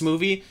off in this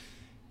movie,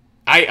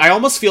 I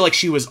almost feel like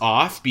she was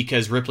off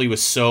because Ripley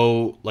was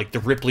so like the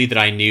Ripley that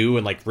I knew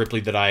and like Ripley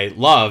that I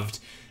loved,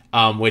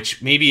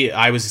 which maybe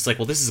I was just like,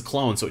 well, this is a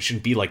clone, so it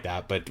shouldn't be like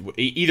that. But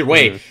either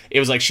way, it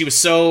was like she was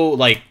so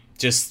like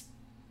just,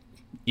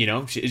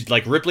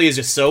 like Ripley is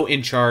just so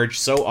in charge,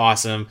 so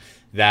awesome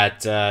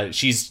that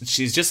she's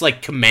just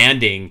like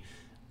commanding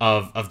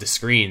of the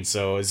screen.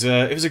 So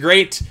it was a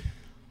great.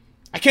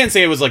 I can't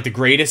say it was like the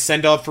greatest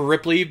send off for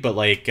Ripley, but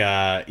like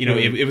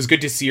it was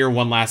good to see her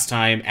one last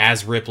time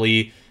as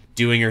Ripley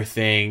doing her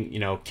thing,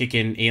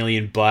 kicking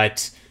alien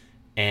butt,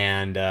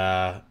 and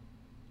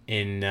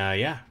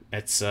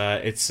it's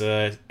a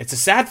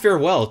sad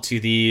farewell to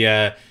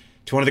the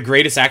to one of the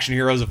greatest action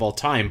heroes of all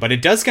time, but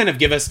it does kind of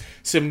give us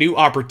some new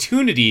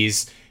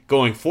opportunities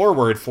going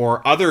forward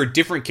for other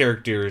different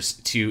characters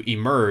to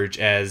emerge.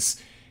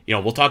 As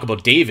we'll talk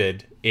about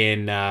David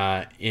in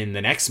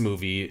the next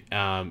movie,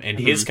 and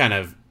his kind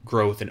of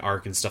growth and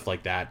arc and stuff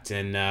like that.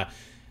 And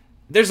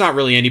there's not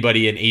really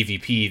anybody in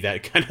AVP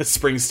that kind of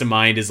springs to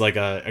mind as like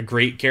a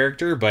great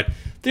character, but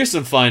there's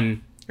some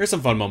fun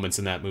moments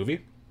in that movie.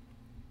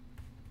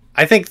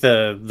 I think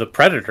the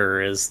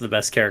Predator is the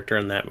best character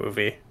in that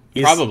movie.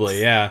 Probably,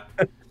 yeah.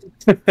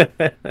 Well,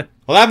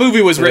 that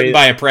movie was written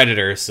by a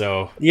Predator,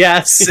 so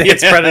yes,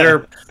 it's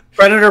Predator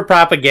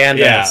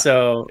propaganda. Yeah.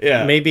 So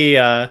maybe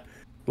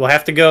we'll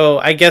have to go.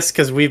 I guess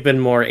because we've been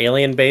more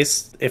Alien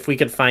based. If we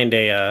could find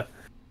a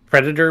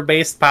Predator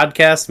based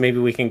podcast, maybe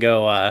we can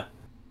go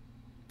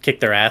kick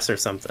their ass or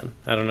something.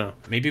 I don't know.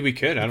 Maybe we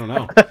could. I don't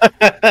know.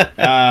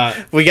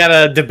 We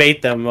gotta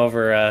debate them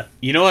over.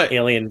 You know what?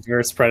 Alien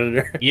versus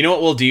Predator. You know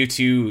what we'll do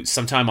too?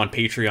 Sometime on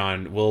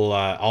Patreon,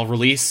 I'll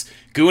release.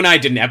 Goo and I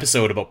did an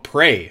episode about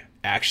Prey,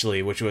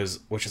 actually, which was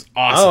awesome.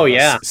 Oh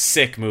yeah,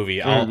 sick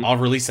movie. I'll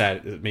release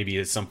that maybe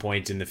at some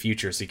point in the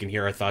future, so you can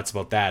hear our thoughts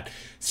about that.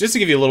 It's just to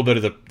give you a little bit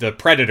of the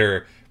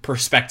Predator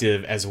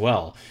perspective as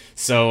well.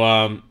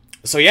 So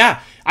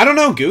yeah, I don't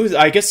know, Goo.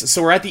 I guess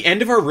so. We're at the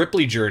end of our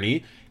Ripley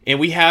journey. And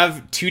we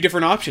have two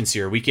different options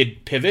here. We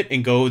could pivot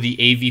and go the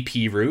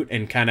AVP route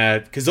and kind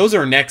of, because those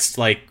are next,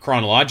 like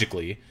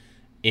chronologically.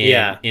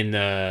 In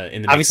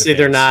the obviously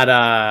they're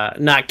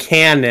not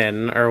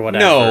canon or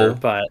whatever. No,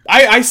 but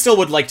I still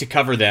would like to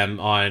cover them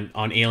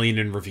on Alien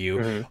in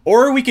Review,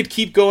 or we could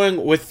keep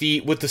going with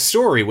the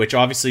story, which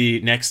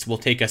obviously next will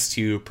take us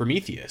to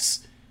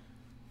Prometheus.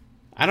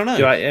 I don't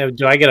know.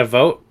 Do I get a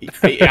vote?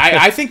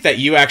 I think that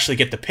you actually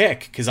get the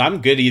pick because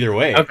I'm good either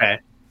way. Okay.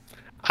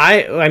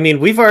 I mean,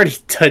 we've already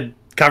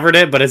covered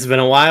it, but it's been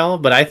a while.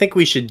 But I think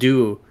we should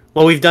do.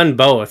 Well, we've done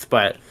both,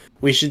 but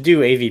we should do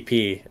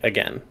AVP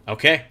again.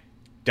 Okay,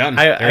 done.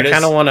 I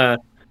kind of want to,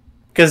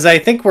 because I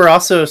think we're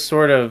also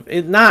sort of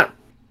not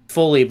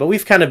fully, but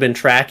we've kind of been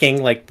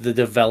tracking like the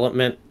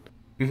development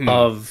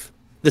of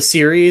the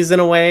series in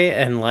a way,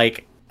 and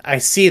like I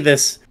see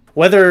this,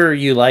 whether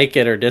you like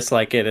it or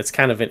dislike it, it's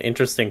kind of an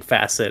interesting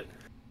facet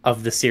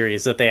of the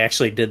series that they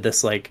actually did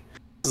this like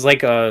it's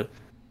like a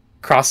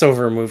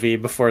crossover movie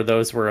before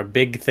those were a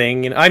big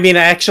thing. I mean,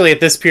 actually,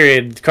 at this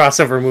period,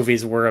 crossover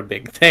movies were a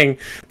big thing.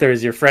 There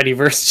was your Freddy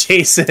vs.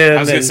 Jason. I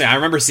was gonna say, I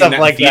remember seeing that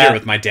in the theater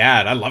with my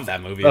dad. I love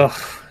that movie. Oh,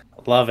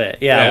 love it.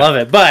 Yeah, I love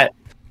it. But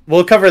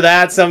we'll cover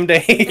that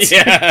someday.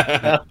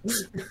 Yeah.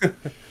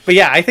 But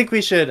yeah, I think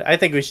we should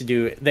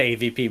do the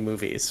AVP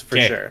movies for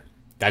sure.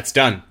 That's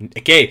done.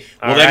 Okay.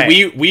 Well, All then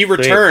right. we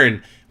return.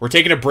 Sweet. We're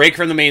taking a break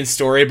from the main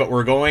story, but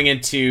we're going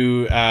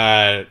into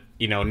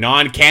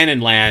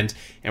non-canon land,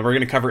 and we're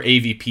going to cover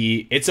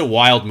AVP. It's a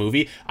wild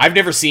movie. I've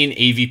never seen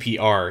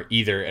AVPR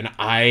either, and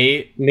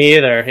me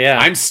either. Yeah,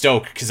 I'm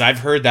stoked because I've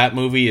heard that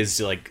movie is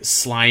like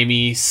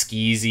slimy,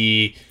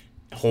 skeezy,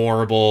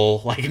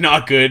 horrible, like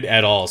not good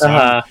at all.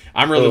 So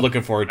I'm really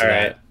looking forward to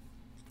that.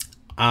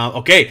 Right.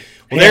 Okay,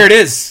 well there it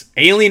is.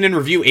 Alien in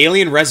review.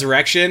 Alien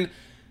Resurrection.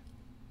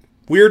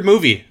 Weird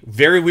movie.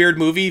 Very weird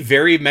movie.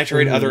 Very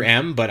Metroid Other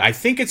M, but I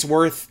think it's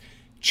worth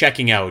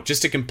checking out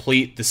just to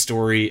complete the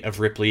story of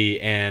Ripley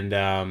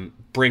and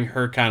bring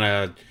her kind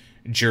of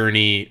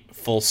journey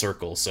full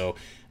circle. So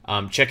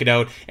check it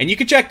out. And you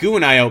can check Goo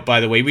and I out, by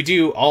the way. We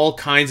do all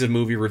kinds of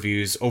movie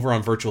reviews over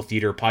on Virtual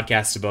Theater,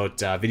 podcasts about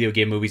video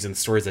game movies and the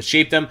stories that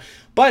shape them.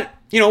 But,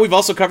 we've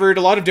also covered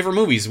a lot of different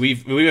movies.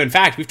 We've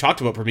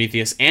talked about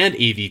Prometheus and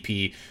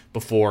AVP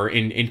before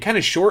in kind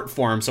of short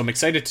form, so I'm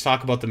excited to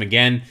talk about them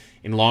again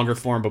in longer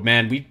form. But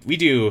man, we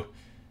do...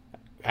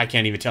 I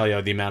can't even tell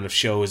you the amount of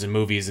shows and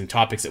movies and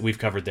topics that we've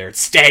covered there. It's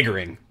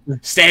staggering.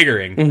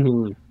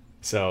 Staggering.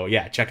 So,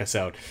 yeah, check us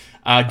out.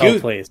 Goo,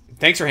 please.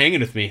 Thanks for hanging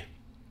with me.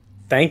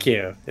 Thank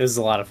you. It was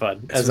a lot of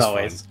fun, as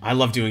always. Fun. I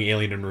love doing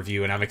Alien in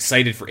Review, and I'm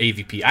excited for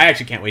AVP. I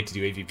actually can't wait to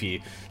do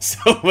AVP.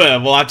 So,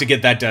 we'll have to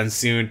get that done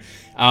soon.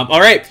 All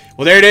right.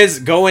 Well, there it is.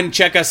 Go and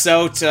check us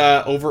out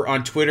over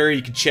on Twitter.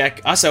 You can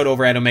check us out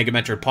over at Omega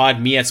Metroid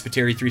Pod, me at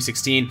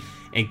Spiteri316,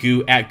 and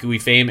Goo at Gooey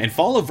Fame, and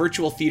follow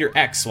Virtual Theater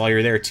X while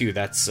you're there too.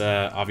 That's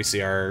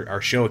obviously our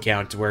show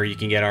account where you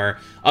can get our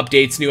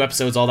updates, new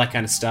episodes, all that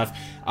kind of stuff.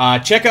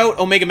 Check out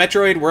Omega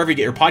Metroid wherever you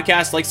get your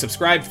podcast. Like,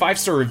 subscribe,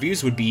 5-star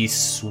reviews would be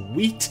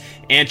sweet,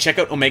 and check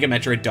out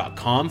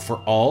OmegaMetroid.com for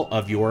all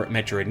of your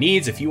Metroid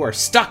needs. If you are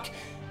stuck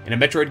in a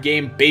Metroid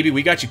game, baby,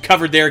 we got you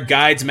covered there.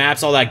 Guides,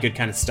 maps, all that good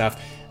kind of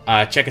stuff.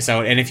 Check us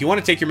out, and if you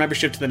want to take your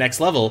membership to the next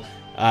level,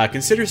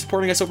 consider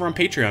supporting us over on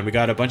Patreon. We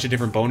got a bunch of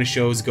different bonus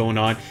shows going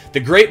on. The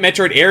Great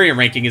Metroid Area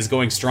Ranking is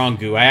going strong,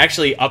 Goo. I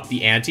actually upped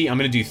the ante. I'm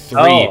going to do 3.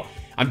 Oh.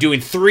 I'm doing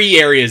 3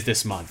 areas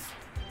this month.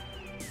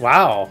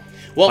 Wow.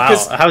 Well,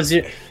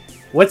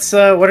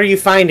 what are you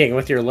finding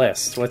with your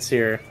list? What's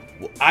your...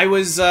 what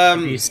are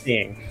you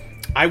seeing?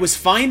 I was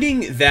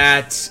finding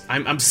that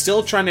I'm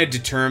still trying to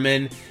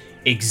determine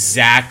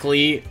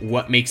exactly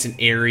what makes an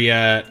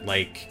area,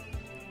 like,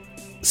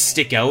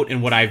 stick out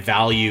and what I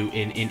value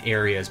in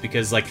areas,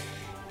 because, like,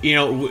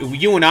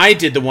 you and I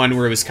did the one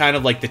where it was kind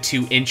of like the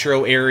 2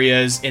 intro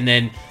areas, and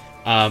then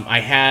I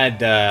had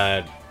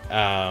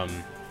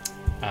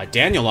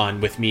Daniel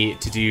on with me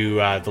to do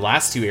the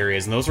last 2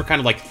 areas, and those were kind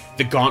of like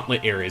the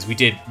gauntlet areas. We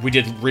did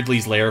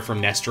Ridley's Lair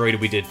from Nestroid,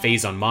 and we did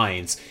Phase on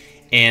Mines,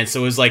 and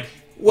so it was like,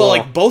 well,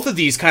 like, both of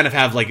these kind of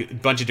have like a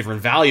bunch of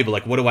different value, but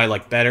like, what do I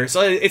like better?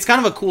 So it's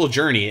kind of a cool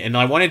journey, and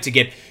I wanted to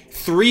get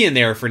 3 in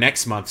there for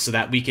next month so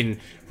that we can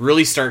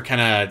really start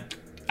kind of...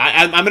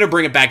 I'm going to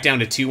bring it back down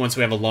to 2 once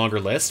we have a longer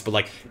list, but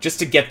like, just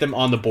to get them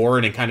on the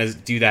board and kind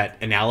of do that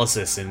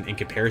analysis and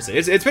comparison.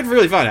 It's been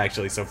really fun,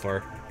 actually, so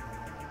far.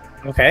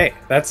 Okay,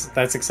 that's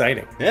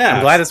exciting. Yeah,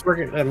 I'm glad it's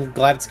working. I'm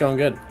glad it's going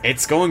good.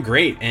 It's going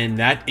great, and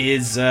that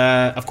is,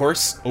 of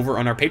course, over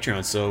on our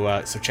Patreon.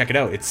 So check it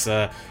out.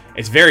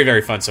 It's very,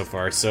 very fun so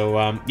far.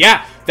 So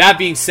yeah. That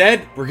being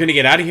said, we're gonna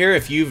get out of here.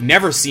 If you've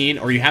never seen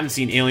or you haven't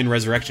seen Alien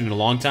Resurrection in a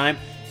long time,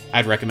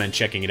 I'd recommend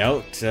checking it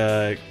out.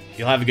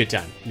 You'll have a good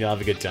time.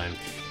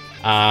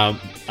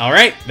 All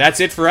right,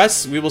 that's it for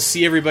us. We will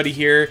see everybody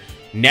here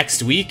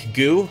next week.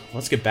 Goo,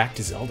 let's get back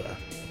to Zelda.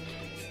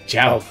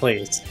 Ciao. Oh,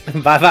 please.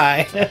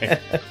 Bye-bye.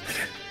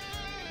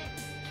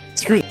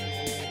 Screw